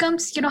 it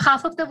becomes,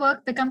 half of the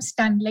work becomes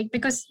done,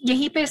 because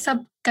yahi pe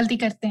sab galti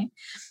karte hain.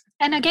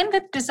 And again,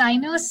 with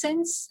designers,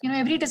 since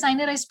every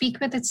designer I speak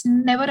with, it's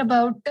never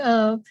about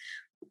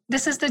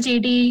this is the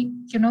JD,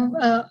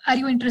 are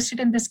you interested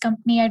in this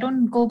company? I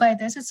don't go by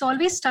this. It's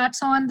always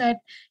starts on that,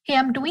 hey,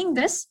 I'm doing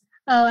this.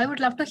 I would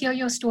love to hear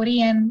your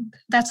story, and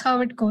that's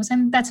how it goes.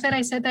 And that's where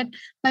I said that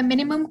my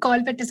minimum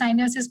call with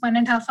designers is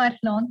 1.5 hours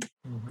long.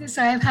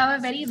 So I have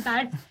a very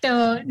bad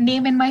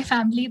name in my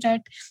family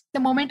that the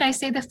moment I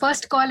say the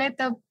first call,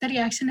 the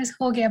reaction is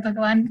 "Ho gaya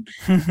Bhagwan,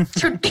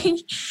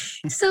 chutti."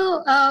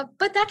 So,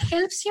 but that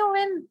helps you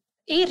in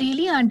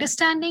really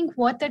understanding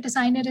what the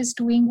designer is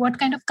doing, what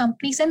kind of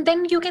companies, and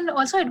then you can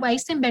also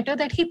advise them better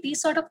that, hey,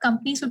 these sort of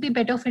companies would be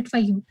better fit for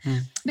you.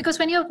 Because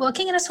when you're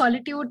working in a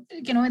solitude,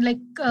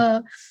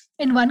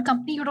 in one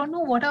company, you don't know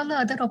what are the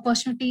other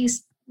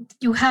opportunities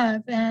you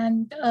have,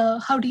 and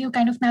how do you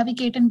kind of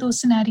navigate in those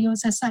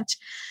scenarios as such.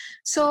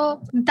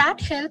 So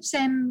that helps.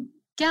 And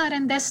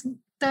there's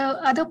the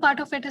other part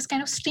of it is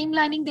kind of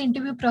streamlining the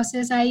interview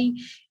process.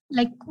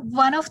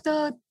 One of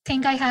the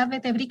thing I have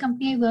with every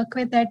company I work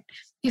with, that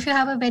if you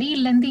have a very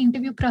lengthy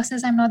interview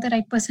process, I'm not the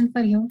right person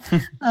for you.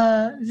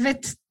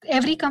 With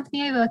every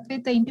company I work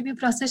with, the interview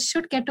process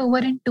should get over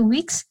in 2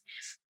 weeks.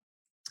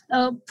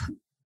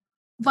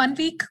 1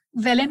 week,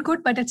 well and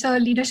good, but it's a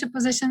leadership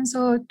position,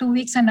 so 2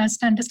 weeks are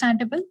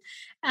understandable.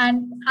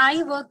 And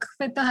I work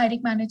with the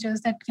hiring managers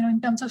that, in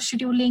terms of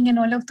scheduling and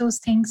all of those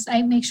things,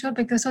 I make sure,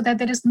 because so that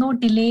there is no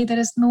delay, there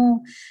is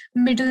no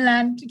middle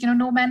land,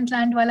 no man's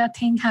land wala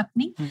thing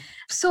happening.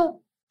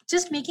 So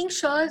just making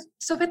sure,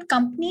 so with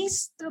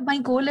companies, my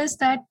goal is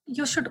that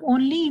you should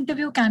only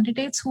interview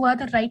candidates who are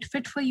the right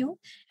fit for you,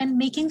 and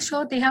making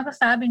sure they have a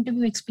fab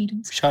interview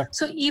experience. Sure.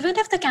 So even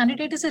if the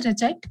candidate is a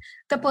reject,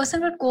 the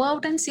person would go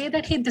out and say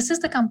that, hey, this is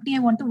the company I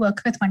want to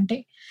work with one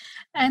day.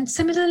 And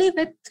similarly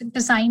with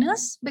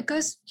designers,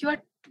 because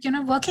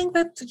working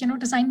with,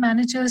 design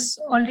managers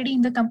already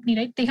in the company,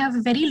 right? They have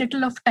very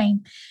little of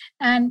time.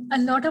 And a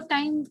lot of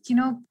time,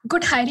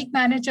 good hiring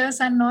managers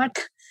are not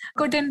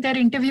good in their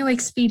interview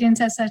experience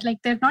as such. Like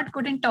they're not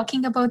good in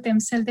talking about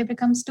themselves. They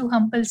becomes too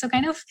humble. So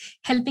kind of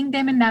helping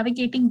them in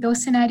navigating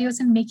those scenarios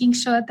and making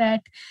sure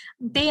that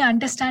they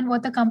understand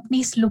what the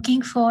company is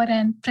looking for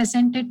and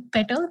present it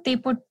better. They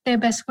put their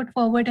best foot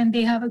forward and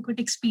they have a good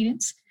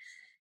experience.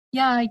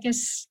 Yeah, I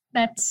guess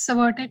that's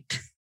about it.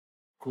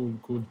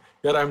 Cool.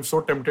 Yeah, I'm so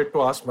tempted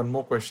to ask one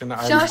more question.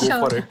 I'll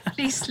go for it.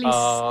 Please.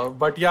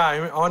 But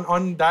yeah,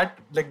 on that,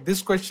 like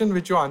this question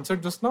which you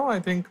answered just now, I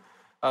think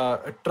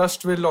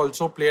trust will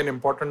also play an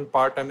important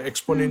part, and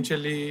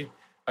exponentially,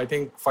 I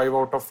think 5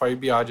 out of 5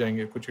 भी आ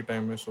जाएंगे कुछ ही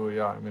time में. So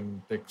yeah, I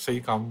mean, like सही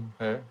काम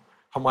है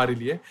हमारे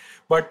लिए.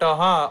 But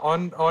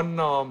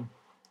on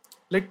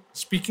like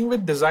speaking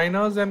with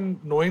designers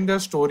and knowing their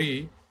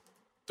story,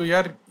 तो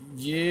यार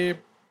ये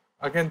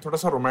again थोड़ा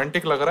सा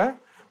romantic लग रहा है,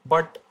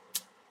 but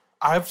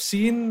I've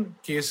seen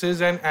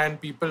cases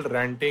and people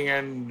ranting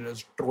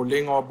and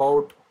trolling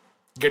about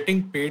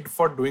getting paid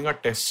for doing a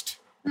test.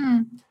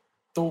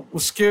 तो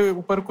उसके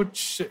ऊपर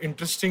कुछ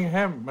interesting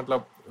है,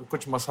 मतलब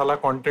कुछ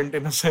मसाला content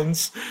in a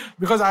sense,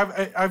 because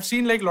I've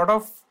seen like lot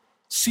of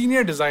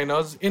senior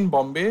designers in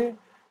Bombay.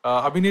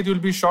 Abhineet, you'll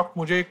be shocked.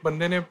 मुझे एक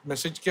बंदे ने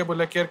message किया,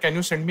 बोला कि यार can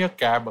you send me a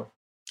cab?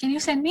 Can you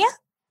send me a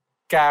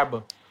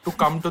cab to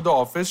come to the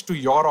office, to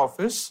your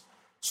office,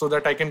 so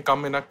that I can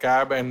come in a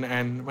cab and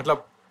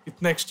मतलब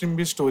इतने extreme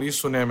भी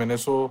stories सुने हैं मैंने.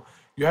 So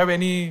you have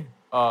any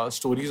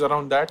stories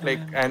around that,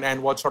 like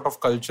and what sort of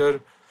culture?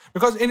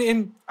 Because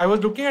in I was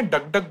looking at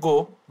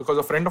DuckDuckGo because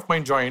a friend of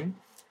mine joined,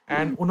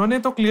 and उन्होंने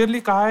तो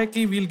clearly कहा है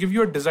कि we'll give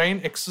you a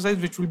design exercise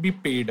which will be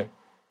paid.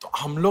 तो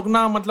हम लोग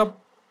ना मतलब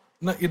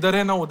ना इधर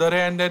है ना उधर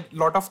है, and then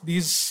lot of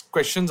these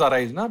questions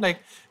arise ना, like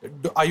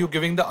are you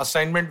giving the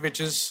assignment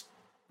which is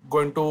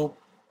going to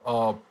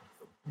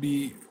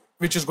be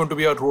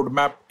a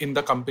roadmap in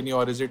the company,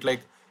 or is it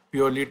like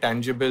purely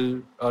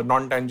tangible,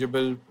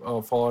 non-tangible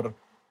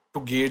to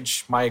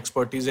gauge my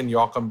expertise in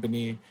your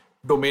company?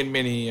 Domain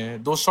mein nahi hai.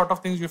 Those sort of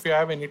things, if you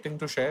have anything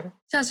to share.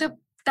 So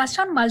touched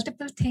on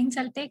multiple things.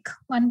 I'll take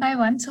one by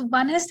one. So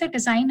one is the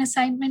design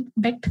assignment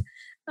bit.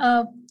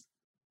 I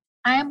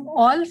am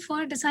all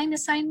for design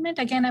assignment.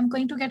 Again, I'm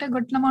going to get a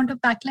good amount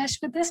of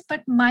backlash with this,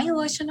 but my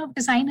version of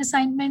design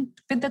assignment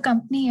with the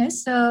company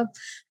is,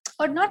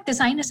 or not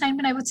design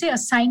assignment, I would say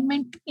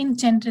assignment in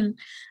general,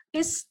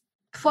 is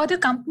for the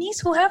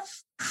companies who have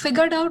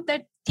figured out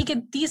that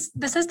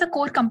this is the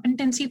core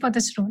competency for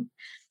this role.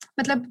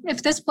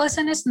 If this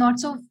person is not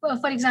so,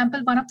 for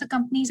example, one of the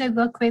companies I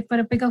work with for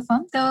a bigger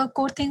firm, the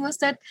core thing was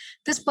that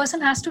this person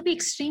has to be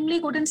extremely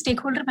good in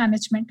stakeholder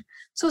management.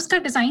 So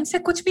uska design se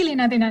kuch bhi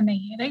lena dena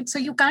nahi hai, right? So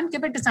you can't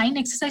give a design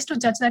exercise to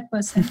judge that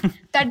person.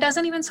 That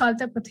doesn't even solve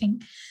the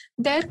thing.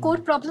 Their core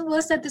problem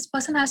was that this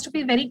person has to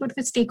be very good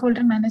with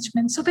stakeholder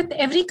management. So with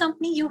every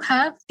company, you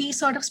have these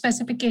sort of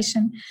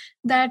specification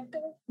that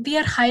we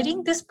are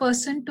hiring this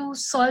person to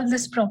solve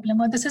this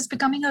problem, or this is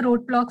becoming a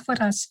roadblock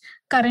for us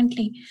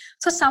currently.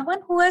 So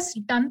someone who has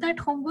done that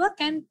homework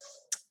and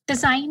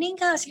designing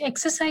a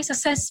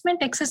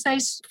assessment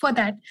exercise for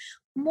that,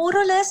 more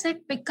or less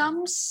it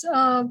becomes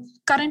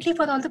currently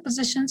for all the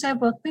positions I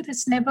work with,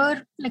 it's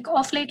never like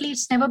off lately,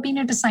 it's never been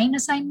a design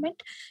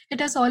assignment. It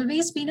has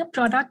always been a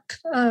product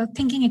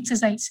thinking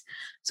exercise.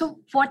 So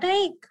what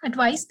I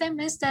advise them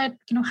is that,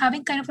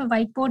 having kind of a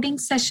whiteboarding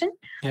session.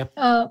 Yep.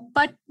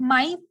 But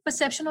my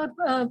perception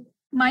or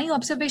my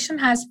observation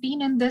has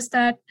been in this,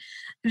 that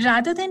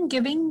rather than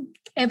giving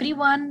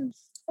everyone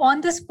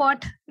on the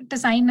spot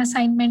design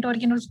assignment or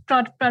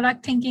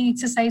product thinking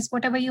exercise,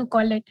 whatever you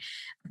call it,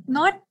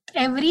 not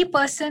every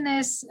person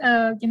is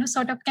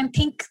sort of can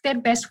think their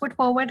best foot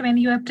forward when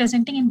you are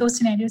presenting in those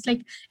scenarios.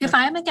 Like if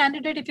I am a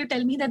candidate, if you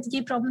tell me that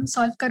ye problem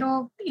solve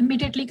karo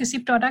immediately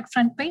kisi product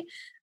front pe,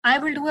 I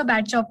will do a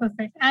bad job of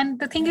it. And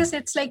the thing is,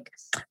 it's like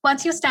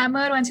once you stutter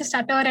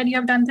and you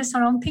have done this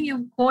wrong thing,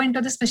 you go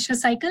into this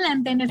vicious cycle,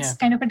 and then it's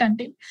kind of a done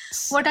deal.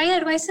 What I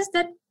advise is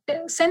that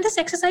send this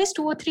exercise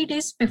 2 or 3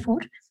 days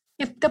before.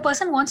 If the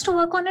person wants to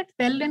work on it,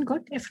 well and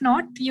good. If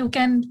not, you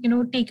can,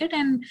 take it.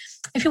 And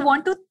if you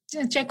want to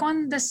check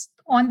on this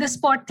on the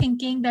spot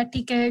thinking that,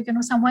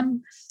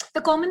 someone,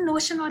 the common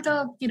notion or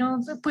the,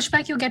 the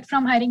pushback you get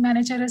from hiring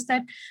manager is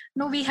that,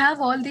 no, we have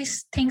all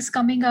these things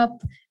coming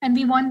up and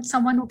we want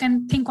someone who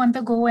can think on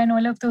the go and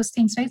all of those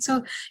things, right?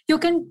 So you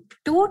can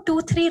do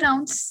 2-3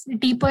 rounds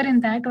deeper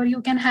in that, or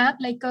you can have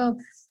like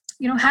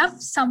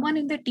have someone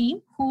in the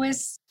team who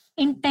is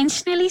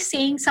intentionally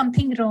saying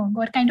something wrong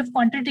or kind of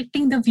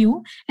contradicting the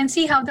view, and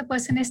see how the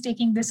person is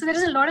taking this. So there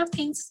is a lot of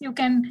things you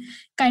can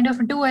kind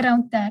of do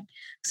around that.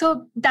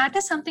 So that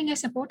is something I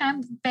support.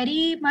 I'm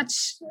very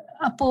much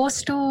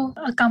opposed to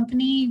a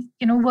company,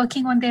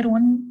 working on their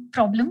own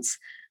problems,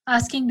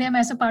 asking them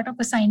as a part of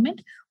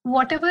assignment,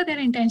 whatever their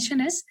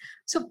intention is.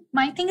 So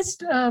my thing is,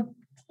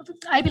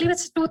 I believe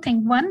it's 2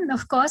 things. One,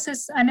 of course,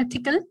 is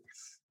unethical.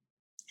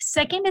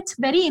 Second, it's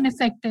very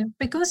ineffective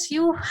because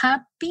you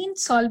have been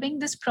solving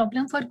this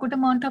problem for a good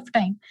amount of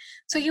time.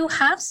 So you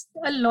have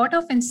a lot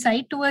of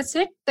insight towards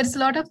it. There's a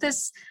lot of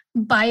this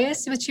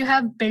bias which you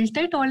have built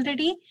it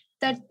already,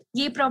 that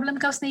ये problem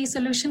का उसने ये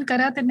solution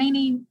करा तो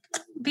नहीं,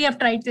 we have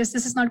tried this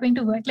is not going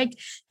to work. Like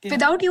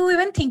without you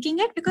even thinking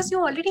it, because you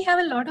already have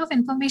a lot of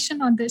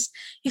information on this.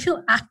 If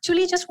you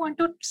actually just want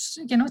to,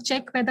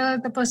 check whether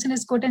the person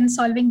is good in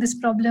solving this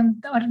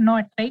problem or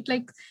not, right?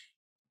 Like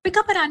pick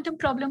up a random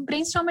problem,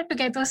 brainstorm it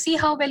together, see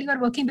how well you are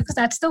working, because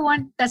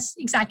that's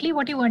exactly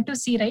what you want to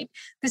see, right?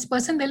 This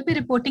person will be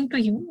reporting to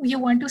you. You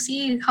want to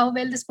see how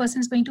well this person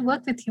is going to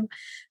work with you.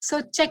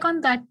 So check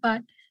on that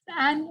part.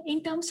 And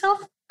in terms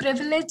of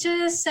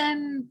privileges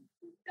and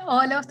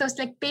all of those,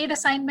 like paid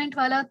assignment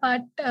wala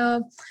part,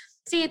 I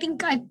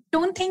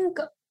don't think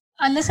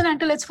unless and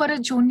until it's for a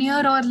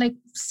junior or like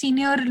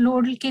senior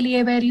role ke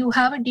liye, where you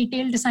have a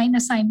detailed design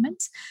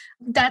assignments,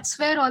 that's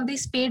where all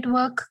this paid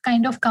work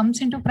kind of comes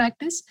into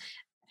practice.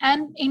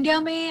 And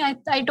India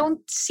I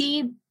don't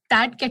see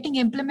that getting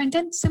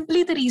implemented,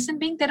 simply the reason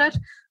being there are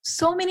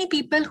so many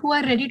people who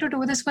are ready to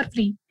do this for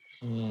free.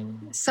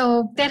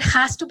 So there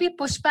has to be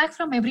pushback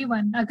from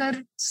everyone. Agar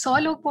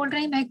 100 log bol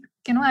rahe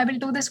hain, I will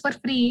do this for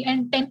free,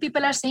 and 10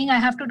 people are saying I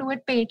have to do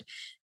it paid,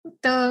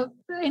 the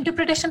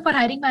interpretation for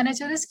hiring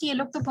manager is कि ये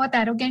लोग तो बहुत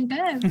arrogant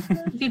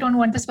है, we don't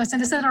want this person,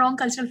 this is a wrong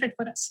cultural fit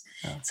for us.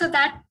 So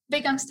that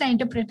becomes the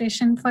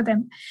interpretation for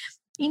them.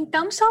 In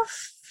terms of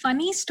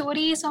funny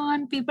stories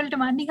on people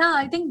demanding,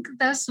 I think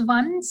there's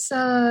once,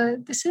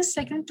 this is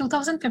like in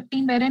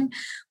 2015, wherein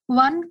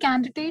one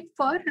candidate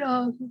for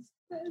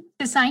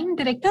design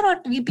director or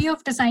VP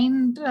of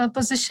design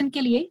position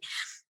के लिए,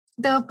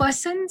 the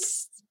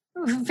person's,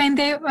 when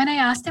I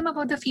asked them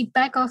about the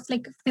feedback of,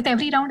 like, with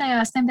every round I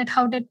asked them that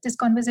how did this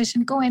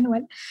conversation go in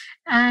well,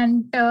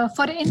 and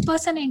for an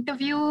in-person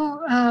interview,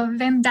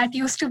 when that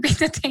used to be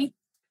the thing,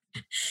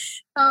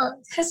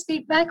 his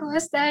feedback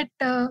was that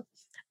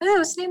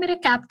उसने मेरे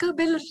cab का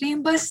bill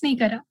reimburse नहीं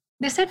करा.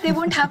 They said they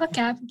won't have a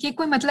cab. ये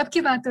कोई मतलब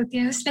की बात होती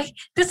है? It's like,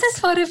 this is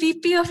for a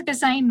VP of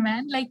design,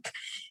 man. Like,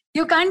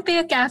 you can't pay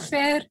a cab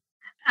fare.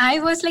 I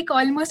was like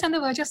almost on the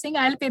verge of saying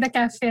I'll pay the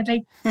cab fare.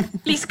 Like,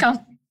 please come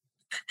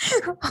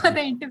for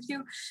the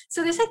interview.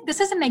 So they said this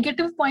is a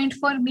negative point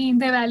for me in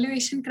the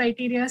evaluation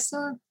criteria.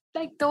 So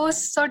like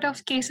those sort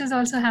of cases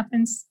also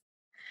happens.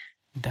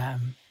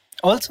 Damn.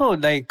 Also,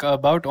 like,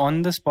 about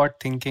on the spot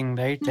thinking,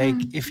 right? Like,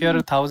 if you're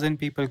 1,000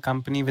 people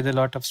company with a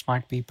lot of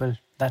smart people,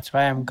 that's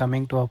why I'm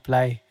coming to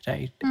apply,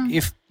 right?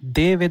 If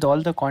they, with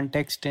all the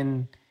context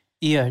in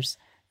ears,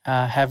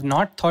 have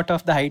not thought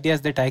of the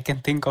ideas that I can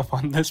think of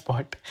on the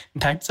spot,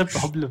 that's a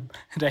problem,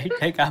 right?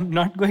 Like, I'm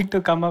not going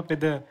to come up with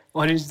the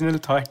original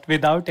thought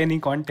without any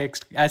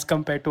context as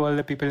compared to all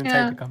the people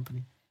inside the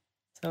company.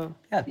 So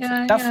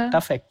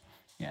tough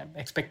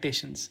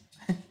expectations.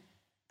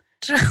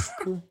 True.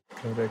 Cool.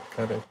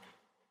 Correct.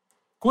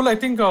 Cool. I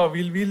think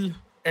we'll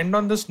end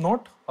on this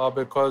note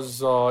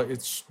because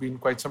it's been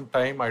quite some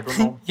time. I don't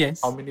know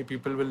how many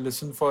people will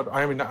listen for.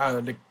 I mean,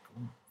 like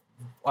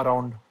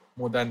around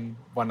more than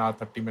 1 hour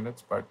 30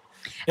 minutes. But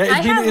yeah,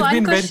 I have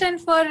one question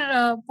for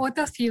both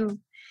of you.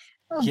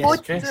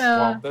 Yes.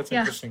 Wow, that's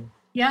interesting.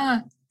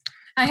 Yeah,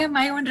 I have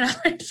my own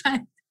rapid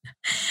fire.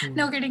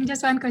 No kidding,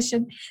 just one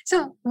question.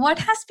 So what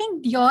has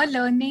been your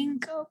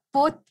learning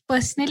both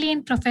personally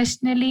and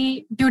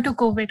professionally due to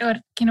COVID, or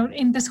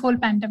in this whole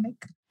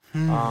pandemic?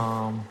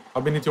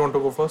 Abhinit, you want to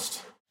go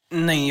first?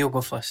 No, you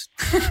go first.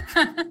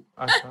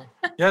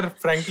 Yeah,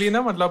 frankly,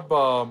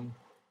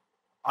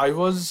 I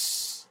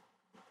was,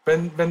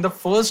 when the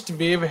first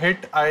wave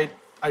hit, I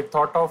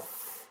thought of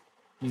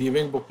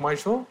leaving Book My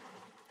Show,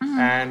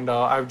 and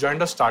I've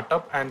joined a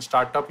startup, and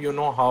startup,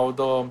 how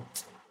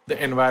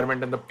the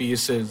environment and the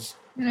pace is.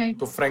 Right.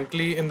 So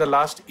frankly, in the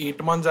last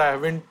 8 months, I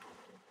haven't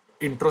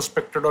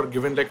introspected or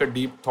given like a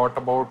deep thought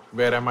about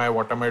where am I,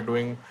 what am I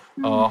doing,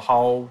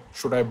 how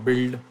should I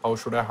build, how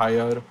should I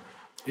hire.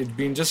 It's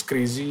been just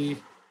crazy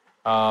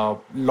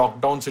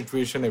lockdown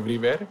situation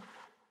everywhere.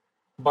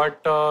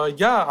 But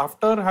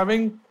after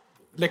having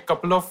like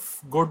couple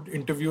of good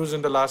interviews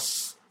in the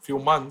last few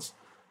months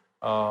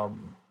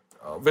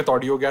with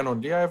AudioGyan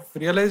only, I've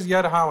realized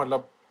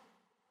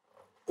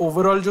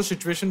overall जो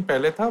situation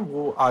पहले था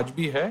वो आज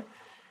भी है.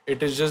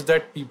 It is just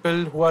that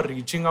people who are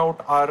reaching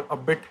out are a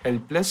bit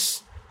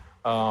helpless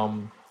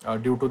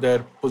due to their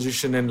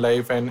position in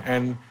life,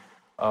 and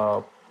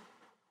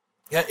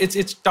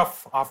it's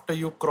tough after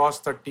you cross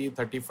 30,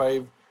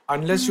 35,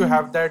 unless you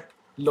have that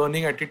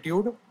learning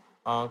attitude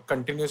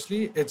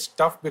continuously. It's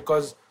tough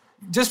because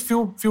just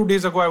few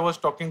days ago I was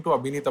talking to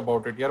Abhinit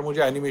about it. यार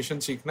मुझे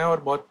animation सीखना है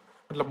और बहुत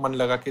मतलब मन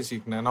लगा के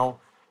सीखना है. Now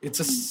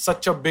it's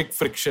such a big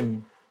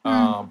friction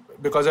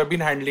because I've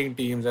been handling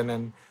teams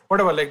and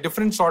whatever, like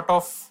different sort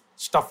of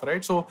stuff,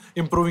 right? So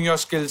improving your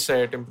skill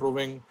set,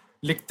 improving.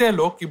 लिखते हैं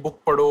लोग कि book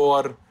पढ़ो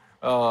और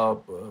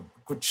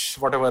कुछ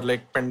whatever,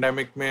 like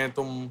pandemic में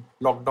तुम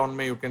lockdown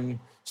में you can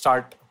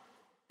start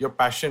your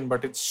passion,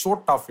 but it's so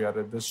tough,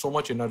 यार. There's so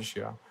much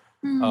inertia.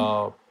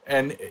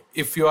 And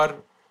if you are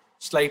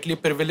slightly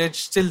privileged,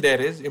 still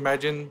there is.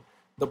 Imagine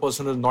the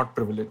person who is not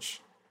privileged.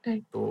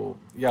 Right. So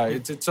yeah,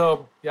 it's a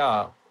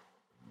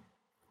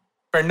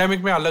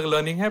pandemic में अलग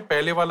learning है.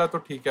 पहले वाला तो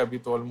ठीक है, अभी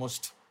तो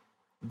almost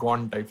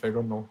gone types. I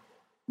don't know.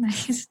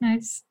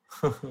 Nice.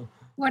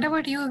 What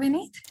about you,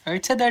 Vineet?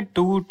 I'd say that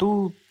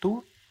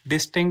two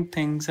distinct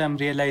things I'm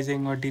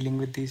realizing or dealing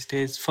with these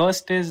days.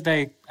 First is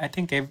like, I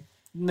think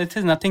this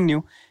is nothing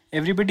new.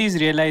 Everybody is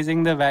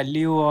realizing the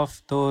value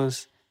of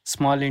those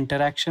small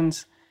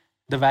interactions,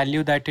 the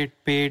value that it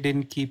paid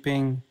in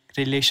keeping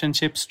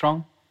relationships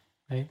strong,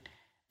 right?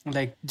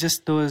 Like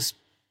just those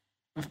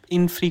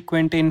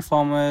infrequent,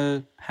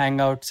 informal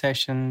hangout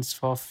sessions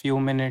for a few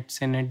minutes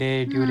in a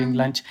day during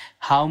lunch,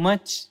 how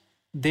much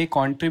they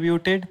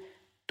contributed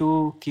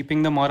to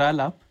keeping the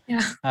morale up.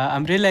 Yeah.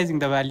 I'm realizing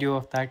the value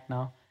of that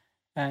now.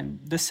 And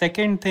the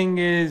second thing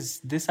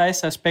is, this I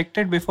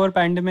suspected before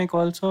pandemic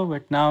also,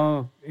 but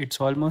now it's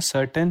almost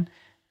certain.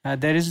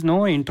 There is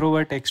no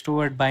introvert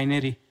extrovert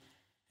binary,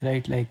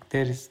 right? Like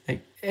there is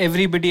like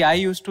everybody. I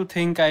used to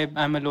think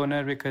I'm a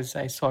loner because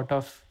I sort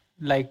of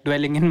like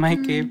dwelling in my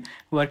cave,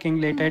 working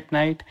late at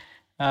night.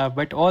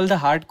 But all the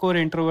hardcore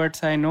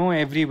introverts I know,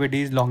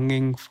 everybody is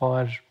longing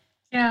for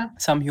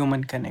some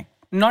human connect.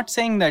 Not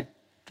saying that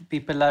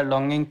people are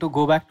longing to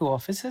go back to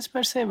offices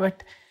per se,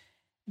 but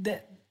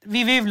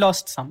we've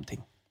lost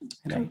something,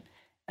 right?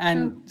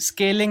 And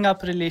scaling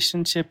up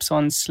relationships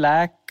on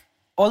Slack,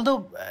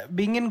 although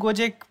being in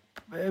Gojek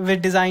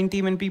with design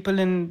team and people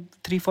in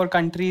 3-4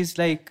 countries,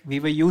 like we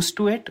were used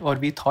to it, or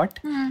we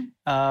thought,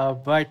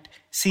 but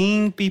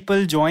seeing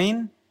people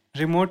join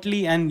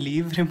remotely and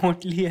leave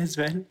remotely as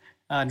well,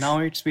 now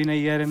it's been a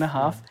year and a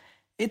half.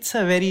 It's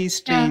a very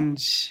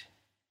strange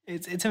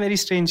it's a very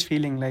strange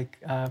feeling. Like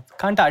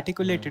can't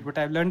articulate it, but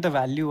I've learned the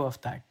value of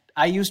that.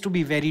 I used to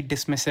be very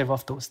dismissive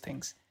of those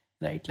things,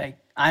 right? Like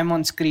I'm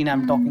on screen,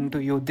 I'm talking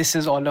to you, this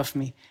is all of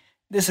me.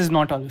 This is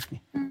not all of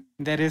me.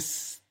 There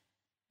is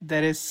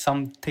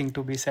something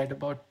to be said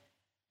about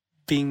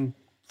being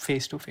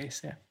face to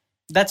face. Yeah,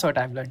 that's what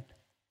I've learned.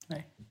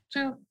 Right.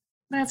 True.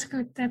 That's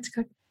good.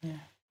 Yeah.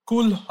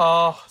 Cool.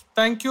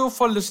 Thank you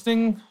for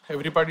listening,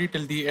 everybody,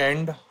 till the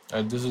end.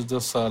 This is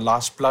just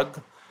last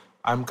plug.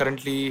 I'm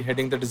currently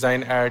heading the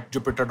design at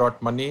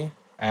Jupiter.money,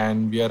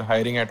 and we are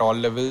hiring at all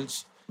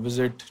levels.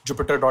 Visit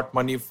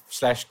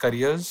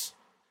jupiter.money/careers.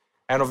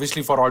 And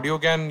obviously for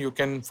AudioGAN, you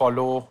can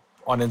follow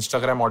on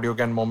Instagram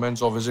AudioGAN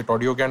Moments, or visit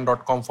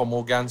audiogan.com for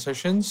more GAN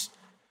sessions.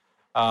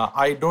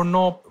 I don't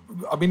know,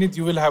 Abhinit,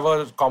 you will have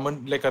a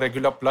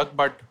regular plug,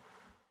 but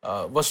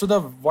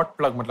Vasudha, what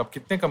plug? मतलब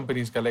कितने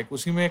companies का? Like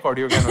उसी में एक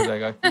AudioGAN हो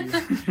जाएगा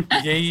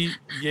कि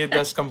ये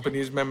 10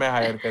 companies में मैं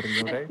hire कर रही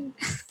हूँ, right?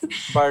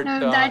 But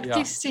that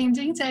keeps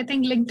changing. So I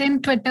think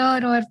LinkedIn, Twitter,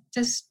 or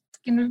just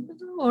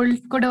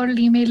good old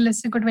email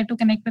is a good way to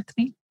connect with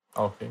me.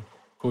 Okay,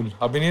 cool.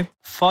 Abhinit?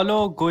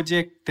 Follow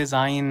Gojek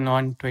Design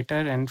on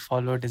Twitter and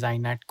follow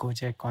Design at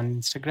Gojek on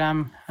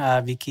Instagram.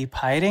 We keep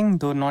hiring,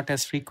 though not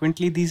as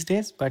frequently these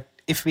days, but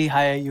if we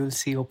hire, you'll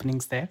see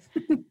openings there.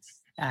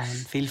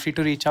 And feel free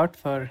to reach out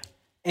for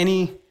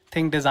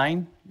anything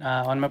design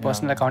on my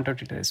personal account on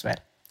Twitter as well.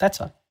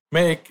 That's all.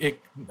 मैं एक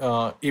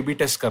A/B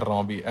test कर रहा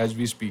हूँ अभी as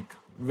we speak,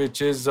 which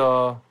is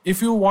if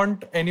you want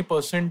any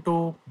person to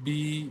be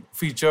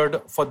featured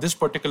for this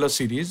particular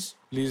series,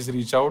 please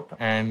reach out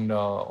and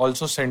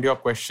also send your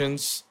questions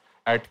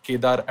at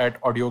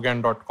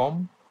kedar@audiogan.com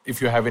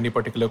if you have any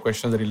particular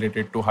questions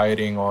related to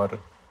hiring or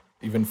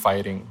even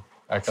firing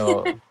at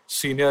a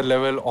senior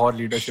level or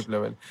leadership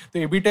level. तो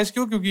A/B test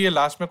क्यों? क्योंकि ये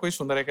last में कोई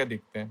सुन रहा है क्या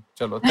देखते हैं.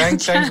 चलो,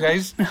 thanks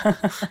guys.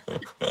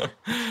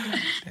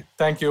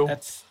 Thank you.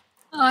 That's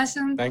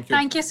awesome.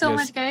 Thank you so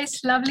much, guys.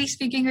 Lovely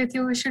speaking with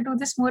you. We should do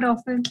this more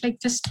often, like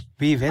just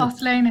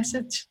offline as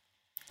such.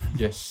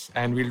 Yes,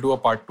 and we'll do a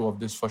part 2 of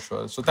this for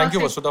sure. So thank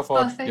you, Vasudha,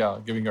 for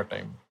giving your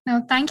time. No,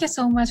 thank you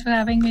so much for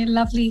having me.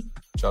 Lovely.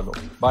 Chalo.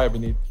 Bye,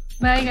 Abhinit.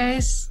 Bye,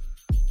 guys.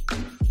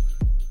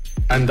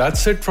 And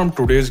that's it from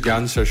today's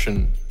GAN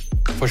session.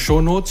 For show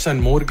notes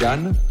and more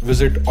GAN,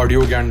 visit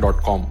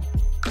audiogan.com.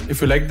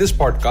 If you like this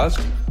podcast,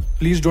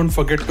 please don't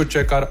forget to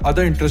check our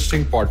other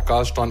interesting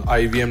podcast on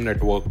IVM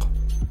Network.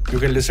 You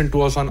can listen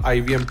to us on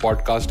IVM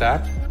Podcast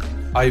app,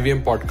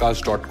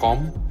 ivmpodcast.com,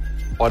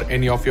 or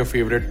any of your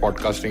favorite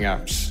podcasting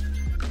apps.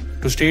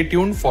 To stay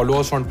tuned, follow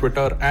us on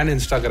Twitter and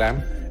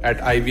Instagram at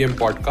IVM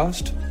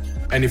Podcast.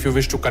 And if you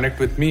wish to connect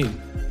with me,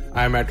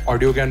 I am at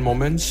AudioGAN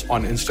Moments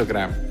on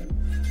Instagram.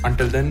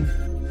 Until then,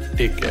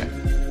 take care.